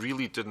that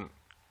really didn't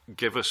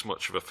give us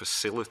much of a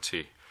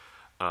facility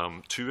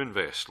to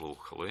invest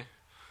locally,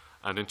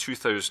 and in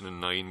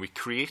 2009 we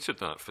created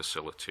that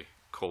facility,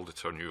 called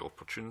it our New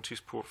Opportunities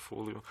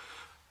portfolio.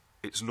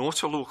 It's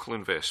not a local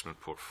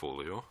investment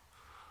portfolio,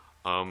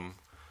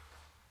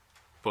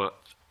 but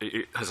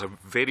it has a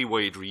very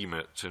wide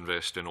remit to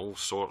invest in all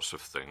sorts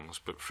of things.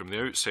 But from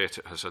the outset,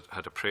 it has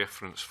had a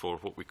preference for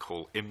what we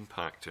call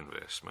impact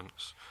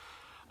investments.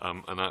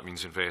 And that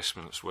means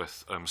investments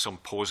with some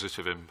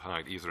positive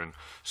impact, either in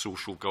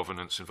social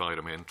governance,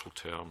 environmental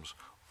terms,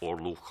 or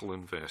local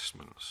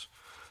investments.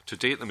 To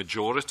date, the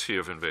majority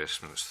of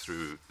investments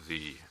through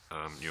the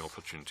New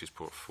Opportunities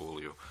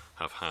portfolio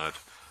have had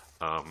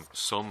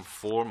some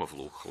form of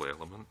local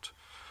element.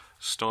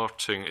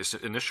 Its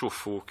initial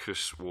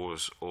focus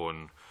was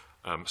on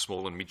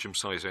small and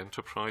medium-sized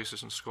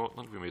enterprises in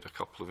Scotland. We made a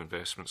couple of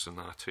investments in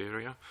that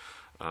area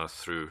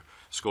through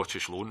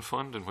Scottish Loan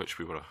Fund, in which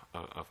we were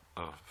a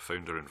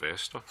founder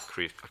investor,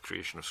 a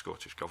creation of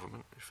Scottish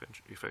Government,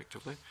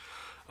 effectively.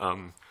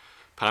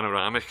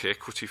 Panoramic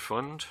Equity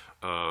Fund,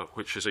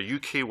 which is a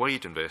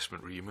UK-wide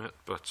investment remit,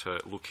 but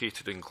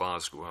located in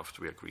Glasgow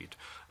after we agreed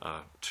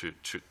to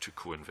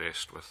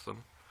co-invest with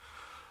them,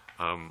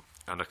 and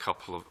a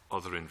couple of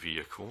other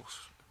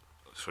vehicles.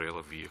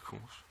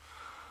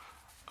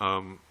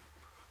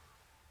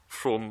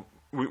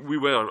 We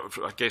were,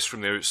 I guess, from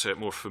the outset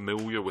more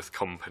familiar with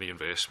company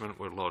investment.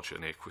 We're largely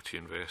an equity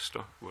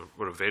investor.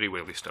 We're a very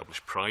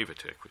well-established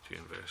private equity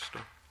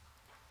investor.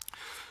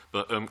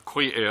 But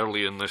quite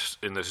early in this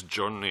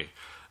journey,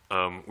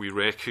 we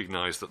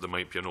recognised that there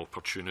might be an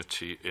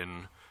opportunity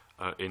in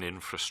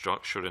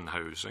infrastructure, in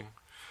housing,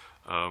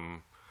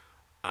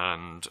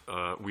 and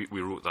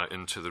we wrote that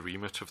into the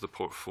remit of the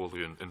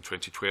portfolio in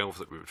 2012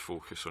 that we would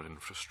focus on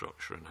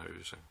infrastructure and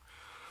housing.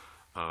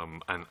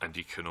 And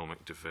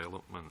economic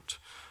development.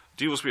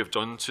 Deals we have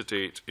done to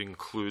date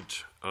include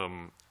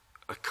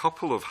a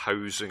couple of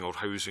housing or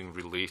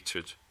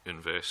housing-related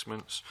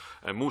investments,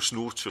 most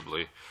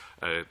notably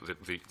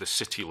the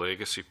City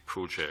Legacy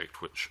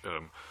project, which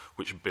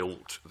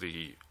built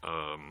the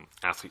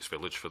Athletes'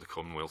 Village for the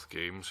Commonwealth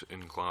Games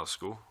in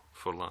Glasgow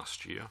for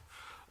last year,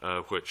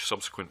 which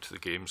subsequent to the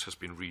Games has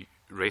been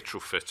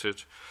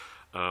retrofitted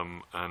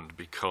and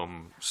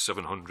become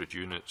 700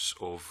 units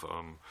of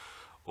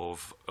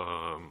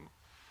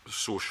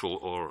social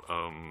or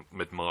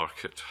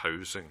mid-market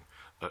housing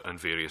and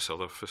various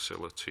other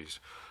facilities.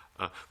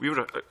 We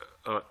were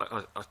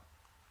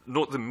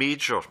not the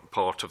major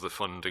part of the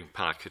funding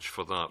package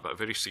for that, but a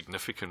very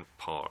significant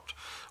part.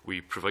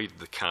 We provided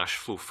the cash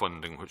flow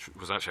funding, which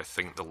was actually, I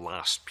think, the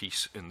last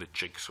piece in the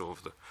jigsaw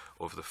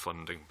of the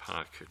funding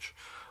package.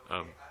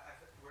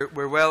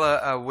 We're well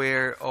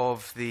aware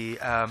of the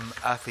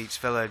Athletes'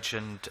 Village,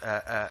 and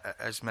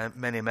as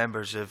many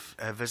members have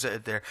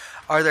visited there.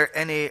 Are there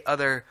any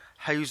other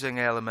housing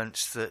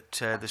elements that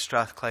the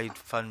Strathclyde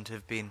Fund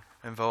have been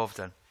involved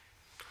in?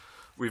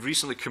 We've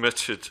recently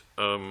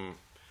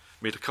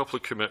made a couple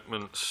of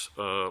commitments.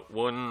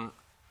 One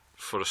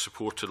for a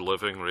supported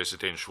living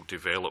residential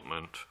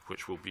development,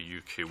 which will be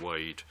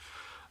UK-wide,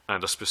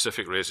 and a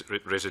specific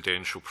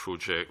residential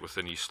project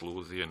within East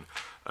Lothian.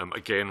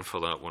 Again, for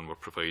that one, we're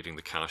providing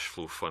the cash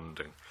flow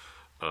funding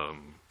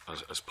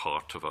as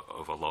part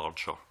of a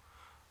larger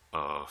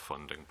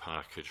funding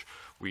package.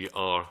 We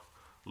are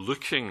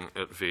looking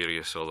at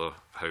various other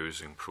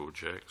housing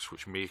projects,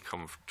 which may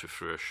come to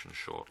fruition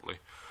shortly,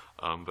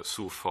 but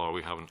so far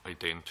we haven't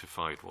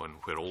identified one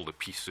where all the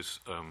pieces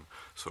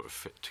sort of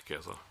fit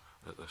together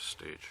at this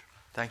stage.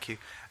 Thank you.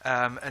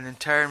 And in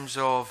terms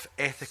of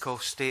ethical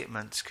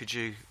statements, could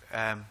you,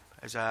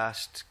 as I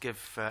asked,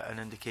 give an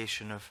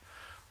indication of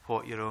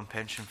what your own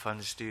pension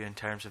funds do in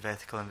terms of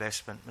ethical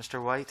investment?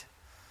 Mr. Whyte?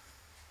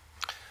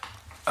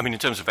 I mean, in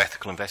terms of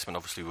ethical investment,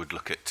 obviously we would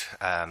look at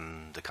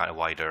the kind of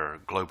wider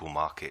global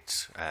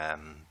markets,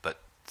 but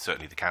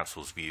certainly the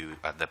council's view,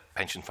 the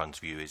pension fund's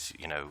view is,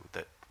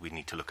 that we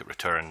need to look at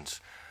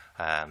returns.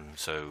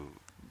 So,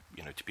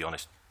 to be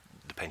honest,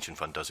 the pension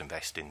fund does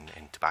invest in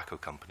tobacco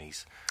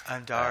companies.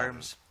 And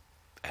arms?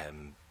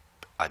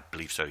 I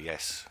believe so,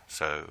 yes.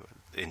 So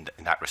in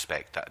that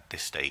respect, at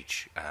this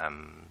stage,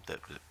 the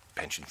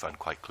pension fund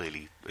quite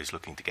clearly is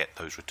looking to get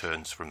those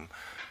returns from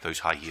those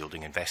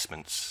high-yielding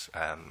investments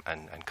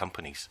and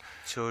companies.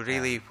 So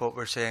really what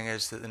we're saying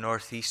is that the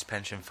North East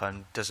Pension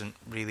Fund doesn't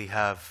really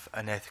have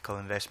an ethical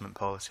investment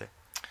policy?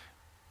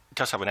 It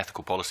does have an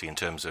ethical policy in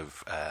terms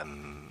of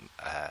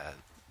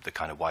the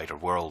kind of wider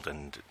world,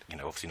 and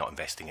obviously not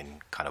investing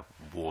in kind of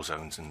war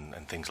zones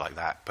and things like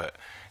that. But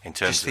in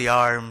terms just the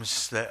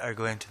arms that are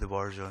going to the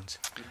war zones.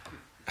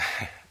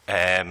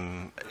 I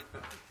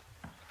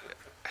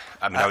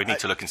would need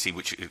to look and see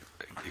which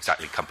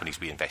exactly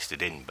companies we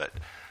invested in. But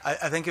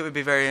I think it would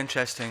be very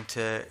interesting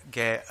to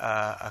get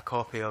a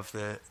copy of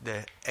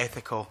the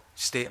ethical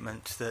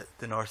statement that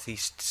the North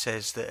East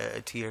says that it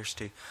adheres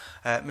to.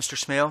 Mr.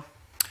 Smail?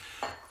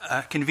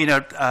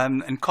 Convener,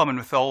 in common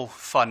with all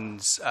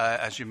funds,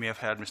 as you may have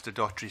heard Mr.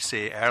 Dawtry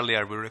say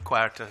earlier, we're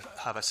required to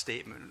have a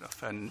statement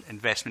of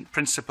investment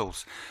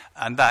principles,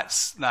 and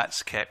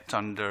that's kept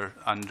under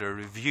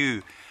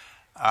review.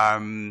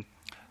 I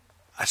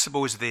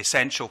suppose the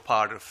essential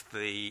part of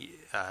the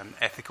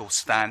ethical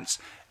stance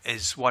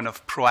is one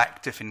of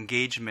proactive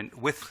engagement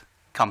with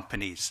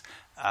companies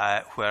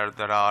where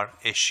there are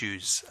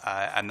issues,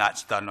 and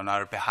that's done on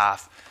our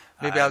behalf.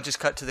 Maybe I'll just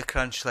cut to the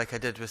crunch like I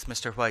did with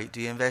Mr. Whyte. Do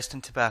you invest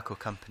in tobacco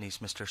companies,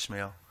 Mr.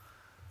 Smail?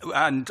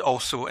 And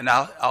also in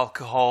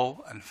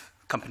alcohol and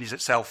companies that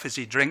sell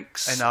fizzy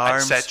drinks, in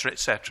arms, etc.,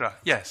 etc.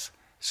 Yes.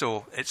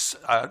 So it's.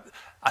 I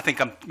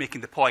think I'm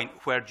making the point.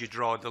 Where do you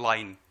draw the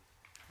line?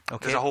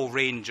 Okay. There's a whole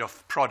range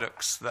of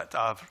products that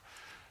have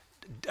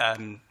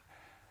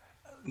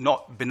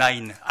not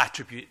benign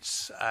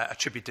attributes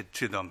attributed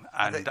to them,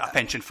 and a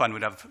pension fund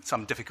would have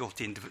some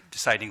difficulty in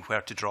deciding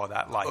where to draw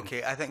that line.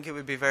 Okay, I think it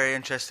would be very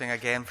interesting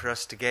again for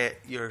us to get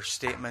your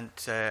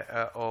statement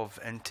of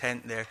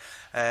intent there.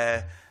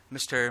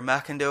 Mr.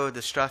 McIndoe,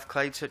 the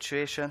Strathclyde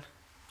situation?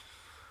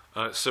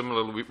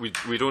 Similarly,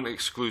 we don't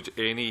exclude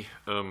any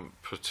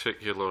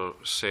particular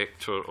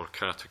sector or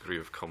category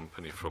of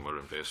company from our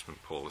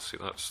investment policy.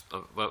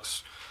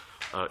 That's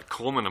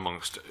common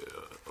amongst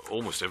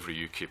almost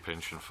every UK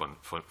pension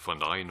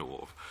fund I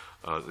know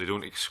of. They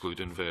don't exclude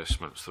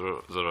investments.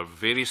 There are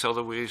various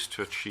other ways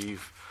to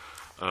achieve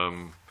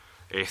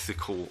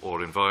ethical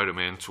or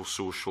environmental,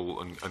 social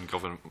and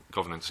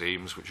governance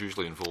aims, which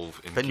usually involve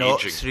engaging. But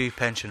not through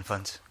pension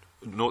funds?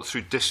 Not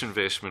through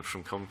disinvestment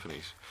from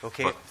companies.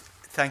 Okay.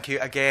 Thank you.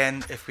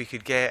 Again, if we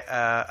could get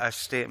a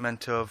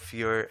statement of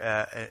your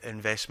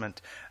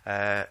investment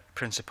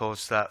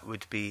principles, that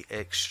would be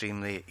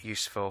extremely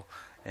useful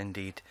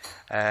indeed.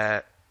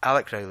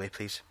 Alec Rowley,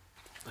 please.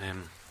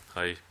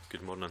 Hi,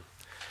 good morning.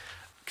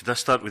 Could I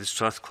start with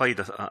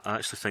Strathclyde? I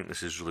actually think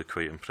this is really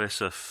quite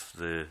impressive,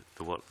 the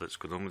work that's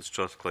going on with the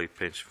Strathclyde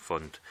Pension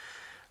Fund.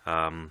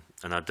 And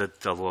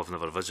although I've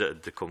never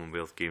visited the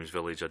Commonwealth Games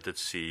Village, I did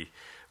see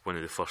one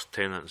of the first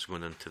tenants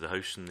going into the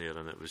house in there,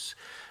 and it was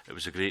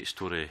a great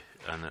story,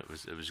 and it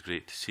was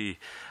great to see.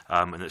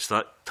 And it's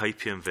that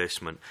type of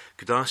investment.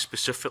 Could I ask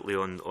specifically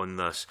on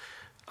this?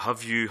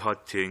 Have you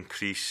had to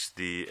increase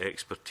the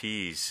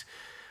expertise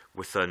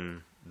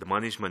within the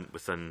management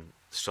within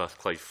the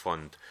Strathclyde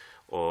Fund,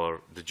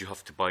 or did you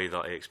have to buy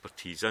that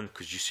expertise in?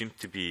 Because you seem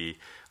to be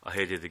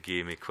ahead of the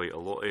game of quite a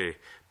lot of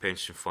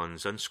pension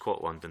funds in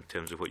Scotland in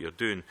terms of what you're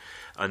doing.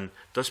 And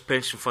does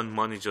pension fund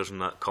managers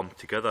and that come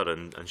together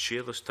and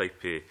share this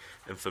type of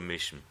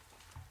information?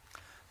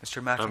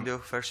 Mr McIndoe,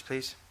 first,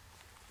 please.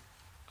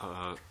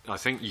 I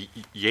think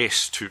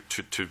yes to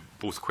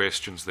both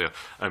questions there.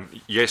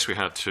 Yes, we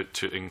had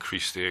to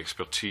increase the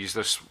expertise.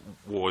 This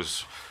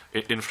was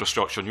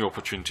infrastructure, new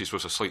opportunities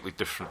was a slightly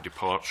different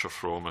departure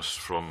from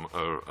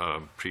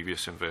our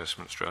previous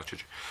investment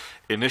strategy.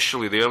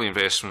 Initially, the early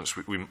investments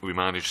we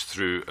managed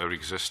through our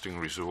existing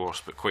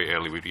resource, but quite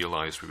early we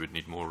realised we would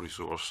need more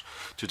resource.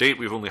 To date,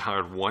 we've only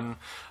hired one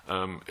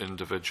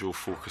individual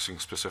focusing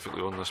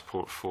specifically on this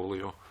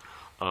portfolio.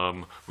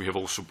 We have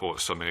also bought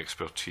some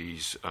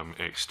expertise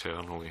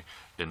externally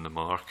in the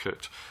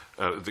market.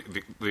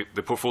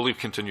 The portfolio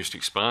continues to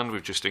expand.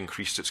 We've just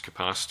increased its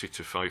capacity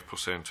to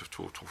 5% of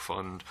total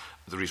fund.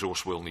 The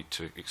resource will need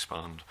to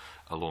expand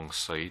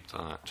alongside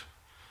that.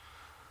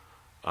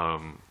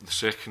 The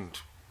second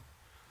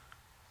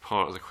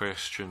part of the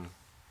question,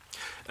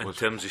 in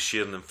terms of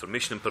sharing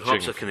information, and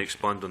perhaps I can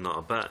expand on that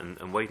a bit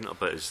and widen it a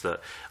bit, is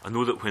that I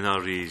know that when I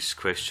raise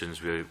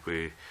questions with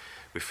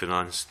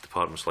finance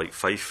departments like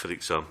Fife, for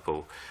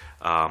example,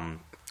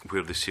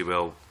 where they say,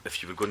 well,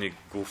 if you were going to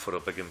go for a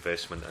big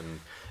investment in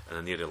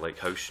an area like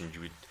housing,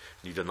 you would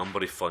need a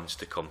number of funds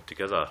to come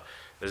together.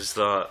 Is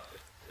that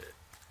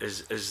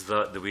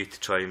the way to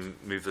try and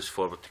move this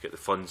forward, to get the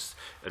funds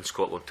in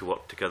Scotland to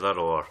work together,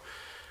 or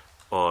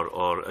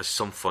is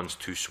some funds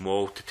too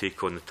small to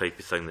take on the type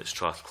of thing that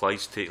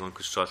Strathclyde's taking on?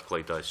 Because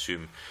Strathclyde, I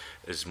assume,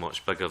 is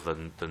much bigger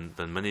than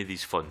many of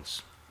these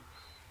funds.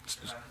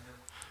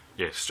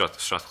 Yes,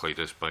 Strathclyde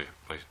is by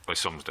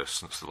some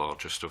distance the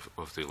largest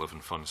of the 11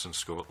 funds in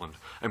Scotland.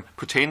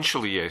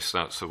 Potentially, yes,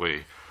 that's the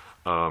way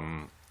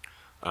to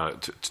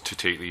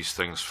take these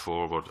things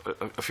forward.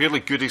 A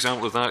fairly good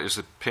example of that is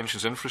the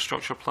Pensions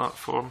Infrastructure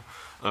Platform,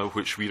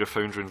 which we're a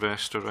founder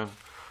investor in,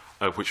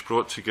 which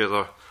brought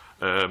together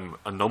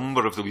a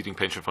number of the leading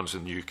pension funds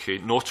in the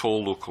UK, not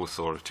all local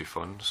authority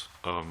funds,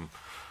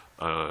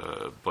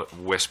 but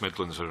West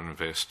Midlands are an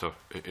investor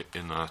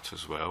in that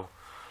as well.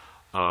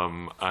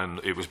 And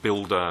it was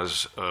billed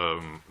as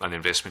an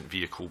investment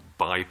vehicle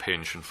by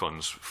pension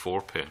funds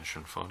for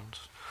pension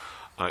funds.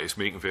 It's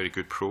making very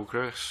good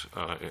progress.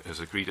 It has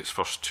agreed its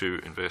first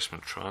 2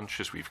 investment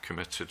tranches. We've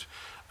committed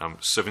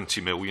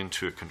 70 million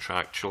to it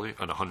contractually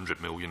and 100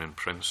 million in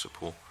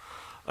principle.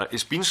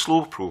 It's been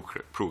slow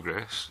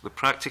progress. The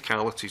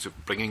practicalities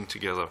of bringing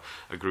together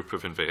a group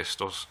of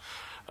investors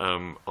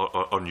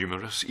are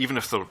numerous, even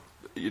if they're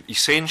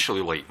essentially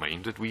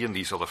like-minded. We and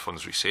these other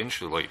funds are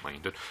essentially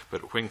like-minded,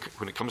 but when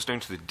it comes down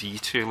to the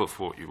detail of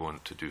what you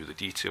want to do, the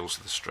details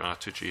of the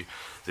strategy,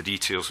 the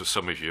details of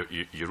some of your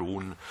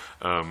own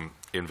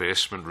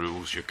investment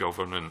rules, your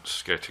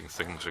governance, getting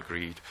things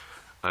agreed,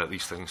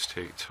 these things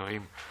take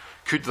time.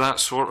 Could that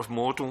sort of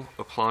model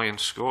apply in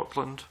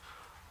Scotland?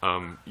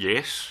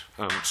 Yes.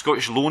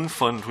 Scottish Loan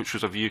Fund, which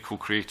was a vehicle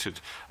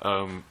created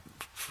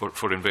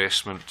for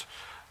investment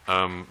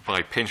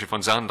by pension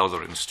funds and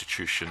other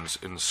institutions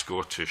in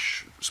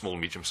Scottish small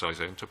and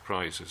medium-sized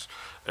enterprises,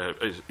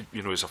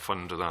 is a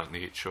fund of that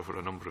nature where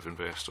a number of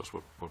investors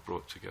were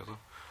brought together.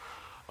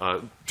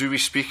 Do we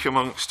speak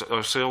amongst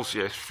ourselves?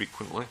 Yes,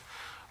 frequently.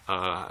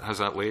 Has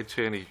that led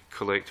to any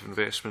collective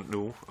investment?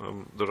 No.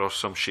 There are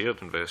some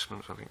shared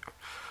investments. I think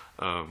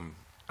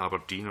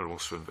Aberdeen are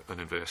also an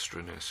investor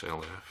in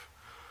SLF.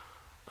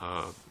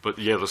 But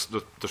yeah,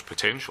 there's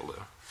potential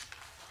there.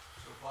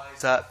 Why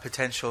is that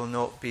potential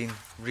not being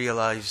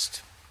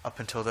realised up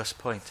until this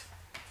point?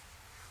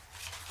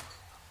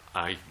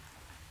 I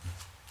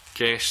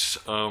guess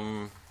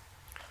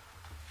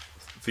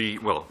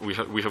Well, we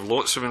have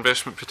lots of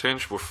investment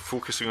potential. We're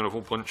focusing on a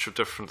whole bunch of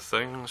different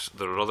things.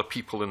 There are other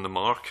people in the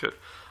market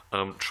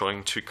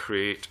trying to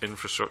create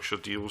infrastructure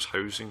deals,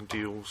 housing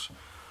deals.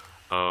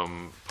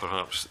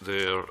 Perhaps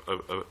they're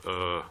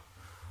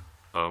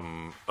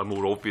a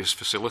more obvious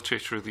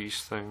facilitator of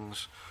these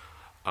things.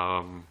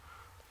 A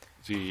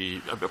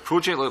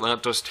project like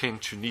that does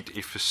tend to need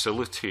a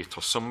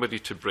facilitator, somebody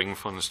to bring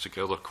funds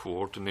together,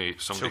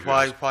 coordinate. So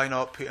why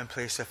not put in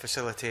place a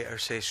facilitator,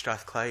 say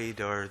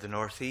Strathclyde or the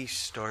North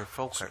East or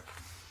Falkirk?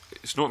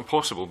 It's not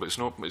impossible, but it's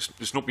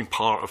not been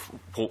part of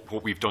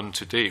what we've done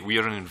today. We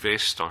are an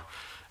investor,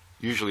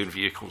 usually in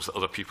vehicles that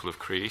other people have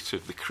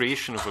created. The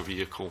creation of a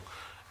vehicle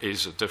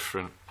is a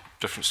different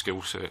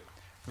skill set.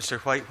 Mr.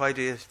 Whyte, why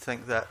do you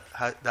think that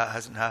that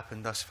hasn't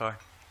happened thus far?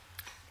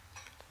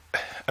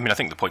 I mean, I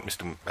think the point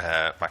Mr.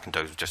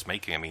 McIndoe was just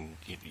making, I mean,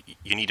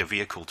 you need a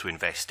vehicle to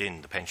invest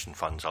in. The pension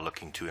funds are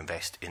looking to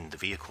invest in the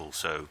vehicle.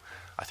 So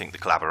I think the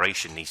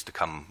collaboration needs to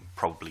come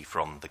probably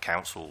from the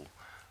council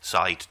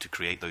side to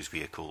create those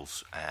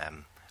vehicles.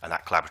 And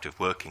that collaborative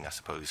working, I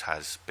suppose,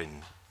 has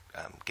been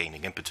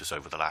gaining impetus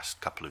over the last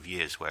couple of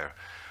years, where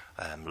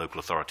local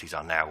authorities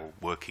are now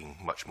working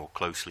much more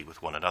closely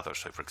with one another.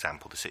 So, for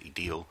example, the City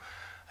Deal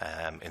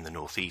in the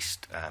North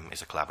East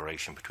is a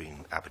collaboration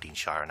between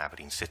Aberdeenshire and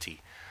Aberdeen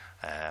City.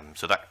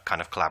 So that kind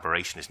of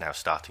collaboration is now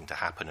starting to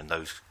happen, and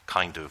those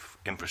kind of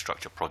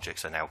infrastructure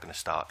projects are now going to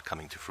start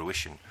coming to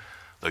fruition.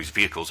 Those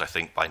vehicles, I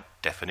think, by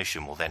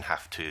definition, will then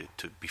have to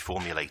be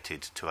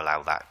formulated to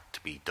allow that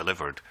to be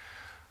delivered.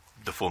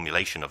 The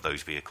formulation of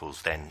those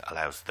vehicles then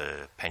allows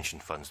the pension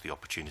funds the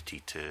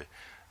opportunity to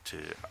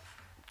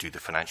do the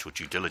financial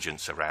due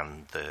diligence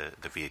around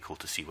the vehicle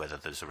to see whether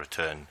there's a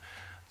return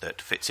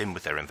that fits in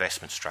with their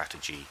investment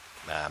strategy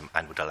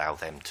and would allow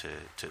them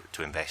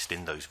to invest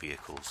in those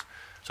vehicles.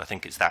 So I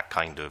think it's that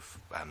kind of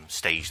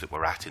stage that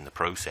we're at in the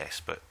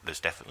process, but there's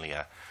definitely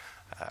a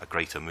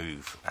greater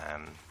move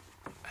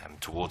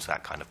towards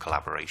that kind of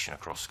collaboration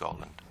across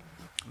Scotland.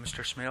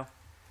 Mr. Smail?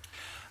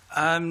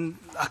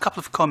 A couple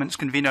of comments,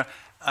 Convener.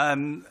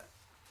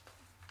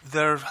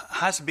 There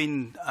has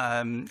been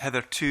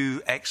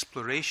hitherto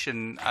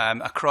exploration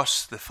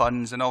across the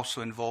funds and also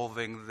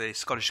involving the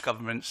Scottish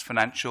Government's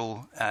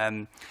Financial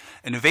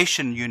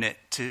Innovation Unit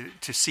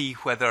to see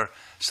whether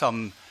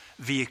some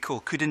vehicle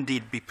could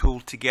indeed be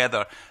pulled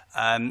together.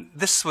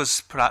 This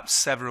was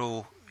perhaps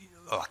a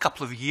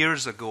couple of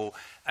years ago,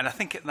 and I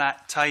think at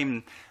that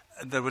time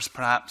there was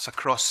perhaps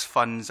across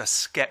funds a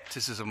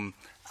scepticism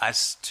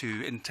as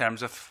to, in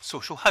terms of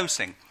social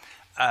housing,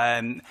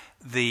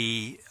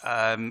 the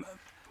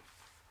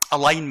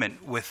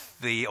alignment with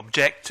the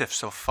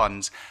objectives of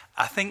funds.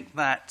 I think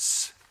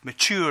that's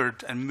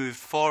matured and moved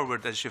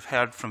forward, as you've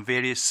heard from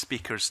various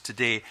speakers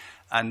today,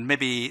 and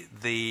maybe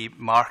the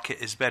market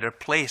is better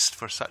placed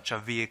for such a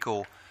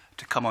vehicle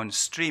to come on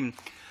stream.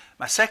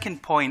 My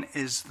second point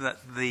is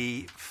that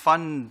the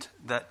fund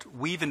that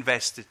we've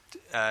invested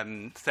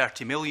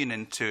 30 million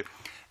into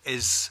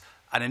is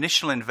an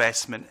initial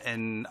investment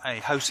in a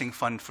housing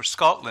fund for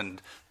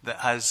Scotland that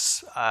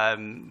has,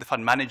 the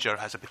fund manager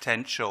has a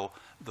potential,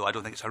 though I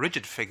don't think it's a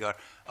rigid figure,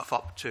 of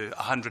up to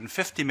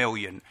 150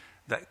 million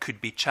that could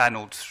be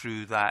channeled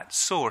through that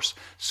source.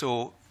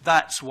 So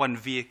that's one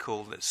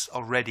vehicle that's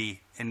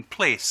already in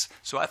place.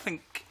 So I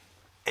think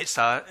it's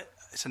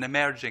an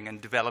emerging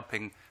and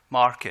developing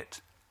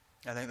market.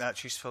 I think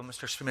that's useful,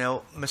 Mr.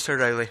 Smail. Mr.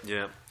 Rowley.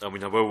 Yeah, I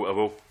mean, I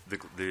will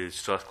the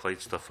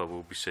Strathclyde stuff I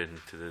will be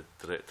sending to the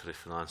Director of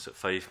Finance at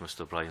Fife,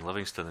 Mr. Bryan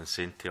Livingston, and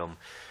saying to him,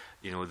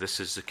 you know, this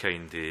is the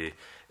kind of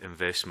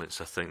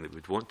investments I think that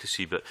we'd want to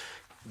see. But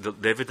the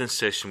evidence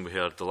session we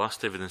heard, the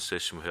last evidence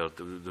session we heard,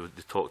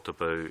 they talked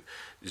about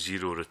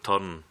zero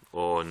return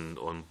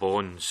on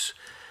bonds.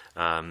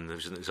 There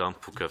was an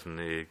example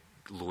given,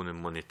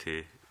 loaning money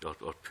to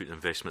or putting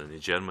investment into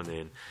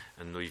Germany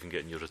and not even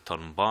getting your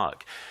return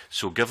back.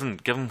 So given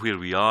where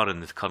we are in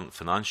the current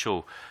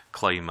financial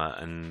climate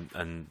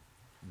and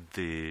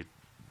the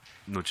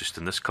not just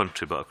in this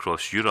country but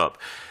across Europe,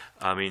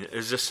 I mean,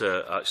 is this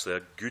actually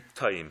a good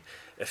time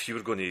if you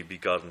were going to be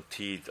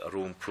guaranteed our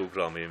own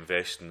programme of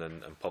investing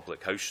in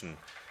public housing,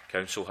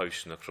 council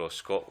housing across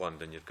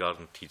Scotland, and you're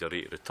guaranteed a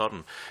rate of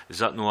return? Is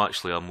that not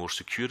actually a more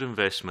secure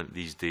investment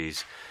these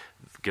days,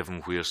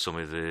 given where some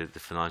of the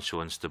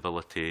financial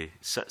instability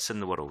sits in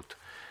the world?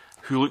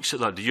 Who looks at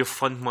that? Do your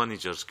fund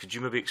managers, could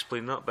you maybe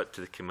explain that bit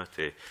to the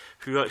committee?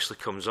 Who actually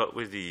comes up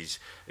with these,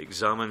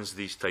 examines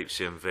these types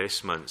of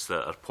investments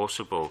that are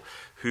possible?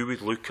 Who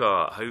would look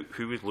at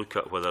who would look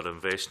at whether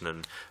investing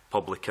in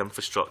public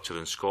infrastructure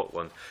in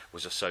Scotland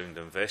was a sound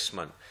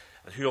investment?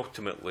 And who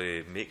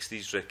ultimately makes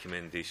these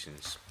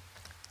recommendations?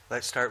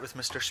 Let's start with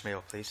Mr.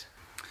 Smail, please.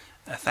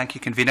 Thank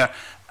you, Convener.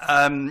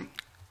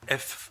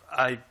 If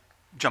I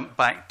jump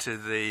back to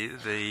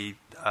the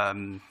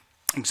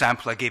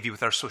example I gave you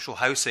with our social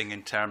housing,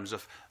 in terms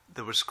of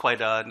there was quite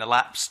an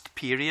elapsed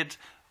period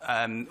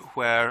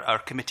where our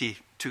committee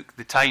took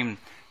the time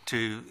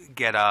to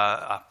get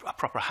a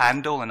proper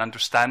handle and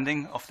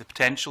understanding of the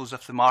potentials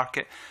of the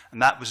market,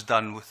 and that was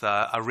done with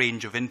a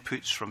range of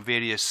inputs from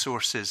various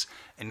sources,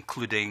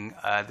 including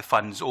the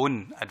fund's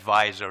own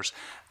advisors.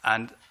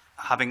 And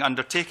having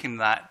undertaken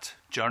that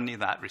journey,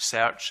 that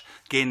research,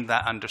 gained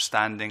that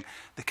understanding,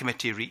 the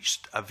committee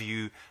reached a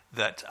view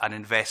that an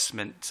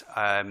investment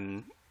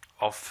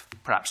of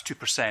perhaps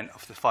 2%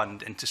 of the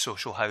fund into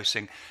social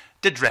housing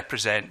did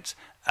represent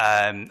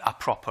a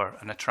proper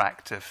and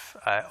attractive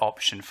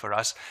option for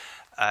us.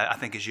 I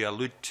think, as you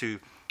allude to,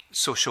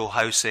 social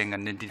housing,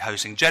 and indeed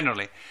housing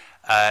generally,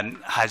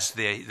 has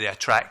the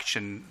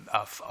attraction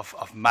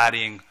of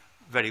marrying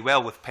very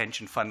well with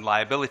pension fund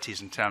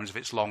liabilities in terms of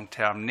its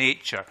long-term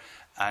nature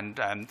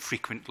and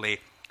frequently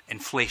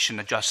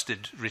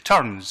inflation-adjusted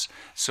returns.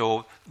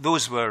 So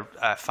those were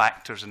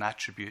factors and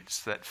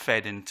attributes that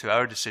fed into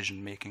our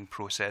decision-making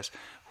process,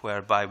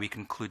 whereby we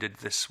concluded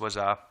this was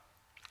a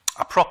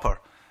proper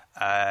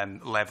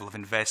level of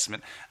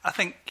investment. I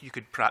think you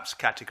could perhaps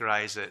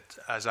categorise it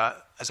as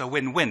a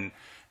win-win,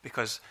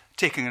 because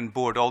taking on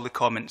board all the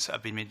comments that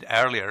have been made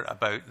earlier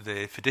about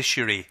the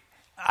fiduciary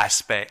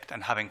aspect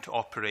and having to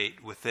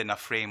operate within a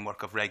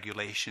framework of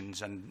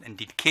regulations and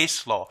indeed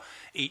case law,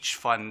 each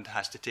fund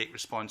has to take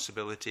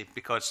responsibility,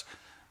 because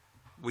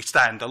we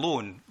stand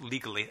alone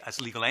legally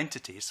as legal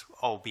entities,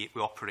 albeit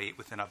we operate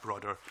within a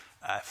broader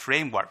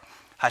framework,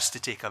 has to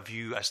take a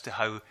view as to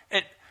how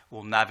it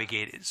will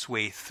navigate its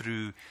way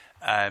through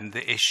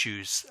the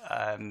issues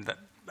that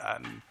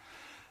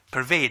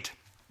pervade,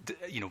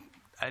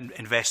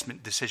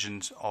 investment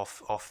decisions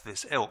of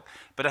this ilk.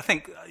 But I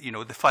think,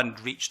 the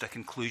fund reached a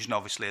conclusion,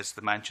 obviously, as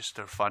the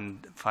Manchester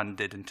fund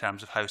did in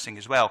terms of housing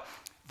as well,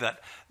 that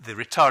the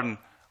return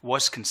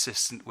was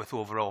consistent with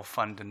overall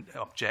fund and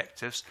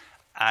objectives,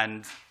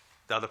 and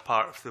the other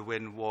part of the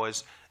win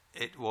was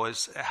it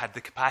had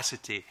the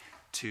capacity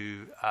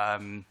to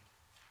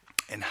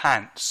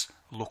enhance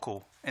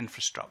local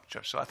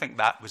infrastructure. So I think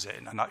that was it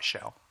in a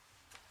nutshell.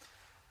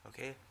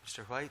 Okay, Mr.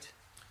 Whyte.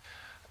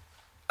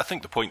 I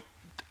think the point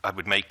I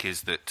would make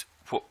is that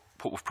what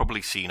we've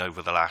probably seen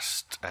over the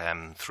last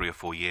 3 or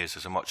 4 years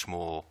is a much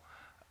more,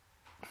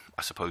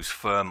 I suppose,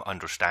 firm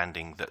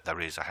understanding that there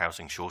is a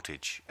housing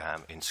shortage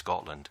in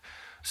Scotland.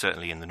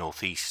 Certainly in the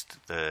North East,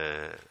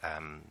 the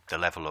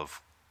level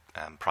of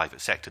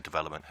private sector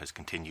development has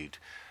continued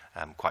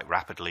quite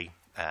rapidly.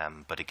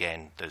 But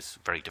again, there's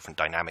very different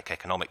dynamic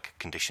economic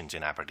conditions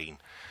in Aberdeen.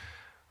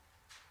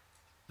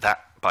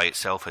 That by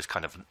itself has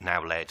kind of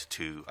now led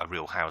to a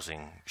real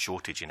housing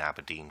shortage in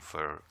Aberdeen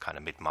for kind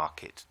of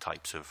mid-market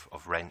types of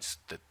rents.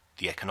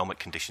 The economic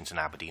conditions in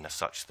Aberdeen are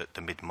such that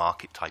the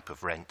mid-market type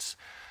of rents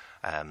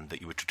that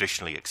you would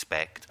traditionally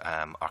expect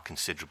are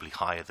considerably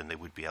higher than they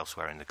would be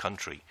elsewhere in the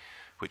country,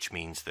 which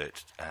means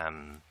that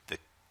the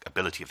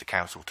ability of the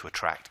council to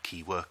attract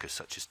key workers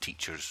such as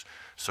teachers,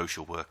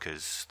 social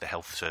workers, the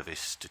health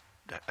service, to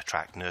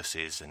attract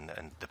nurses, and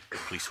the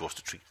police force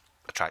to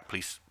attract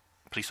police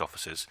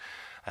officers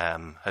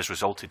has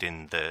resulted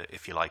in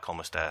if you like,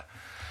 almost a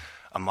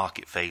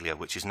market failure,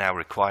 which is now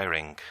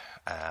requiring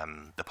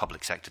the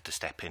public sector to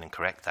step in and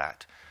correct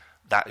that.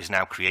 That is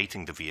now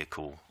creating the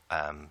vehicle,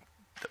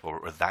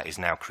 or that is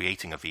now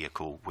creating a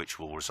vehicle which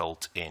will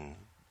result in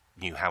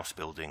new house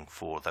building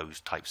for those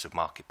types of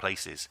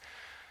marketplaces.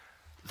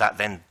 That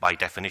then, by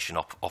definition,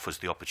 offers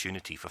the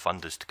opportunity for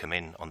funders to come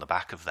in on the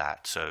back of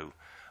that. So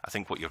I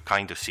think what you're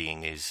kind of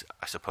seeing is,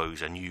 I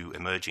suppose, a new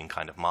emerging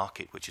kind of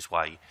market, which is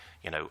why,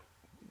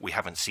 we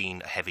haven't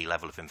seen a heavy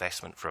level of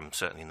investment from,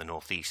 certainly in the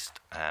North East,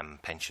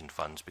 pension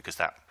funds, because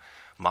that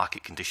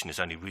market condition is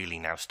only really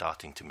now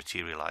starting to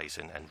materialise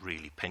and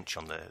really pinch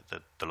on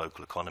the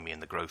local economy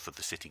and the growth of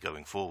the city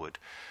going forward.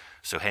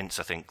 So hence,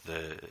 I think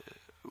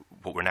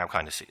what we're now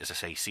kind of, as I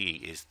say, see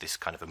is this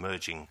kind of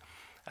emerging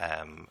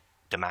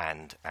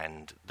demand,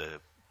 and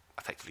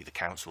effectively the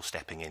council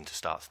stepping in to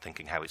start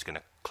thinking how it's going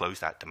to close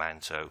that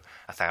demand. So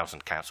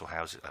 1,000 council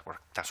houses,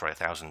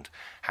 1,000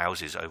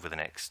 houses over the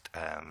next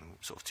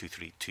sort of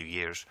 2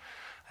 years.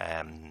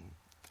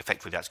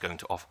 Effectively, that's going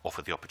to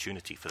offer the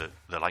opportunity for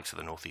the likes of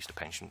the North East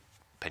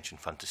Pension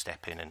Fund to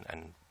step in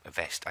and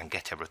invest and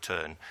get a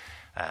return.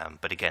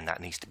 But again,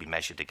 that needs to be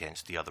measured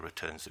against the other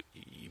returns that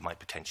you might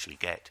potentially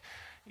get.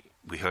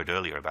 We heard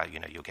earlier about,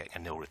 you're getting a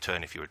nil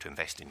return if you were to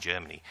invest in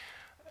Germany.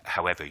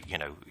 However,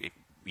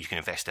 you can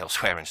invest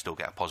elsewhere and still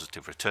get a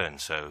positive return.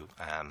 So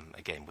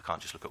again, we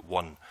can't just look at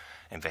one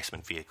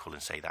investment vehicle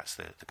and say that's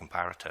the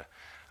comparator.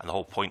 And the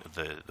whole point of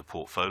the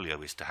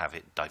portfolio is to have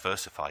it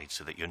diversified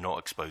so that you're not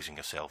exposing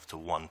yourself to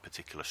one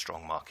particular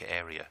strong market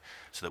area,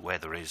 so that where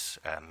there is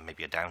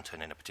maybe a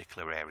downturn in a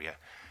particular area,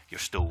 you're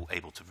still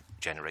able to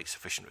generate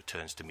sufficient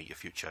returns to meet your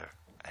future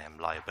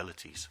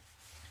liabilities.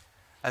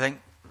 I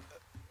think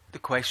the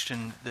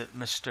question that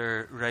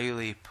Mr.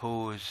 Rowley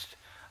posed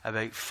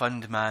about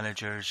fund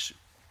managers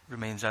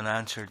remains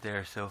unanswered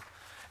there. So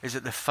is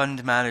it the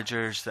fund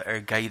managers that are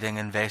guiding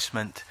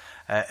investment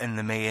in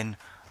the main,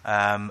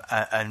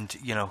 and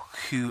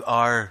who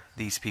are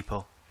these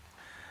people?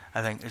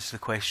 I think is the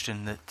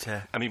question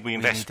that I mean, we need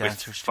invest with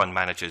answers to. fund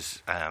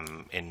managers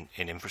in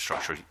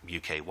infrastructure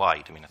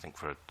UK-wide. I mean, I think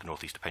for the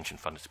North East Pension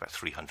Fund, it's about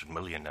 300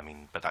 million. I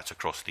mean, but that's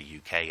across the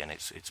UK, and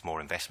it's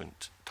more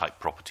investment-type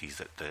properties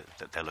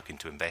that they're looking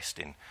to invest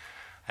in.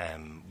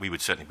 We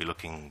would certainly be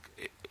looking,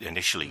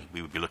 initially,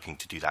 we would be looking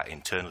to do that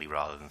internally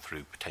rather than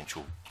through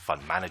potential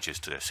fund managers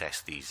to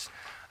assess these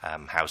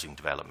housing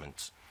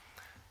developments.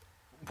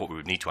 What we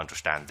would need to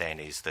understand then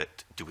is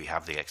that do we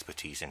have the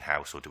expertise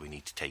in-house, or do we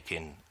need to take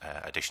in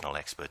additional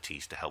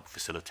expertise to help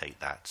facilitate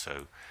that?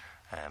 So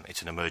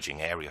it's an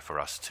emerging area for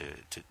us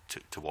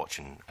to watch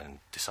and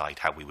decide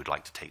how we would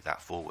like to take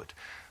that forward.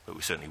 But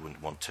we certainly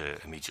wouldn't want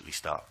to immediately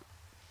start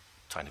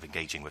kind of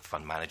engaging with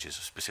fund managers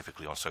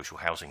specifically on social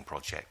housing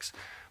projects,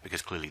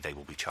 because clearly they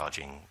will be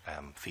charging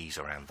fees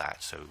around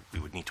that. So we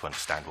would need to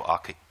understand what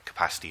our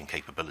capacity and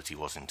capability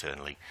was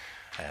internally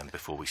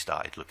before we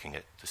started looking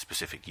at the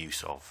specific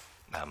use of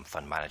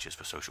fund managers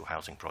for social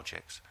housing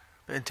projects.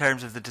 But in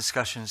terms of the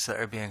discussions that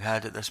are being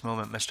had at this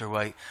moment, Mr.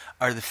 Whyte,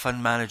 are the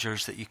fund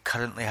managers that you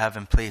currently have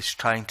in place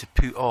trying to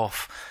put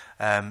off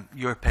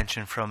your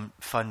pension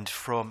fund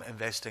from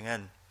investing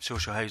in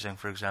social housing,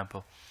 for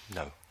example?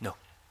 No. No.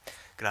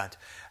 Grand.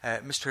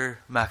 Mr.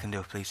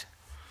 McIndoe, please.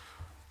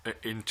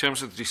 In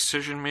terms of the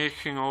decision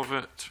making of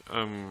it,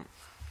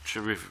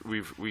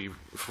 we've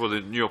for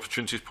the new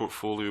opportunities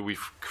portfolio,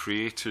 we've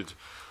created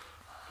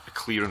a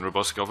clear and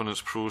robust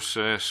governance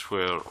process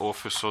where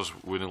officers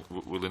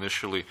will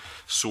initially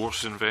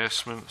source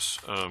investments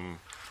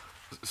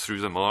through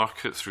the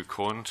market, through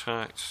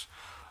contacts.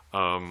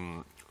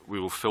 We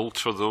will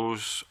filter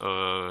those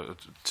down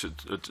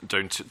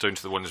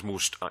to the ones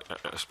most,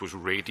 I suppose,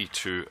 ready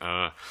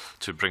to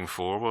bring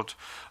forward.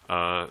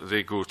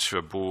 They go to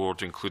a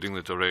board, including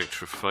the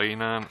Director of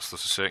Finance.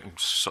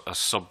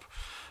 There's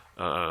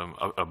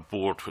a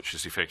board which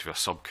is effectively a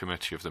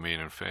subcommittee of the main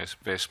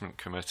investment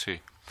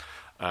committee.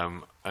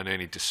 And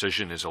any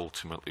decision is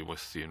ultimately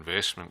with the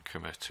investment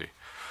committee.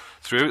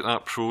 Throughout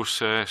that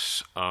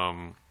process,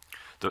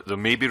 there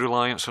may be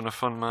reliance on a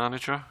fund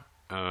manager,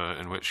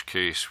 in which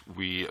case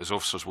we, as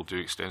officers, will do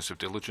extensive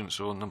diligence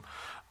on them.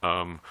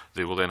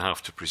 They will then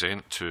have to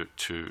present to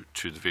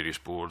the various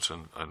boards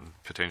and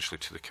potentially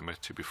to the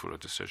committee before a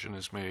decision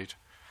is made.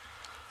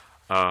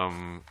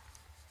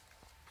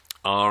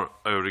 Are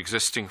our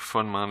existing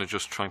fund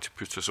managers trying to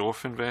put us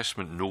off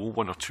investment? No,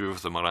 one or two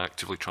of them are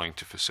actively trying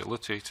to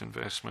facilitate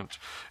investment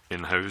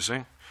in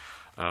housing.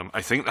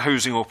 I think the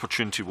housing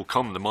opportunity will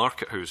come, the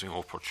market housing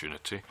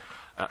opportunity.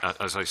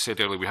 As I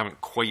said earlier, we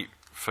haven't quite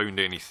found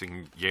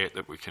anything yet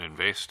that we can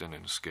invest in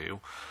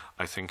scale.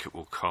 I think it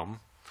will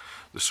come.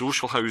 The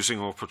social housing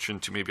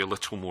opportunity may be a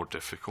little more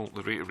difficult.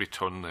 The rate of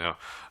return there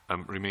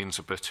remains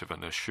a bit of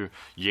an issue.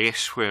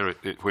 Yes, where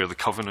the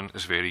covenant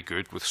is very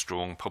good with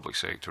strong public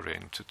sector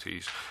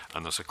entities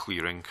and there's a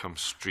clear income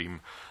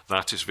stream,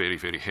 that is very,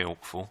 very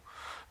helpful.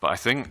 But I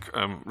think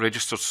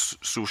registered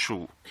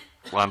social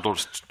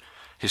landlords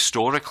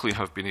historically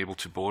have been able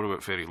to borrow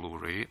at very low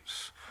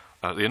rates.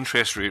 The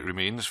interest rate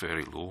remains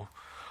very low.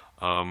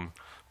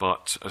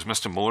 But as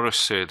Mr Morris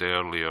said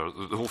earlier,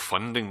 the whole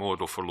funding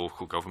model for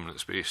local government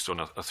is based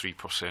on a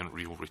 3%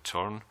 real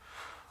return.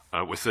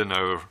 Within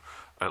our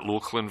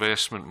local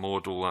investment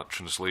model, that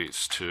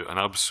translates to an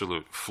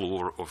absolute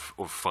floor of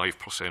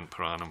 5%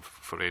 per annum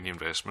for any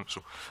investment,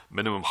 so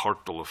minimum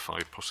hurdle of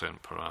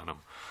 5% per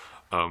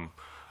annum.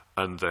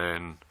 And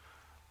then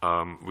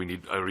we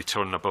need a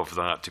return above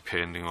that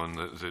depending on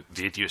the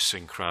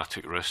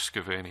idiosyncratic risk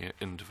of any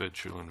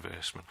individual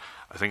investment.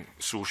 I think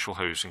social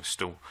housing is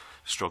still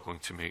struggling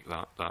to make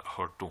that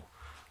hurdle.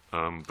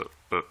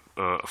 But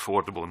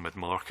affordable and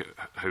mid-market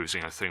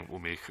housing, I think, will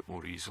make it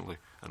more easily,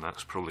 and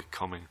that's probably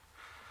coming.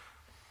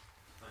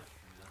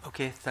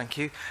 Okay, thank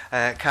you.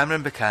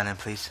 Cameron Buchanan,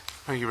 please.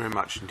 Thank you very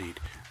much indeed.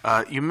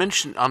 You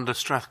mentioned under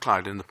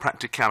Strathclyde in the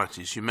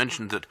practicalities, you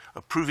mentioned that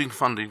approving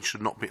funding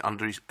should not be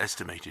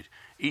underestimated.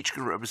 Each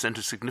can represent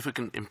a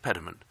significant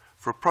impediment.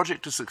 For a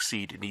project to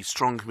succeed, it needs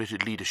strong,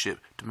 committed leadership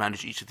to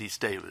manage each of these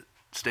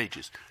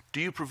stages. Do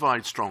you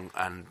provide strong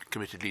and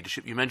committed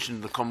leadership? You mentioned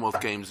in the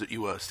Commonwealth Games that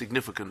you were a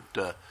significant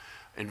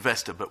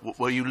investor, but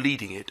were you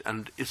leading it?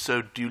 And if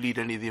so, do you lead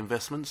any of the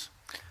investments?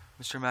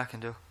 Mr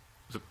McIndoe.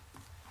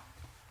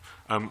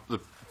 The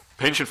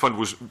pension fund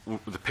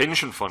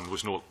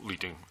was not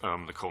leading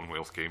the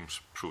Commonwealth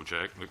Games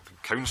project. The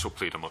council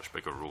played a much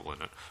bigger role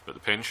in it, but the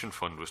pension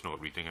fund was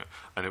not leading it,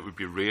 and it would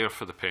be rare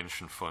for the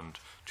pension fund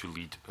to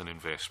lead an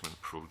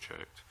investment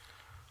project.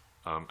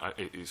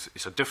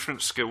 It's a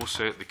different skill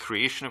set. The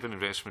creation of an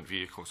investment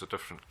vehicle is a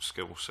different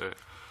skill set.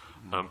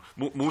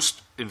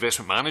 Most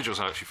investment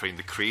managers actually find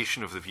the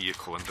creation of the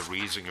vehicle and the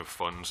raising of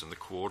funds and the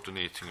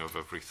coordinating of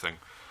everything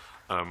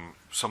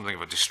something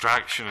of a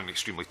distraction and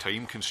extremely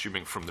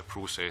time-consuming from the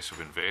process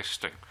of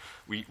investing.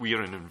 We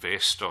are an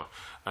investor,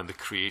 and the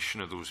creation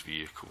of those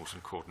vehicles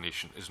and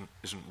coordination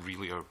isn't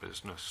really our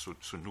business.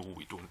 So no,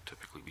 we don't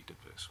typically lead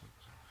investments.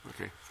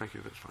 Okay, thank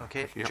you. That's fine.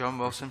 Okay, Thank you. John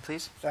Wilson,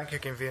 please. Thank you,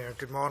 Convener.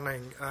 Good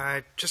morning.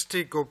 Just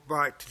to go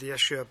back to the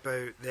issue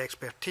about the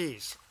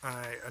expertise,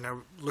 and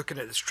I'm looking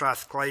at the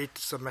Strathclyde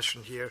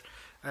submission here,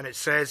 and it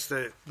says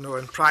that,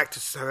 in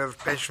practice, however,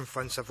 pension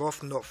funds have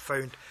often not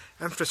found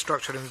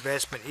infrastructure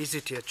investment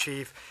easy to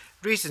achieve.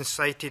 Reasons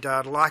cited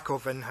are lack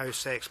of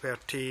in-house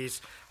expertise,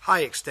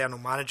 high external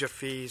manager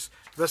fees,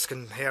 risk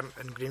inherent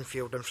in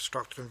greenfield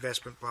infrastructure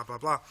investment, blah, blah,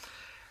 blah.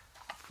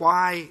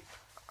 Why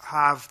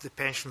have the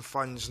pension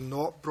funds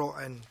not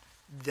brought in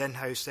the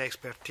in-house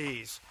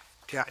expertise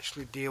to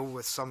actually deal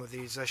with some of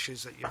these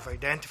issues that you've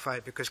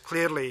identified? Because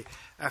clearly,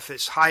 if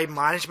it's high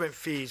management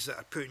fees that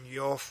are putting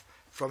you off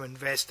from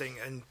investing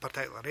in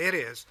particular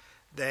areas,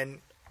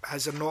 then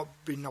has there not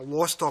been a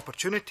lost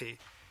opportunity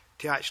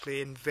to actually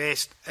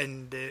invest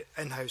in the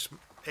in-house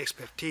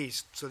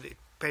expertise so that the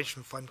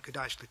pension fund could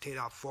actually take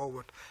that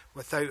forward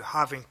without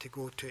having to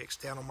go to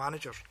external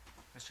managers?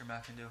 Mr.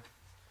 McIndoe.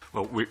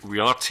 Well, we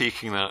are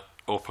taking that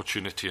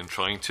opportunity and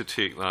trying to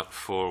take that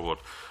forward.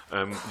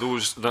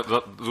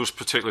 Those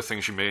particular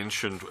things you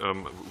mentioned,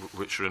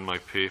 which are in my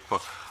paper,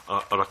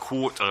 are a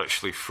quote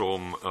actually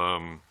from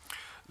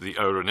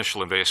our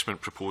initial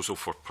investment proposal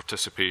for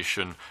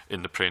participation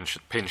in the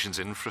pensions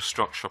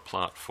infrastructure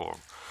platform.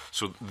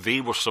 So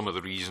they were some of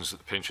the reasons that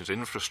the pensions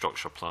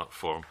infrastructure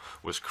platform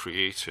was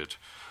created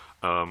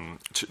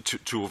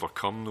to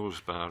overcome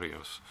those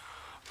barriers.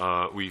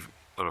 We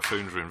are a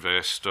founder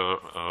investor.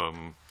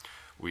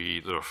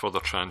 There are further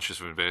tranches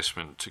of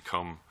investment to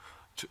come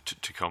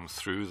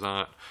through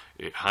that.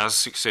 It has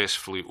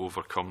successfully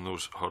overcome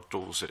those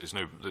hurdles. It is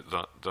now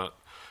that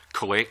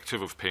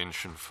collective of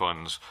pension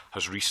funds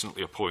has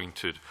recently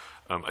appointed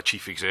a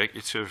chief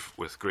executive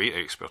with great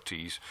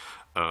expertise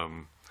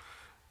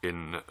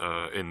in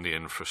the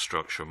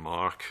infrastructure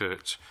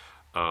market.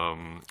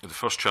 The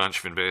first tranche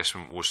of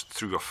investment was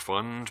through a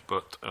fund,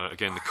 but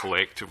again, the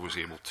collective was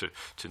able to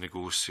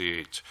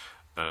negotiate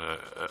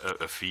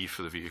a fee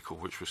for the vehicle,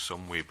 which was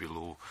some way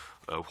below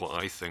what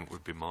I think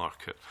would be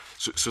market.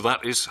 So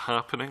that is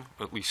happening,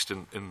 at least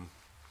in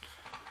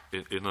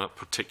that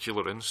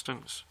particular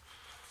instance.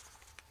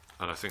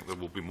 And I think there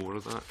will be more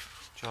of that.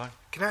 John?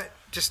 Can I,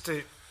 just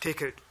to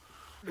take it,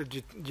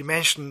 you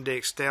mentioned the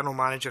external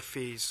manager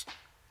fees.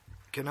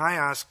 Can I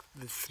ask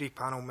the three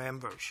panel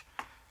members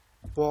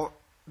what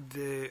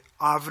the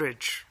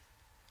average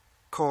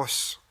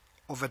costs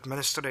of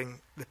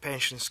administering the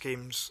pension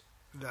schemes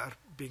that are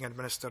being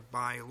administered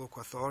by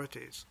local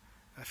authorities,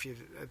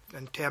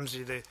 in terms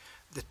of the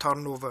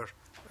turnover,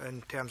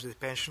 in terms of the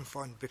pension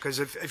fund? Because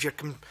if you're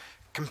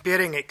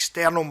comparing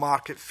external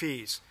market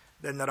fees,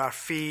 then there are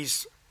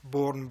fees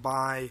borne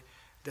by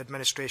the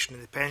administration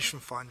of the pension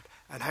fund,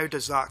 and how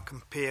does that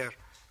compare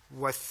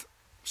with,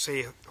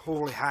 say,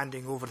 wholly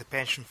handing over the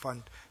pension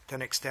fund to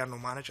an external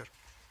manager?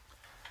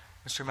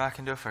 Mr.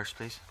 McIndoe first,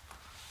 please.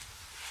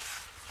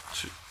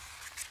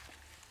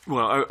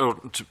 Well,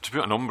 to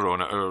put a number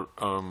on it, our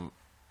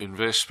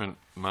investment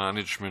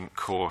management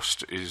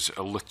cost is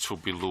a little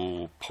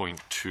below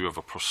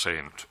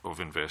 0.2% of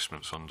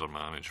investments under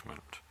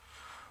management.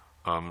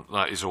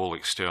 That is all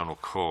external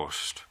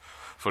cost.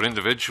 For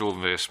individual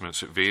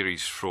investments, it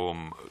varies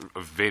from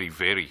a very,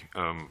 very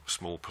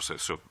small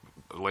percent, so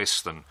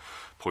less than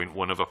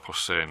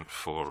 0.1%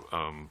 for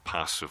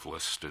passive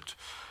listed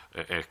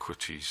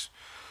equities,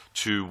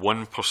 to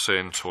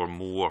 1% or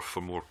more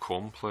for more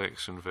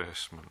complex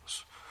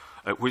investments,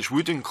 which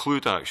would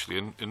include actually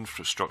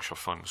infrastructure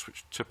funds,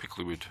 which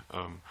typically would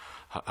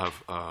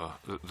have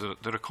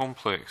they're a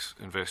complex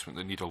investment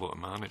that need a lot of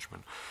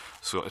management.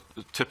 So a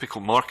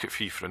typical market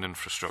fee for an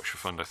infrastructure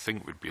fund, I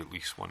think, would be at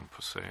least 1%,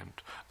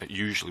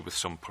 usually with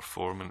some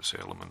performance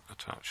element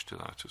attached to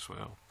that as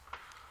well.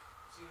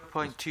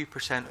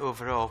 0.2%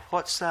 overall.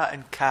 What's that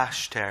in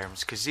cash terms?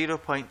 Because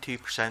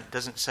 0.2%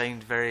 doesn't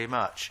sound very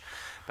much.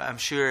 But I'm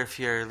sure if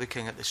you're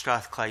looking at the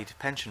Strathclyde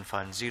pension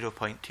fund,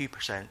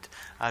 0.2%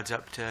 adds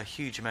up to a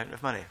huge amount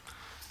of money.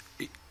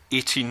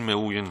 18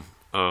 million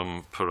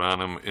per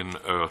annum in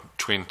our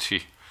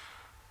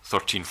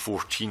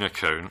 2013-14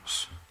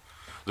 accounts.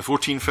 The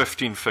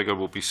 14-15 figure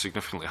will be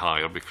significantly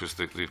higher because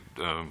the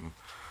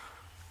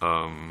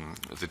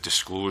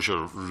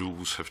disclosure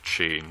rules have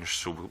changed.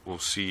 So we'll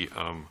see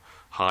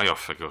higher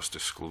figures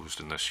disclosed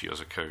in this year's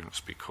accounts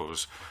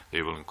because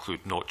they will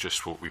include not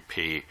just what we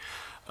pay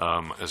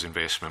as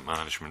investment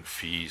management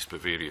fees, but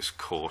various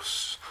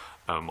costs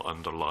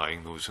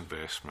underlying those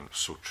investments,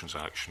 so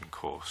transaction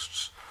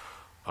costs,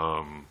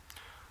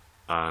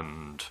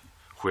 and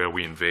where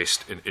we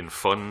invest in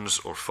funds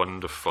or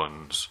fund of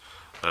funds,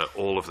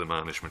 all of the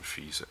management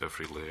fees at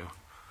every layer.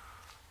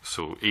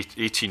 So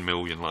 18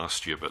 million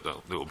last year, but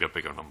that will be a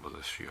bigger number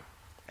this year.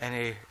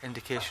 Any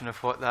indication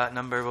of what that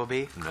number will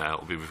be? Nah,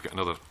 we've got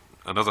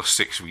another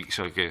 6 weeks,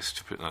 I guess,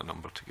 to put that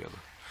number together.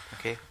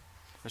 Okay.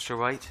 Mr.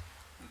 Whyte?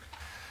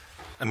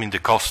 I mean, the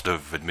cost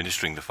of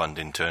administering the fund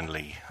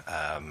internally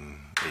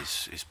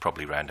is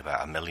probably around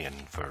about $1 million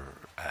for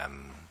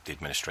the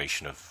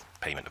administration of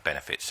payment of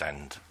benefits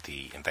and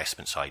the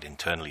investment side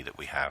internally that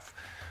we have.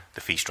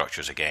 the fee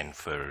structures, again,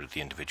 for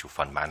the individual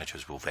fund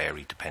managers will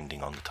vary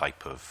depending on the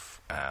type of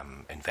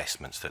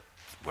investments that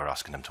we're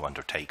asking them to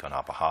undertake on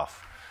our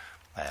behalf.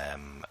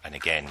 And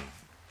again,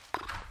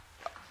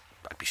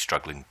 I'd be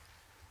struggling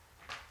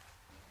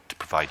to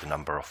provide the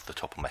number off the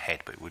top of my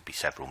head, but it would be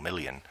several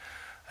million.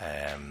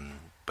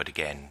 But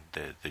again,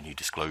 the new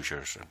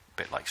disclosures are a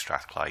bit like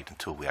Strathclyde.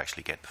 Until we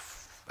actually get the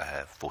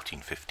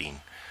 14-15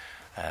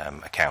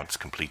 accounts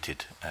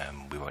completed,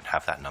 we won't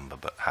have that number,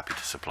 but happy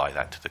to supply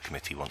that to the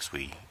committee once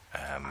we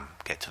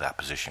get to that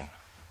position.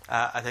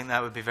 I think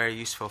that would be very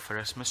useful for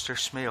us. Mr.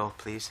 Smail,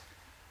 please.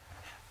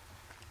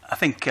 I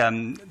think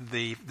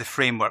the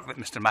framework that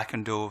Mr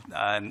McIndoe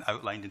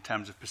outlined in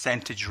terms of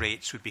percentage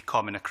rates would be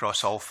common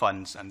across all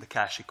funds, and the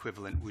cash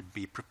equivalent would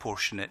be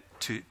proportionate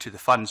to the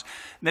funds.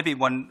 Maybe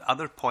one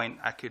other point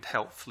I could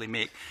helpfully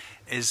make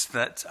is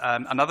that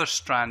another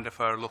strand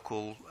of our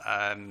local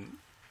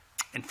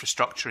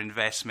infrastructure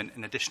investment,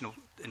 in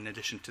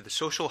addition to the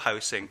social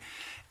housing,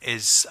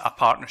 is a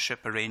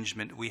partnership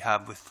arrangement we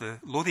have with the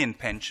Lothian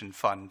Pension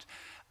Fund.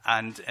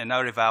 And in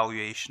our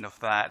evaluation of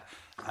that,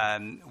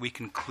 we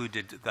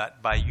concluded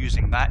that by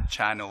using that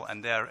channel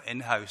and their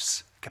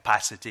in-house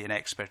capacity and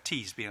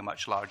expertise, being a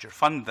much larger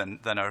fund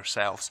than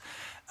ourselves,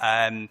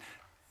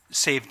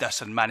 saved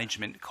us on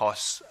management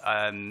costs,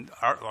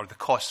 or the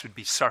costs would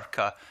be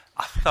circa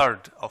a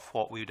third of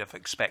what we would have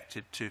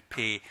expected to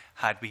pay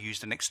had we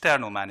used an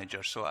external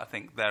manager. So I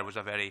think there was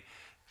a very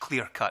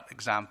clear-cut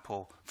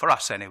example, for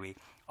us anyway,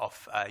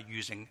 of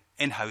using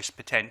in-house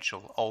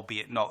potential,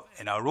 albeit not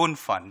in our own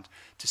fund,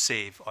 to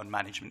save on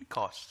management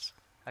costs.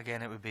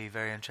 Again, it would be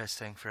very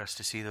interesting for us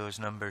to see those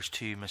numbers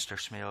too, Mr.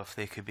 Smail. If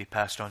they could be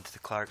passed on to the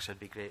clerks, I'd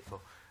be grateful.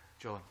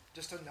 John.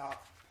 Just on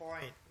that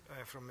point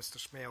from Mr.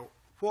 Smail,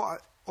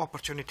 what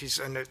opportunities,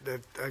 and I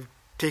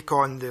take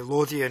on the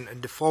Lothian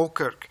and the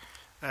Falkirk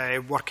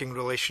working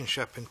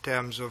relationship in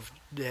terms of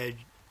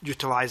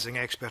utilising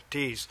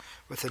expertise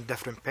within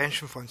different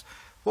pension funds,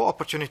 what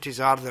opportunities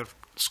are there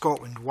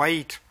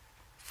Scotland-wide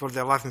for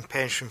the 11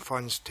 pension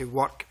funds to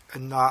work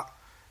in that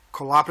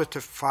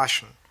collaborative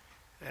fashion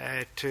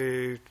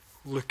to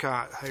look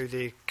at how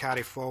they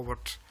carry forward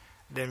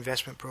the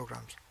investment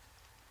programmes?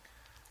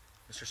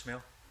 Mr.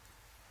 Smail?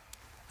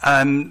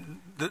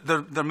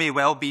 There may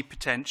well be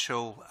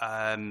potential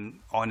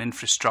on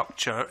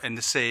infrastructure in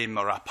the same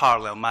or a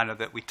parallel manner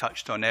that we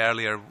touched on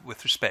earlier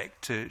with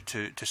respect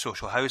to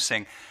social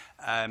housing.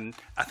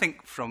 I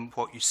think from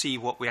what you see,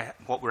 what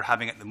we're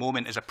having at the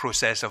moment is a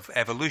process of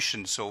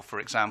evolution. So, for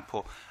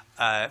example,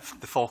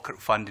 the Falkirk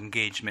Fund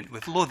engagement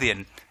with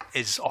Lothian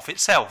is of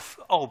itself,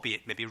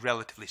 albeit maybe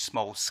relatively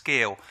small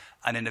scale,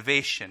 an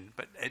innovation,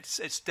 but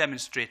it's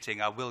demonstrating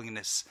a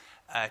willingness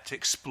to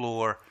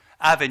explore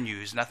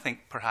avenues, and I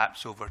think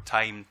perhaps over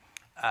time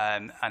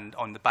and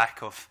on the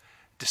back of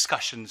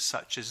discussions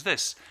such as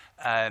this,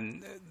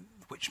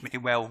 which may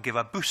well give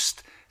a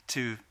boost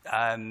to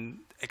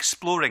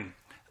exploring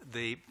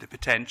the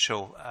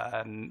potential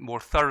more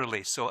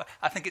thoroughly. So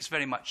I think it's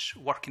very much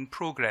work in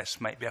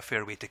progress, might be a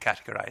fair way to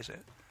categorise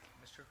it.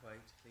 Mr. Whyte,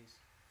 please.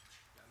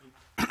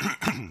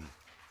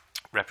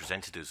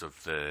 Representatives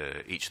of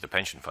each of the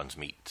pension funds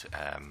meet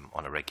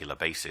on a regular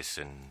basis,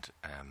 and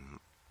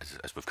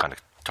as we've kind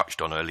of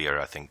touched on earlier,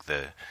 I think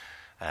the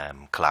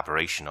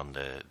collaboration on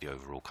the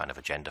overall kind of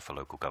agenda for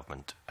local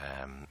government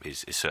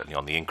is certainly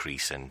on the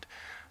increase, and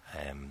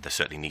there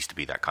certainly needs to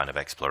be that kind of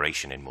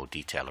exploration in more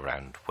detail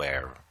around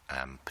where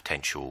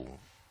potential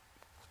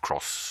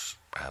cross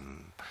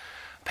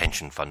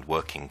pension fund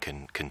working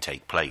can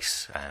take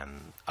place.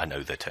 I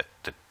know that at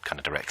the kind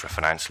of Director of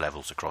Finance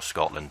levels across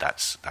Scotland,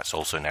 that's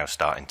also now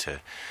starting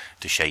to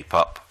shape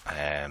up.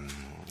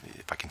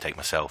 If I can take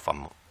myself,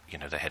 I'm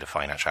the head of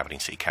finance for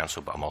Aberdeen City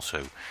Council, but I'm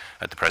also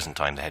at the present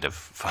time the head of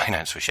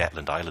finance for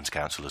Shetland Islands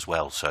Council as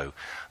well. So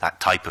that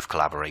type of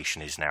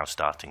collaboration is now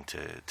starting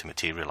to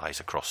materialise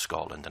across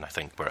Scotland, and I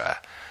think we're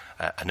at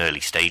an early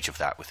stage of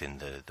that within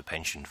the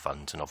pension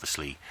funds, and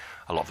obviously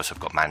a lot of us have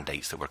got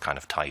mandates that we're kind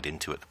of tied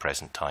into at the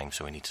present time,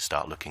 so we need to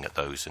start looking at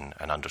those and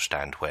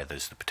understand where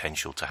there's the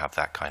potential to have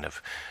that kind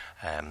of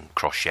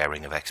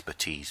cross-sharing of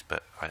expertise,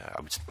 but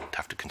I would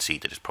have to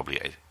concede that it's probably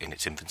in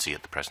its infancy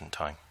at the present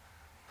time.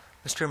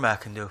 Mr.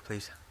 McIndoe,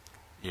 please.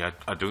 Yeah,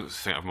 I don't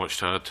think I've much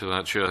to add to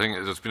that, Chair. I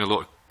think there's been a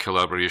lot of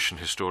collaboration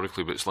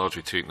historically, but it's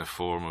largely taken the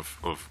form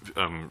of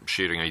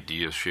sharing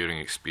ideas, sharing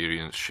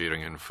experience,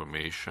 sharing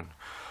information.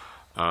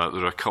 There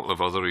are a couple of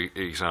other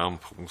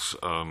examples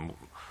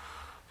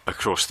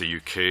across the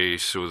UK.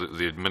 So that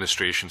the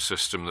administration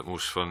system that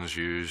most funds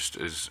used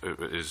is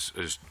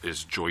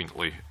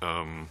jointly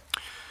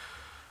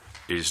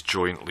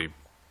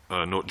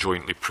not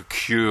jointly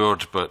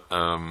procured, but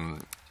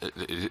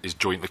is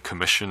jointly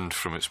commissioned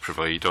from its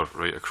provider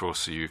right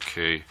across the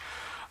UK.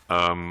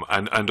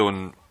 And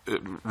on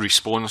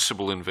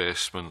responsible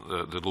investment,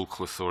 the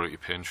Local Authority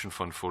Pension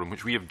Fund Forum,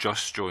 which we have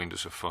just joined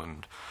as a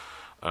fund,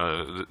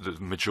 the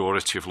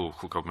majority of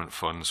local government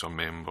funds are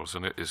members,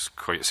 and it is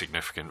quite a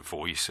significant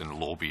voice in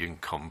lobbying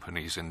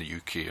companies in the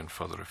UK and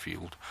further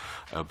afield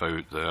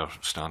about their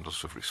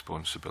standards of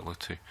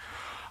responsibility.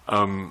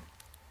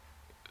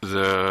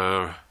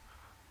 they're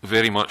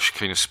very much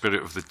kind of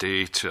spirit of the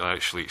day to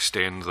actually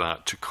extend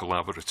that to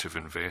collaborative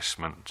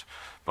investment,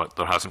 but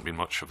there hasn't been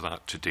much of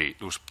that to date.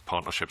 Those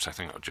partnerships, I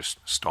think, are just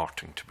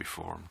starting to be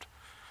formed.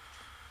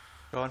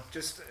 Ron?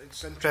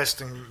 It's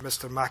interesting,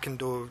 Mr.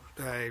 McIndoe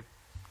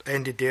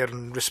ended there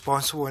on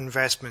responsible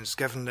investments,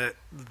 given that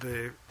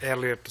the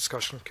earlier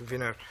discussion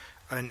convener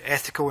on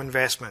ethical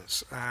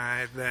investments.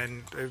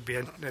 Then it would be,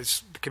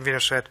 as the convener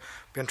said, it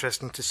would be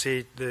interesting to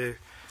see the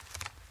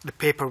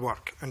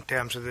paperwork in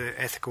terms of the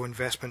ethical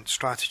investment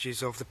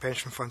strategies of the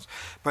pension funds.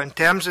 But in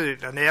terms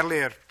of an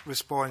earlier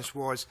response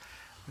was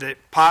that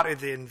part of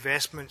the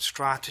investment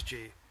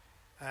strategy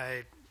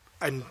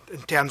in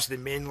terms of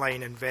the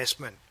mainline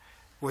investment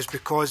was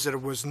because there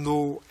was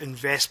no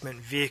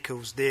investment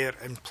vehicles there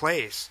in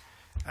place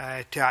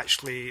to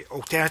actually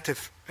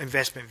alternative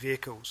investment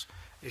vehicles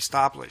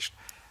established.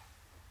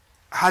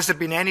 Has there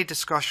been any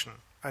discussion,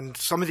 and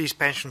some of these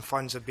pension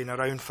funds have been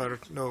around for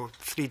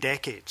 3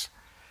 decades,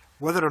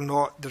 whether or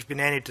not there's been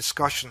any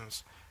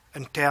discussions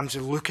in terms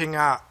of looking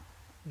at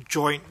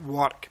joint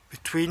work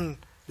between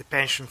the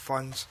pension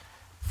funds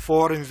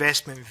for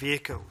investment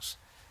vehicles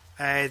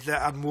that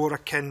are more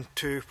akin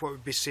to what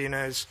would be seen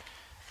as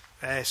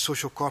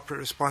social corporate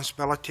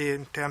responsibility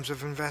in terms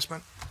of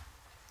investment?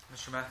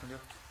 Mr. McIndoe?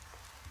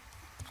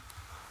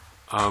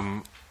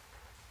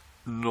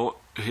 Not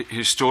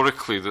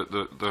historically, that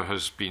there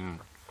has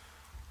been,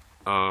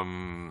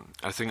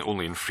 I think,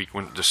 only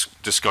infrequent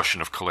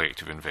discussion of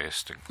collective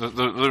investing.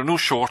 There are no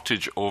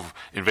shortage of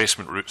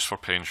investment routes for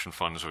pension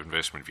funds or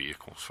investment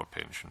vehicles for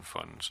pension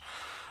funds,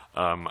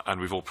 and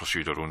we've all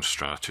pursued our own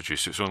strategies.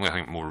 So it's only, I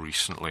think, more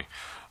recently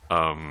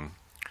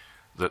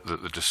that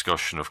the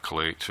discussion of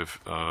collective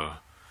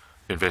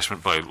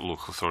investment by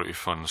local authority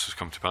funds has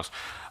come to pass.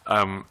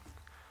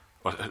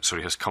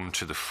 Has come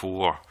to the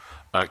fore.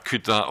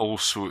 Could that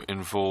also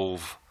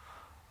involve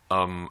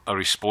a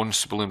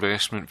responsible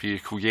investment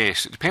vehicle?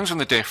 Yes, it depends on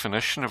the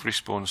definition of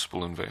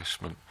responsible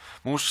investment.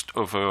 Most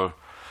of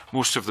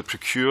the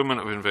procurement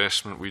of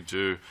investment we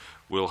do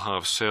will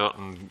have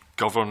certain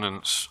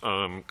governance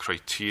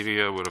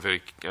criteria. We're a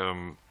very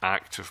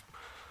active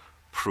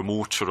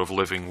promoter of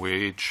living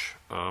wage,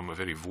 a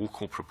very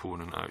vocal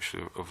proponent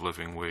actually of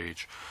living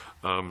wage.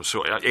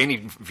 So any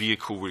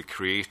vehicle we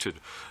created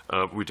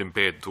would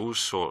embed those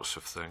sorts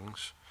of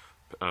things.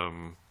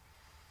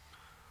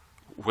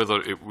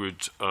 Whether it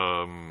would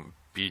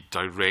be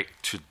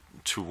directed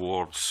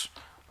towards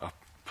a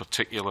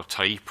particular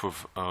type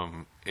of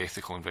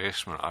ethical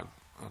investment,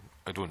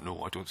 I don't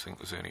know. I don't think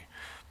there's any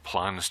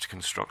plans to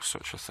construct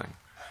such a thing.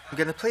 I'm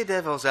going to play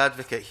devil's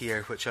advocate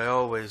here, which I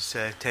always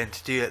tend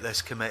to do at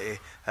this committee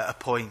at a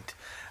point.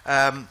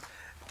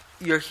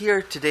 You're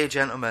here today,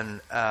 gentlemen,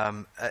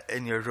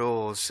 in your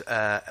roles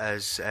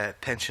as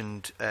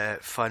pension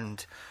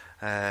fund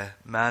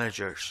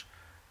managers,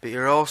 but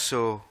you're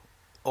also,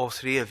 all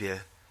three of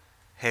you,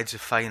 heads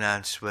of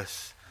finance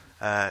with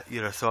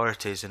your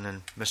authorities, and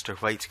in Mr.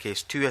 Whyte's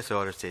case, 2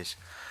 authorities.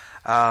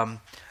 And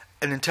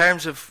in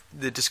terms of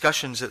the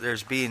discussions that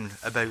there's been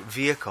about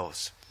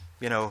vehicles,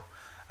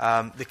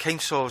 the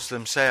councils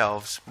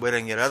themselves,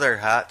 wearing your other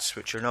hats,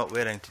 which you're not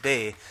wearing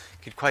today,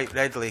 could quite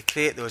readily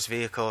create those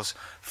vehicles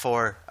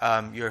for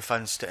your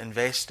funds to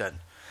invest in.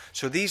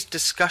 So these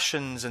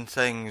discussions and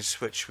things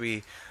which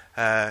we've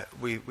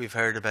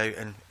heard about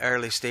in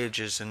early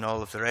stages and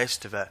all of the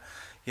rest of it,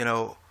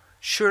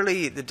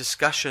 surely the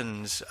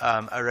discussions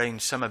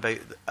around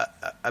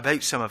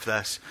about some of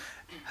this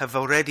have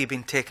already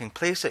been taking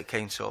place at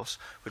councils,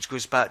 which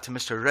goes back to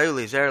Mr.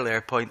 Rowley's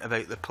earlier point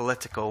about the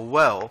political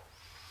will.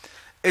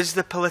 Is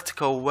the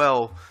political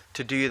will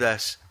to do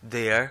this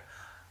there?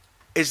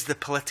 Is the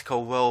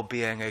political will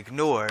being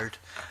ignored?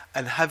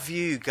 And have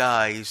you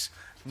guys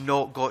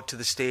not got to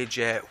the stage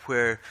yet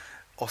where,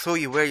 although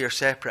you wear your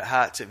separate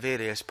hats at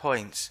various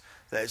points,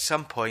 that at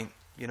some point,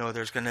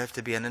 there's going to have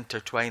to be an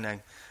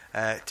intertwining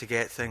to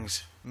get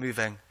things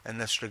moving in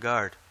this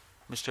regard?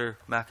 Mr.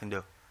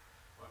 McIndoe.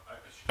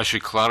 I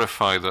should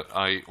clarify that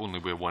I only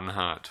wear one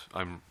hat.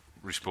 I'm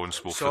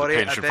responsible for the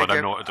pension fund.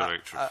 I'm not a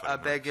director of finance.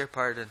 I beg your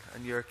pardon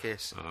in your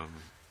case.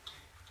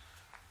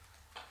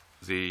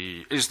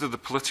 Is there the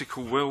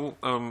political will?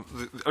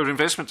 Our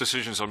investment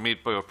decisions are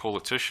made by our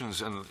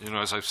politicians, and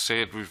as I've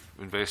said, we've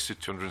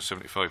invested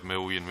 275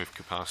 million. We've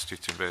capacity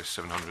to invest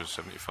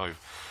 775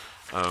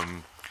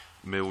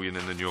 million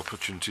in the new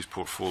opportunities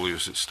portfolio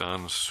as it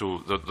stands. So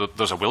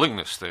there's a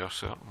willingness there,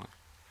 certainly.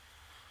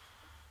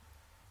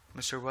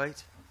 Mr.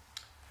 Whyte?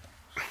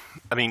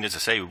 I mean, as I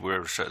say,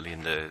 we're certainly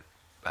in the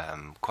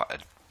quite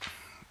an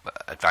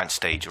advanced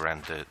stage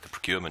around the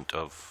procurement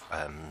of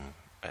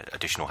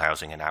additional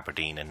housing in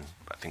Aberdeen, and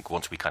I think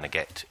once we kind of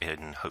get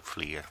in,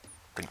 hopefully,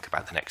 think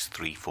about the next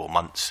 3-4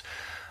 months,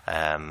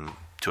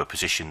 to a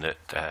position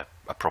that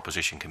a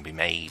proposition can be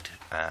made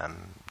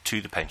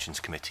to the Pensions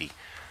Committee.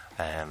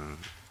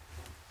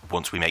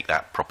 Once we make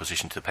that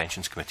proposition to the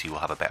Pensions Committee, we'll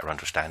have a better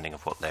understanding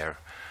of what their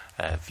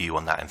view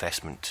on that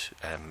investment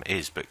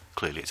is, but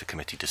clearly it's a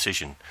committee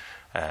decision.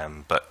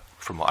 But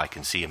from what I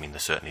can see, I mean,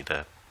 there's certainly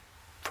the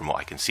from what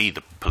I can see,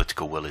 the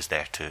political will is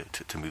there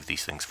to move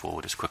these things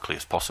forward as quickly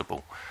as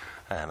possible.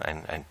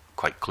 And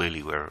quite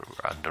clearly we're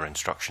under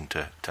instruction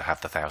to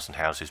have the 1,000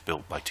 houses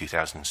built by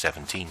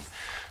 2017.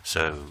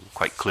 So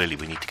quite clearly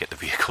we need to get the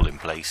vehicle in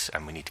place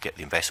and we need to get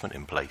the investment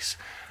in place.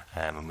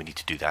 And we need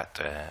to do that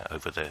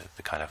over the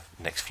kind of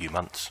next few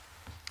months.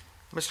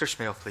 Mr.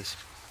 Smail, please.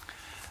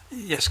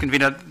 Yes,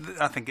 Convener,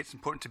 I think it's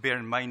important to bear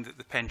in mind that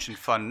the pension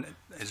fund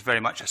is very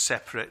much a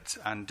separate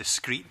and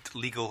discrete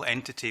legal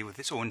entity with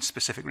its own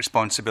specific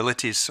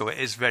responsibilities. So it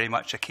is very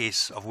much a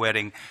case of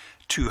wearing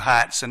two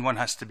hats, and one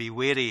has to be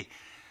wary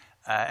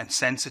and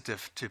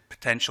sensitive to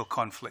potential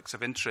conflicts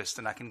of interest.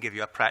 And I can give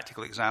you a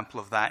practical example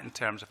of that in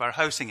terms of our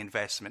housing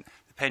investment.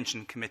 The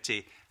Pension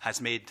Committee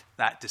has made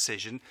that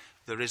decision.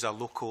 There is a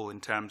local, in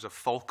terms of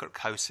Falkirk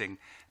housing,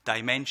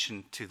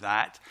 dimension to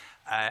that.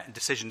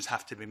 Decisions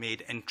have to be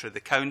made intra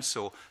the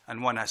council,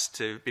 and one has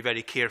to be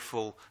very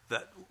careful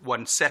that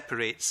one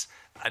separates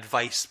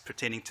advice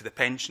pertaining to the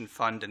pension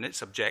fund and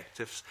its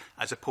objectives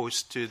as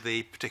opposed to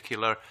the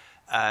particular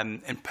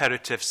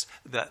imperatives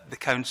that the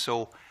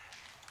council,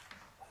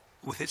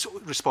 with its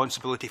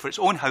responsibility for its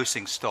own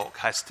housing stock,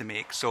 has to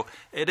make. So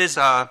it's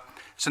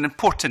an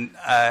important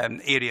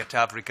area to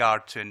have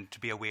regard to and to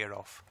be aware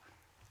of.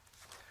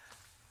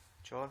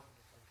 John?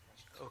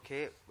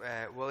 Okay,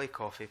 Willie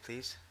Coffey,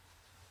 please.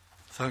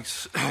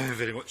 Thanks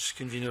very much,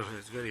 Convener.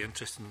 It's a very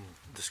interesting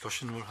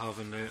discussion we're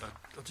having now.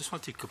 I just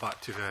want to go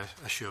back to the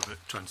issue about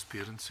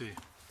transparency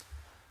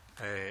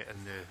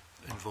and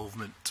the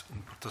involvement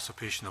and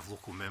participation of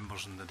local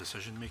members in the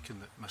decision making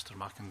that Mr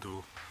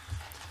McIndoe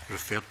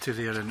referred to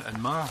there.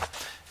 In my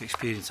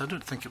experience, I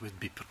don't think it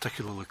would be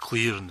particularly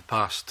clear in the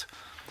past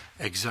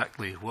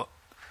exactly what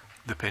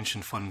the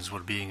pension funds were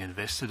being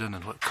invested in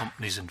and what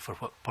companies and for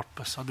what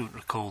purpose. I don't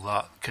recall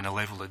that kind of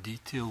level of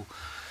detail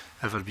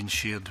ever been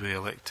shared with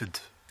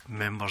elected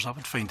members. I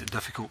would find it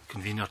difficult,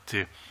 Convener,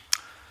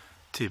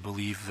 to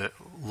believe that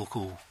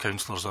local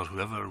councillors or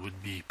whoever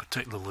would be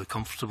particularly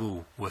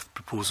comfortable with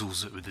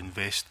proposals that would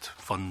invest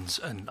funds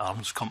in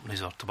arms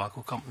companies or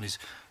tobacco companies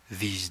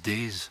these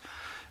days.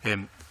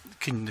 Can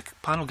the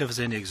panel give us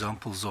any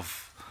examples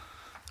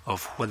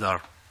of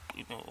whether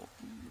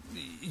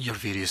your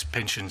various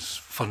pensions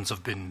funds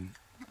have been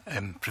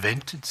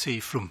prevented,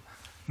 say, from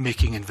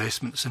making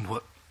investments in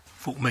what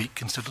folk might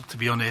consider to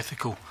be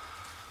unethical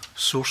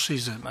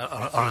sources,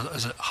 or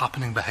is it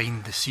happening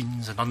behind the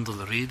scenes and under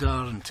the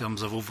radar in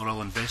terms of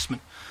overall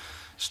investment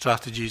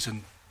strategies?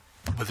 And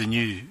with the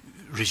new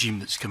regime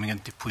that's coming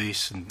into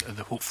place and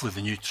hopefully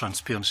the new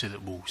transparency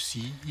that we'll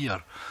see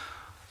here,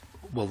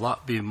 will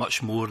that be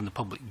much more in the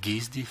public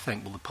gaze, do you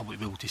think? Will the public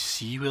be able to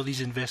see where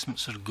these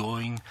investments are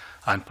going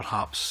and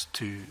perhaps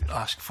to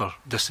ask for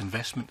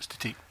disinvestments to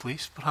take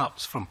place,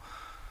 perhaps, from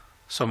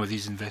some of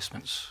these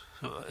investments?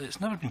 So it's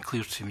never been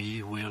clear to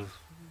me where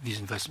these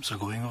investments are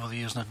going over the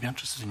years, and I'd be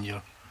interested in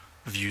your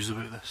views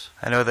about this.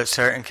 I know that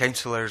certain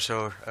councillors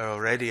are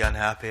already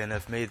unhappy and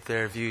have made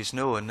their views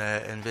known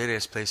in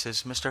various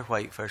places. Mr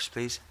Whyte first,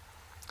 please.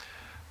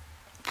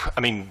 I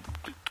mean,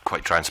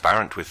 quite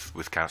transparent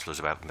with councillors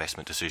about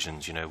investment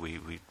decisions. You know,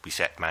 we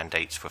set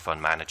mandates for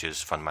fund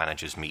managers. Fund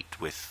managers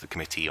meet with the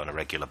committee on a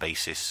regular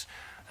basis.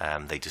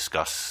 They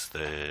discuss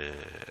the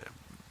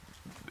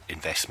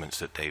investments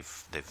that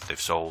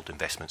they've sold,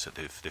 investments that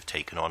they've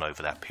taken on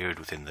over that period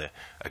within the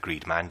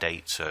agreed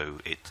mandate. So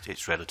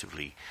it's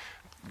relatively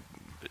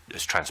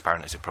as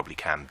transparent as it probably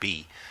can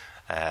be.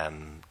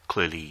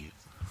 Clearly,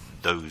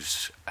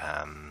 those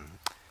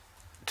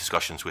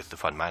discussions with the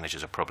fund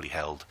managers are probably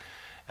held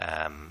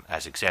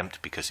as exempt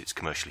because it's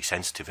commercially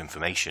sensitive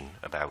information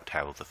about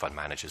how the fund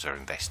managers are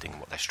investing,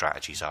 what their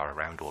strategies are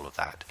around all of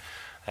that.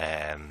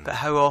 But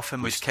how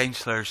often would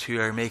councillors who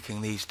are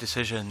making these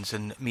decisions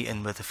and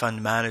meeting with the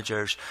fund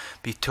managers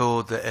be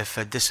told that if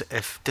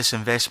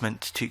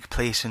disinvestment took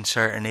place in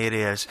certain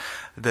areas,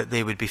 that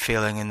they would be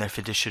failing in their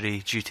fiduciary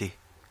duty?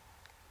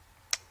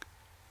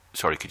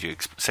 Sorry, could you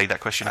say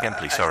that question again,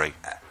 please? Sorry.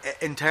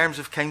 In terms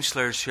of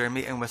councillors who are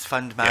meeting with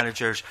fund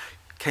managers,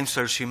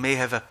 councillors who may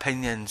have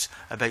opinions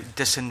about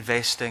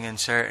disinvesting in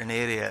certain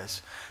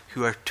areas,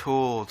 who are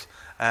told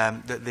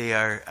that they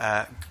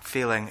are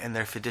failing in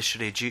their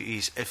fiduciary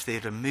duties if they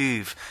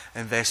remove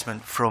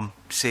investment from,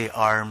 say,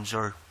 arms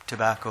or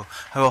tobacco.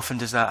 How often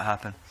does that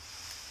happen?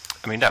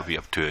 I mean, that would be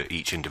up to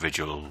each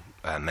individual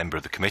member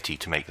of the committee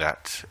to make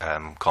that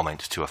comment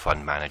to a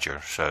fund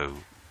manager. So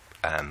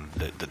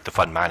the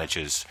fund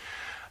managers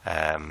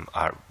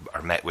are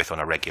met with on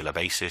a regular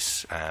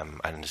basis, and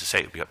as I say,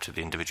 it would be up to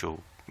the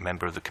individual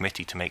member of the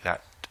committee to make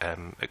that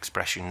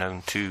expression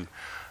known to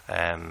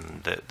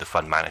the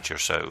fund manager.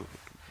 So,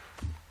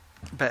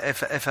 but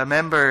if a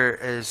member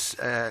is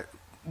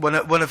one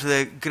of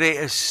the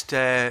greatest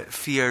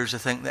fears I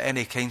think that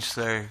any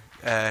councillor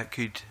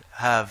could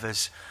have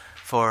is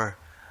for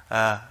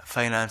a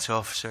finance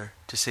officer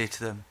to say to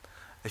them,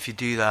 if you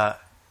do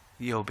that,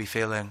 you'll be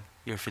failing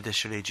your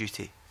fiduciary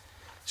duty.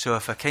 So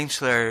if a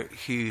councillor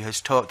who has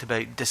talked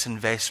about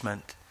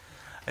disinvestment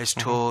is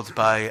told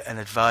by an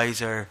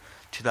advisor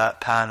to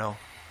that panel,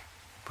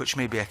 which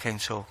may be a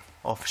council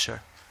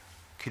officer,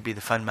 could be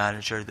the fund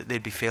manager, that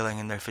they'd be failing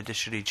in their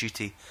fiduciary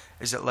duty,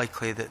 is it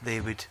likely that they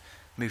would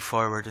move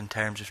forward in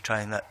terms of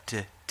trying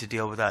to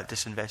deal with that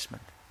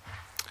disinvestment?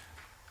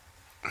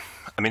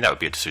 I mean, that would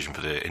be a decision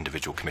for the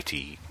individual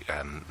committee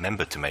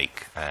member to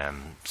make.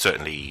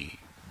 Certainly,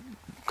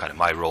 kind of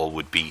my role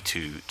would be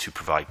to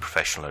provide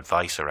professional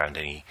advice around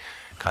any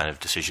kind of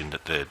decision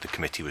that the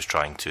committee was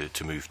trying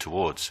to move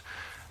towards.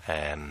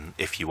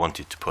 If you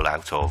wanted to pull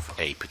out of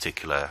a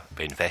particular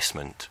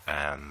investment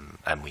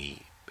and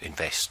we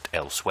invest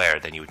elsewhere,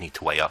 then you would need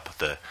to weigh up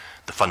the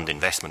fund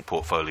investment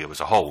portfolio as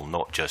a whole,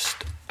 not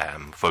just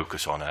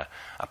focus on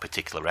a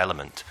particular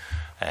element.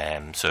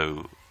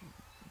 So,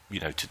 you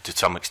know, to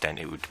some extent,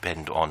 it would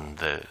depend on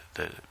the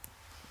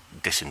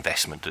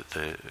disinvestment that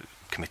the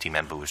committee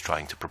member was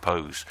trying to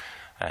propose,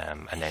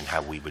 and then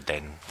how we would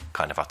then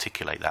kind of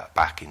articulate that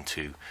back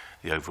into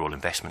the overall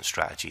investment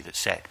strategy that's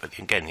set. But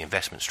again, the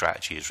investment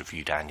strategy is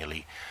reviewed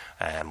annually.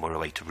 We're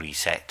away to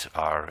reset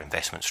our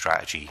investment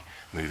strategy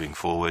moving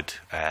forward.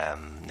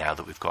 Now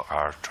that we've got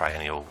our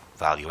triennial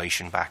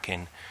valuation back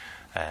in,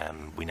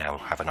 we now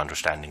have an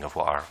understanding of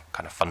what our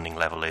kind of funding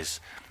level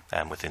is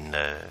within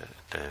the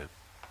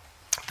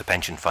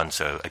pension fund.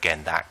 So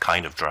again, that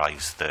kind of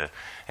drives the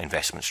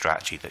investment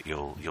strategy that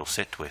you'll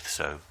sit with.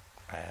 So,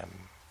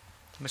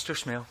 Mr.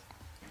 Smail.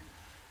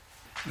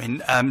 I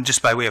mean,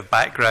 just by way of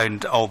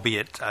background,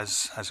 albeit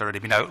as has already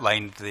been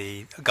outlined,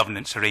 the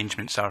governance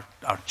arrangements are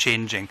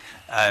changing.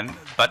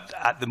 But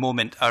at the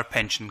moment, our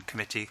pension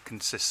committee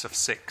consists of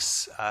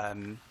 6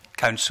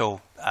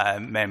 council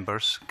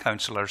members,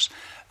 councillors,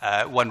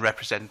 1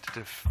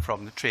 representative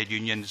from the trade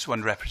unions,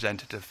 1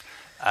 representative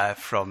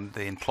from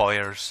the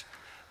employers,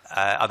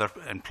 other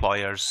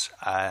employers,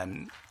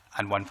 and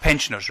 1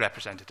 pensioners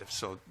representative.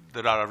 So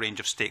there are a range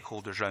of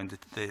stakeholders around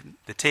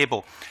the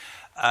table.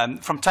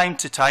 From time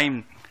to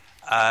time,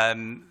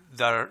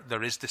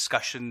 there is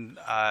discussion.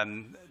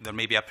 There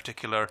may be a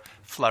particular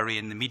flurry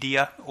in the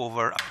media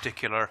over a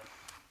particular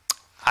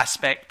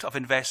aspect of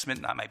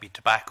investment. That might be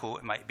tobacco,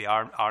 it might be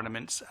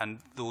armaments, and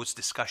those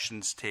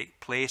discussions take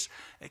place.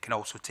 It can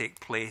also take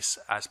place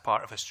as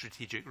part of a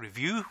strategic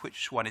review,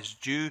 which one is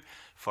due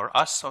for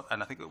us,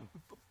 and I think it will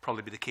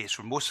probably be the case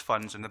for most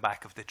funds on the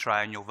back of the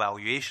triennial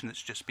valuation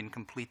that's just been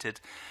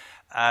completed.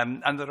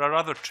 And there are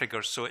other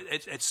triggers, so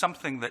it's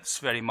something that's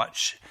very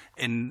much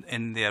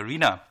in the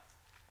arena.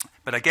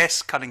 But I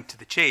guess, cutting to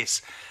the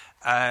chase,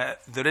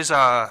 there is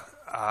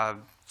a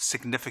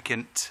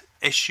significant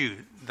issue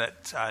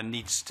that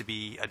needs to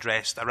be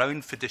addressed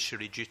around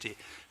fiduciary duty,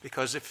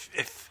 because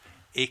if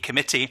a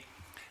committee,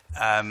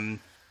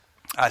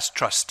 as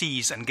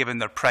trustees, and given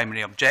their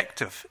primary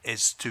objective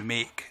is to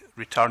make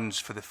returns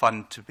for the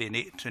fund to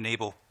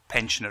enable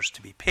pensioners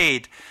to be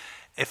paid,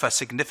 if a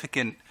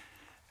significant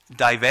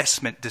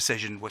divestment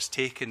decision was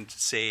taken,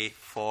 say,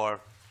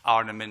 for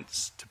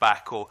armaments,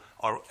 tobacco,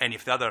 or any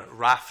of the other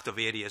raft of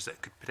areas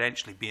that could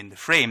potentially be in the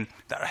frame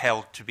that are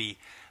held to be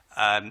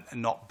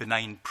not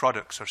benign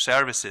products or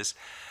services,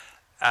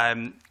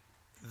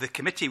 the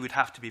committee would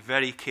have to be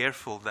very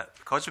careful that,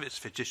 because of its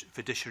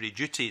fiduciary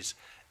duties,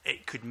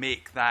 it could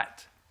make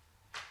that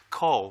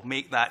call,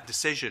 make that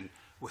decision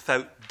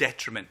without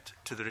detriment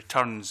to the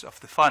returns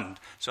of the fund.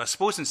 So I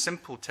suppose in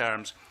simple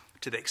terms,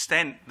 to the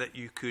extent that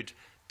you could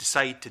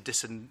decide to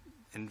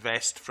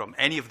disinvest from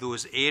any of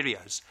those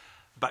areas,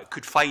 but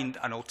could find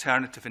an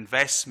alternative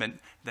investment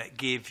that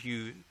gave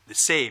you the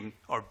same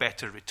or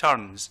better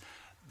returns,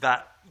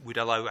 that would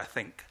allow, I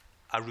think,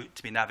 a route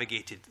to be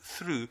navigated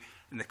through.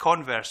 And the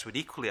converse would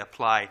equally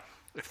apply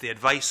if the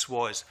advice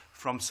was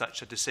from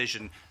such a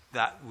decision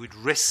that would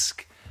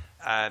risk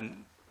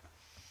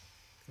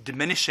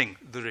diminishing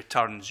the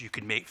returns you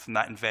could make from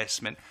that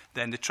investment,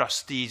 then the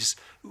trustees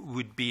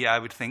would be, I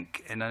would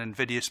think, in an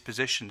invidious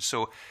position.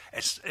 So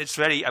it's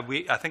very,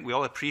 I think we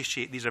all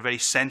appreciate these are very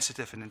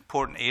sensitive and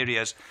important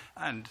areas,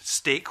 and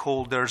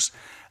stakeholders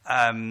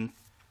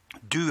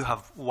do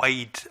have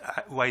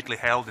widely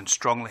held and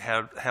strongly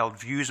held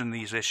views on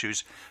these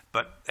issues,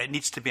 but it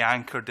needs to be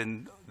anchored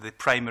in the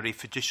primary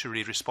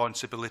fiduciary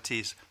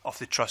responsibilities of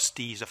the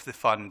trustees of the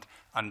fund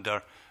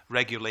under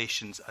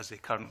regulations as they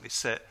currently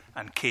sit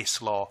and case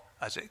law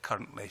as it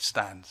currently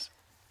stands.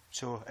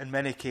 So in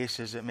many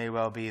cases it may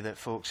well be that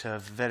folks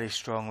have very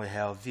strongly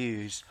held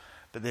views,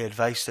 but the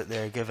advice that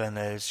they're given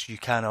is you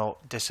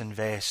cannot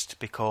disinvest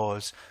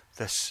because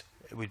this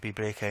would be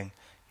breaking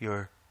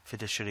your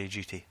fiduciary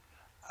duty.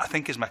 I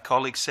think, as my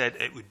colleague said,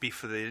 it would be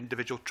for the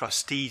individual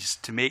trustees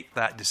to make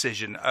that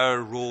decision. Our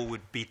role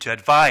would be to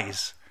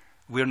advise.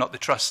 We're not the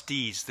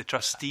trustees. The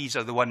trustees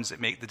are the ones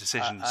that make the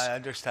decisions. I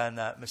understand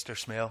that, Mr.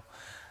 Smail.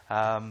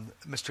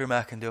 Mr.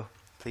 McIndoe,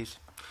 please.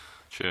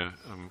 Chair,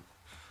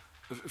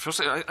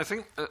 firstly, I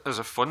think as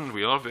a fund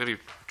we are very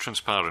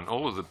transparent.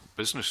 All of the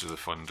business of the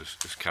fund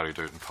is carried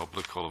out in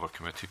public. All of our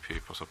committee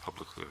papers are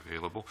publicly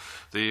available.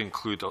 They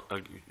include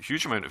a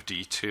huge amount of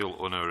detail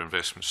on our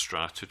investment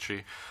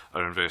strategy,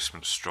 our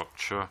investment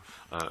structure,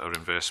 our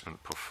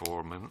investment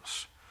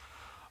performance.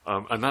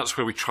 And that's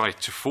where we try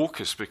to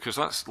focus, because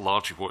that's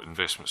largely what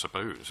investment's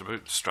about. It's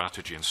about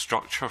strategy and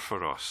structure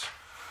for us.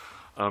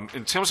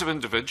 In terms of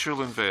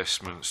individual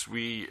investments,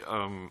 we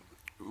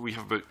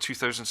have about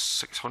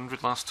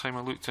 2,600 last time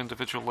I looked,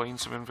 individual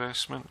lines of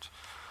investment,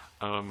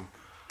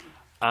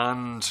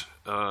 and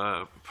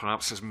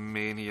perhaps as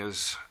many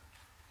as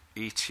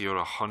 80 or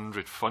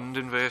 100 fund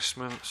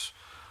investments.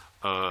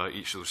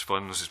 Each of those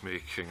funds is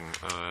making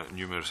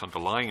numerous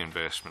underlying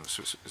investments,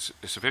 so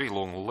it's a very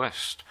long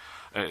list.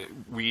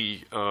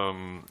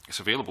 It's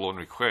available on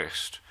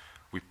request.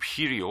 We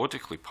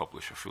periodically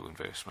publish a full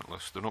investment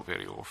list. They're not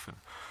very often.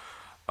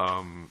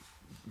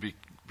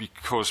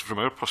 Because from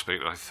our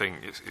perspective, I think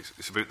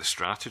it's about the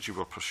strategy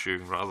we're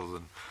pursuing rather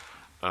than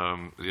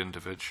the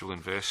individual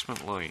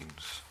investment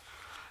lines.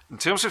 In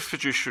terms of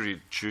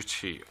fiduciary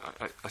duty,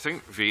 I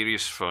think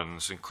various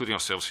funds, including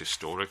ourselves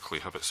historically,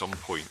 have at some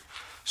point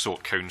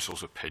sought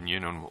Council's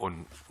opinion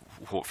on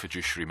what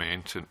fiduciary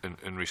meant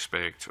in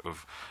respect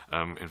of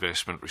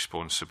investment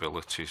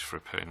responsibilities for a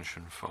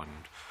pension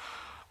fund.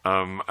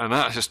 And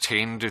that has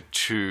tended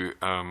to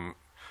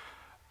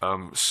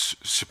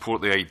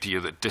support the idea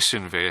that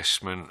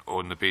disinvestment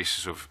on the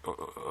basis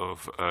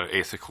of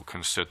ethical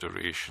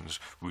considerations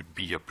would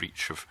be a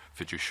breach of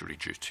fiduciary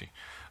duty.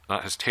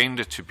 That has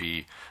tended to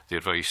be the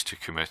advice to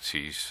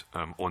committees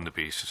on the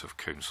basis of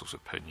Council's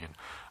opinion.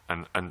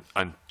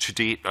 And to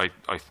date, I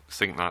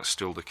think that's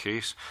still the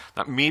case.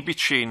 That may be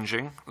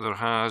changing. There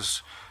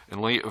has, in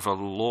light of a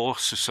Law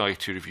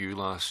Society review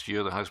last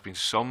year, there has been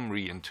some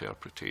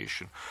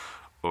reinterpretation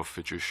of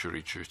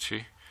fiduciary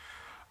duty.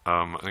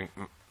 I think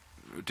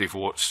Dave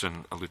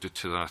Watson alluded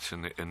to that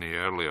in the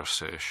earlier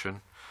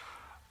session.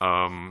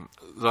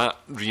 That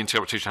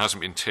reinterpretation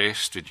hasn't been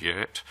tested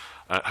yet.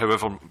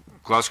 However,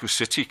 Glasgow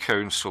City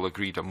Council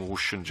agreed a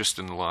motion just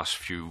in the last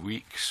few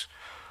weeks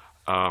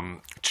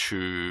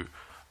to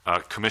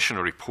commission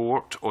a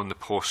report on the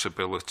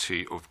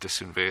possibility of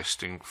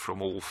disinvesting from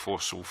all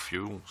fossil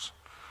fuels.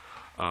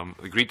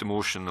 Agreed the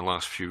motion in the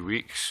last few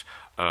weeks.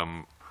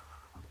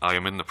 I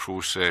am in the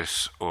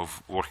process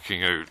of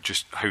working out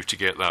just how to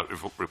get that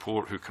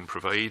report, who can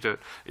provide it.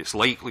 It's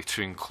likely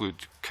to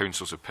include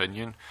Council's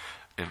opinion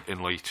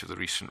in light of the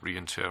recent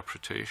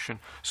reinterpretation.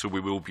 So we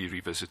will be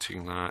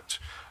revisiting that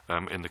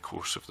in the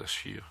course of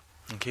this year.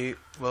 Thank you.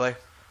 Willie?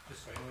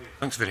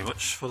 Thanks very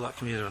much for that,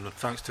 Convener, and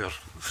thanks to our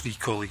three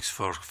colleagues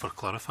for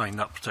clarifying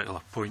that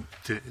particular point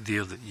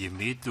there that you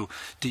made. Though,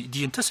 do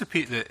you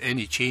anticipate that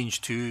any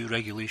change to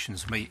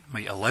regulations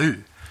might allow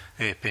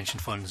pension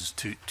funds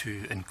to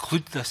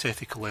include this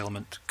ethical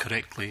element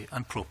correctly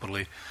and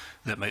properly,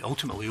 that might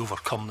ultimately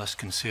overcome this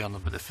concern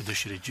about the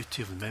fiduciary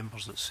duty of the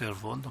members that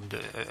serve on them?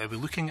 Are we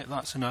looking at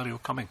that scenario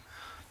coming,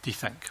 do you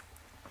think?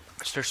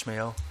 Mr.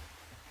 Smail?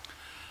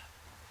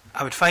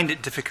 I would find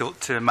it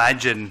difficult to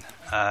imagine,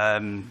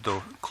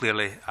 though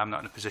clearly I'm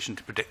not in a position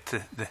to predict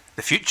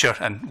the future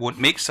and won't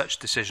make such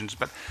decisions,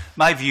 but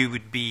my view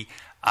would be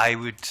I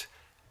would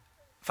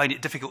find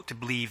it difficult to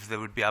believe there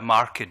would be a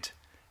marked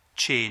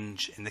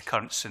change in the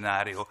current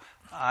scenario.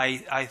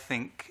 I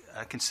think,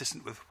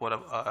 consistent with what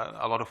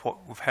a lot of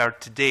what we've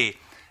heard today,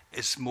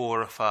 is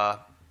more of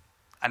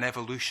an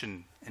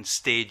evolution in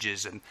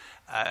stages, and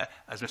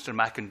as Mr.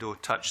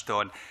 McIndoe touched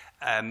on,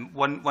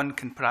 one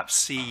can perhaps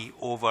see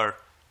over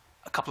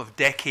a couple of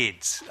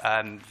decades,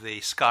 and the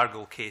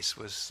Scargill case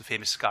was, the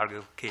famous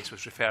Scargill case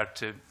was referred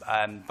to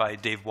by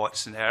Dave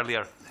Watson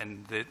earlier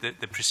in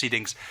the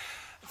proceedings,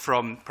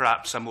 from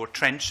perhaps a more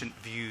trenchant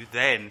view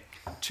then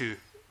to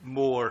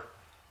more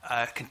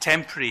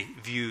contemporary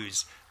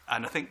views,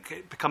 and I think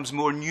it becomes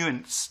more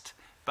nuanced,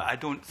 but I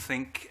don't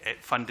think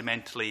it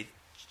fundamentally,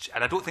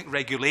 and I don't think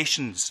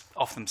regulations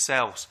of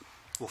themselves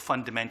will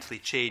fundamentally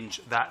change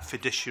that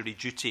fiduciary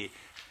duty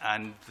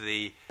and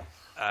the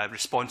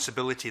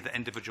responsibility that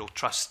individual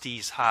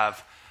trustees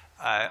have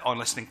on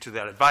listening to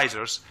their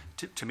advisors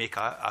to make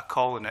a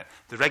call on it.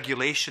 The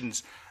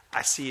regulations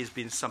I see as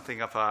being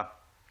something of a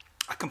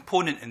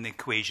component in the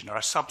equation, or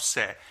a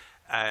subset.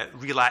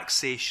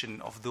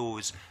 Relaxation of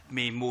those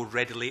may more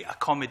readily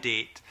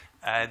accommodate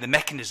the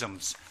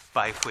mechanisms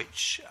by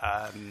which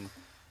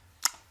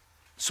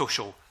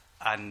social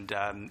and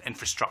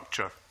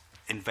infrastructure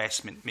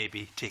investment may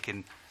be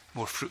taken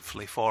more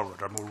fruitfully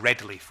forward or more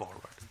readily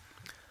forward.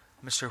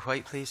 Mr.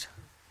 Whyte, please.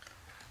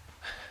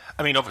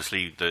 I mean,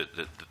 obviously,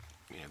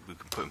 we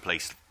can put in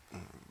place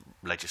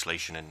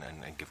legislation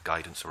and give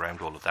guidance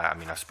around all of that. I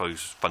mean, I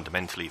suppose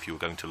fundamentally, if you were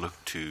going to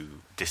look to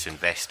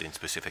disinvest in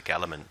specific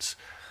elements,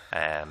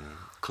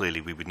 clearly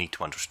we would need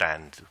to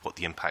understand what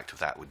the impact of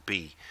that would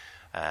be.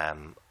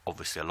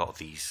 Obviously, a lot of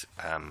these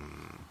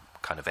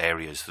kind of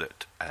areas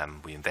that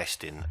we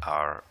invest in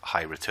are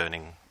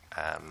high-returning,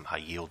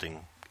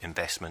 high-yielding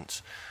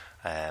investments.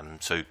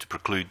 So to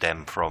preclude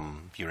them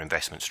from your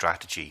investment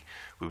strategy,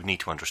 we would need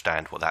to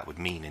understand what that would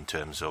mean in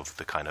terms of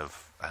the kind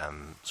of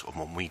sort of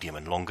more medium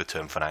and longer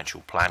term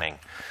financial planning.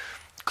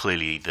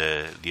 Clearly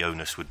the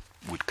onus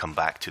would come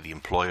back to the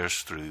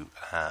employers through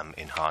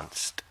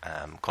enhanced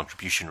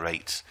contribution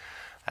rates,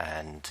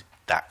 and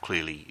that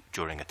clearly,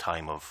 during a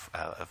time of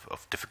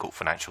difficult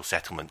financial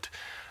settlement,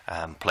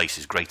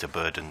 places greater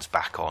burdens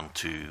back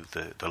onto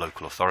the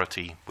local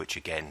authority, which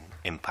again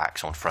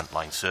impacts on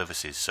frontline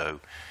services. So,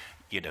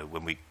 you know,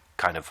 when we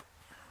kind of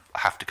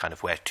have to kind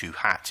of wear two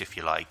hats, if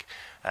you like,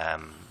 I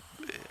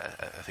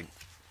think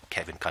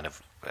Kevin kind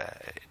of,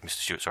 Mr.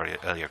 Stewart, sorry,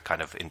 earlier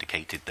kind of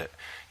indicated that,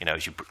 you know,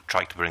 as you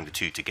try to bring the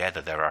two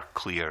together, there are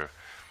clear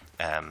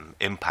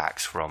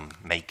impacts from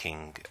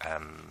making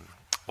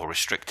or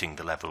restricting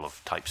the level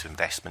of types of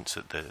investments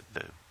that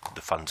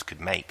the funds could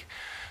make.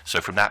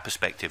 So from that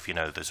perspective, you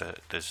know, there's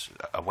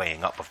a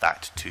weighing up of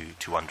that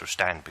to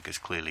understand, because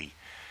clearly,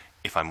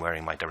 if I'm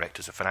wearing my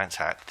Directors of Finance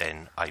hat,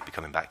 then I'd be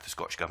coming back to the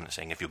Scottish Government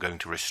saying, if you're going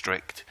to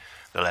restrict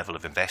the level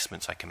of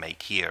investments I can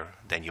make here,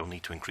 then you'll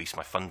need to increase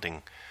my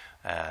funding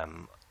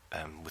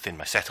within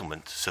my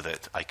settlement so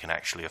that I can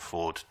actually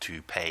afford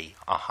to pay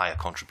a higher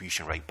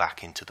contribution rate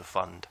back into the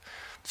fund.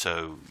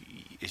 So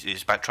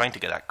it's about trying to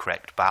get that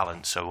correct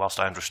balance. So whilst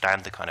I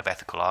understand the kind of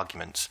ethical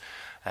arguments,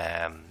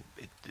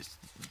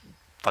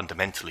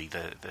 fundamentally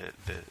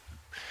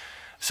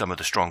some of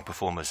the strong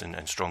performers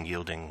and strong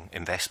yielding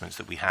investments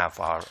that we have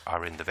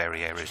are in the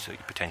very areas that you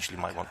potentially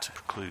might want to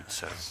preclude.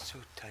 So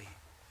tight.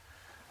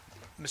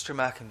 Mr.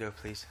 McIndoe,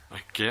 please. I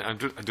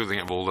don't think I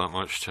have all that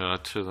much to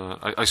add to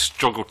that. I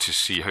struggle to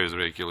see how the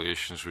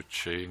regulations would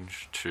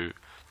change to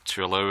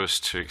allow us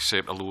to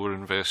accept a lower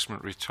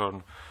investment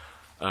return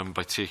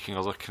by taking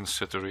other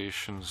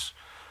considerations.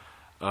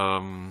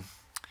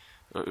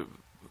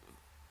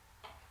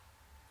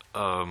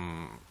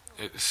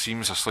 It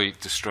seems a slight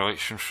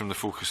distraction from the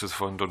focus of the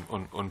fund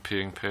on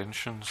paying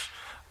pensions.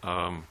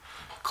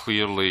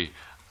 Clearly,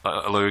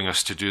 allowing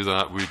us to do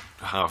that would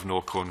have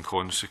knock-on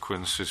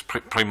consequences,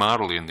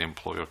 primarily in the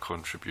employer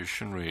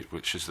contribution rate,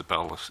 which is the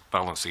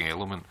balancing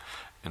element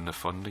in the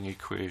funding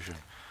equation.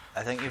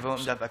 I think you've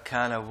opened up a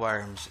can of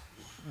worms.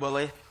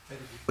 Willie?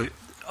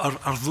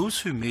 Are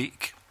those who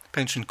make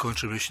pension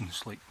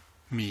contributions, like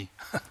me,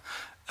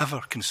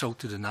 ever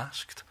consulted and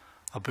asked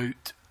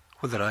about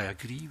whether I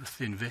agree with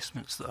the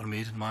investments that are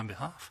made on my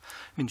behalf?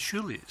 I mean,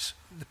 surely it's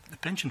the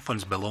pension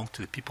funds belong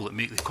to the people that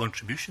make the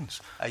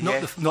contributions,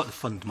 not the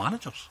fund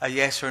managers. A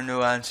yes or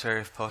no answer,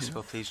 if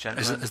possible, please,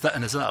 gentlemen. Is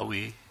that a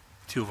way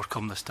to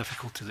overcome this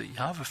difficulty that you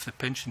have? If the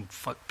pension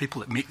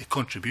people that make the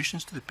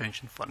contributions to the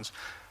pension funds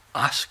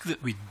ask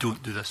that we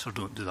don't do this or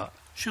don't do that,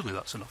 surely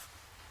that's enough.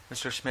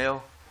 Mr.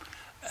 Smail?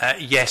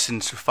 Yes,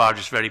 insofar,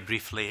 just very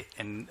briefly,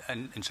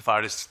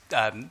 insofar as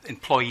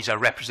employees are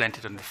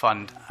represented in the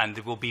fund, and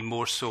they will be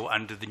more so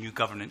under the new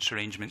governance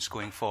arrangements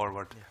going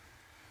forward.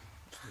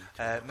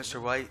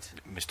 Mr. Whyte?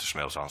 Mr.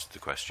 Smail's answered the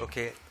question.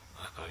 Okay.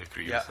 I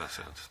agree with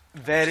that.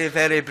 Very,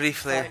 very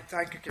briefly,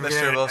 thank you,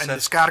 Mr. Wilson. And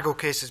the Scargill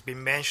case has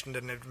been mentioned,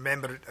 and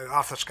remember,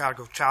 Arthur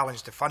Scargill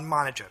challenged the fund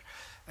manager.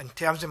 In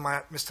terms of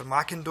Mr.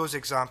 McIndoe's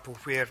example,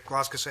 where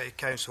Glasgow City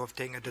Council have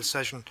taken a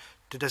decision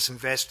to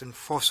disinvest in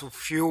fossil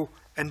fuel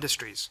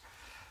industries,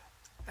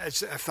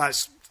 if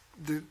that's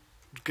you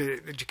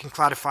can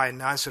clarify in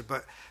the answer,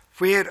 but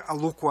where a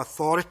local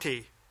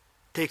authority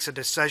takes a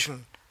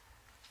decision,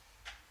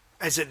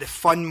 is it the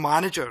fund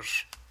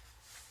managers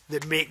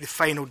that make the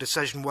final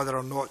decision whether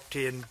or not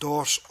to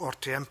endorse or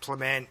to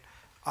implement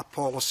a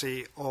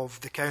policy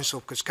of the council?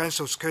 Because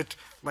councils could,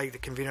 like the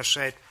convener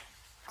said,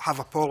 have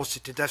a policy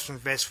to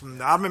disinvest from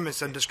the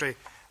armaments industry,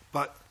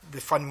 but the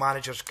fund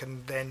managers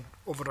can then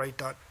override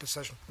that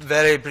decision.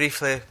 Very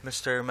briefly,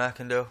 Mr.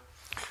 McIndoe.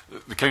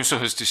 The Council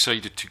has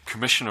decided to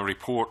commission a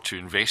report to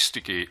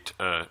investigate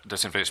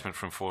disinvestment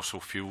from fossil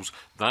fuels.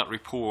 That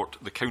report,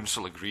 the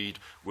Council agreed,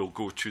 will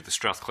go to the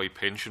Strathclyde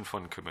Pension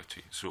Fund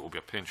Committee. So it will be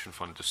a pension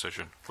fund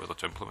decision whether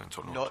to implement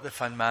or not. Not the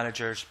fund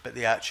managers, but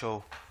the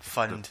actual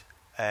fund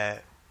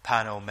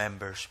panel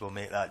members will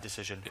make that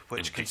decision,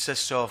 which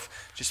consists of,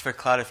 just for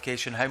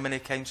clarification, how many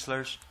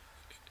councillors?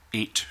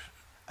 8.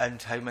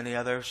 And how many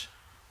others?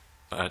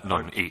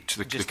 None, 8.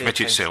 The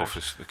committee itself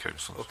is the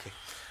council. Okay.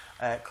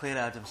 Claire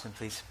Adamson,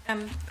 please.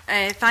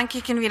 Thank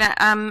you, convener.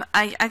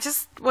 I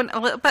just want a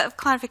little bit of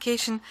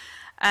clarification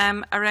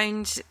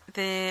around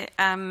the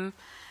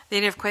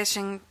area of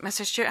question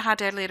Mr. Stewart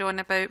had earlier on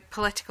about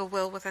political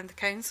will within the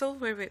council,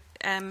 where we,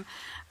 and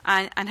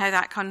how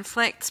that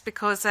conflicts.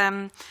 Because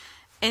I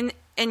think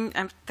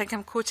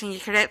I'm quoting you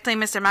correctly,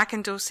 Mr.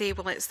 McIndoe say,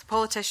 well, it's the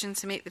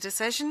politicians who make the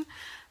decision.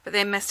 But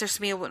then Mr.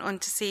 Smail went on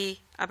to say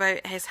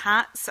about his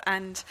hats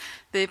and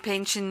the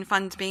pension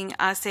fund being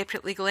a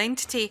separate legal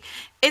entity.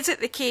 Is it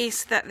the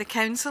case that the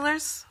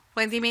councillors,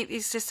 when they make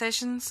these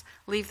decisions,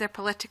 leave their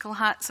political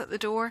hats at the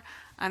door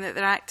and that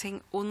they're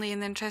acting only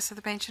in the interest of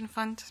the pension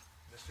fund?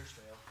 Mr.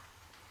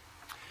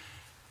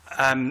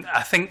 Smail.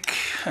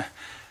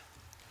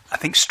 I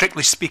think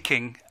strictly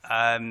speaking,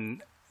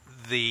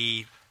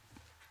 the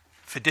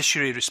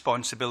fiduciary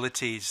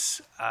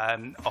responsibilities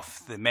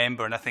of the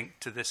member, and I think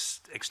to this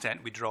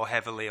extent we draw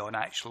heavily on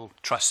actual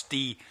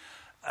trustee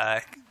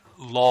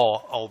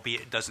law,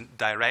 albeit it doesn't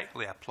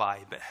directly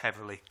apply, but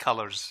heavily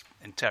colours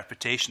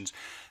interpretations.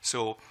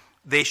 So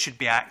they should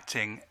be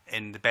acting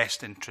in the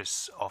best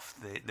interests of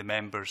the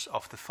members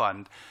of the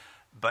fund.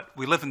 But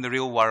we live in the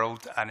real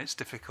world, and it's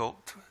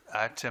difficult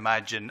to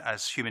imagine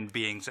as human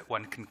beings that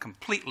one can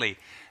completely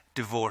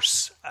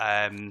divorce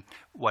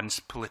one's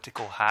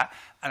political hat.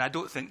 And I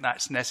don't think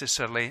that's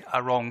necessarily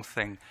a wrong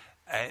thing,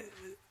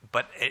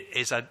 but it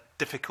is a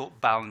difficult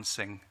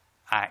balancing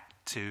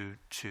act to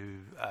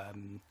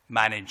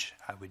manage,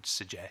 I would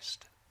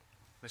suggest.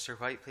 Mr.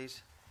 Whyte,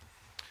 please.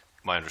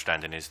 My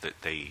understanding is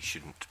that they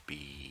shouldn't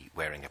be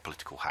wearing a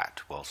political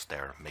hat whilst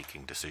they're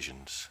making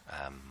decisions.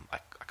 I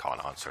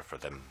can't answer for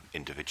them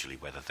individually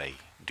whether they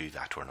do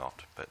that or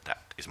not, but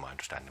that is my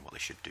understanding what they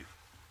should do.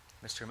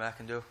 Mr.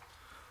 McIndoe.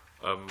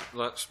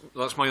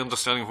 That's my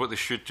understanding of what they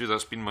should do.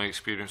 That's been my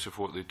experience of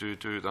what they do.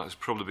 That has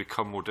probably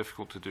become more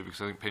difficult to do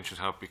because I think pensions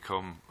have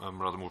become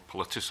rather more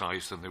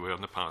politicized than they were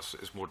in the past.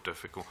 It is more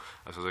difficult,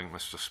 as I think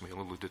Mr. Smail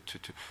alluded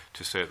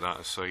to set that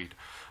aside.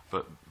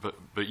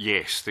 But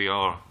yes, they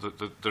are.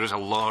 There is a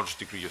large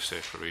degree of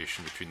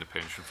separation between the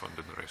pension fund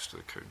and the rest of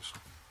the council.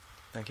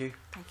 Thank you.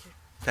 Thank you.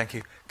 Thank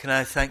you. Can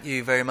I thank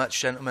you very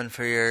much, gentlemen,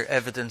 for your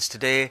evidence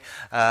today?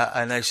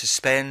 I now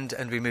suspend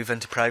and we move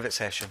into private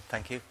session.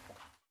 Thank you.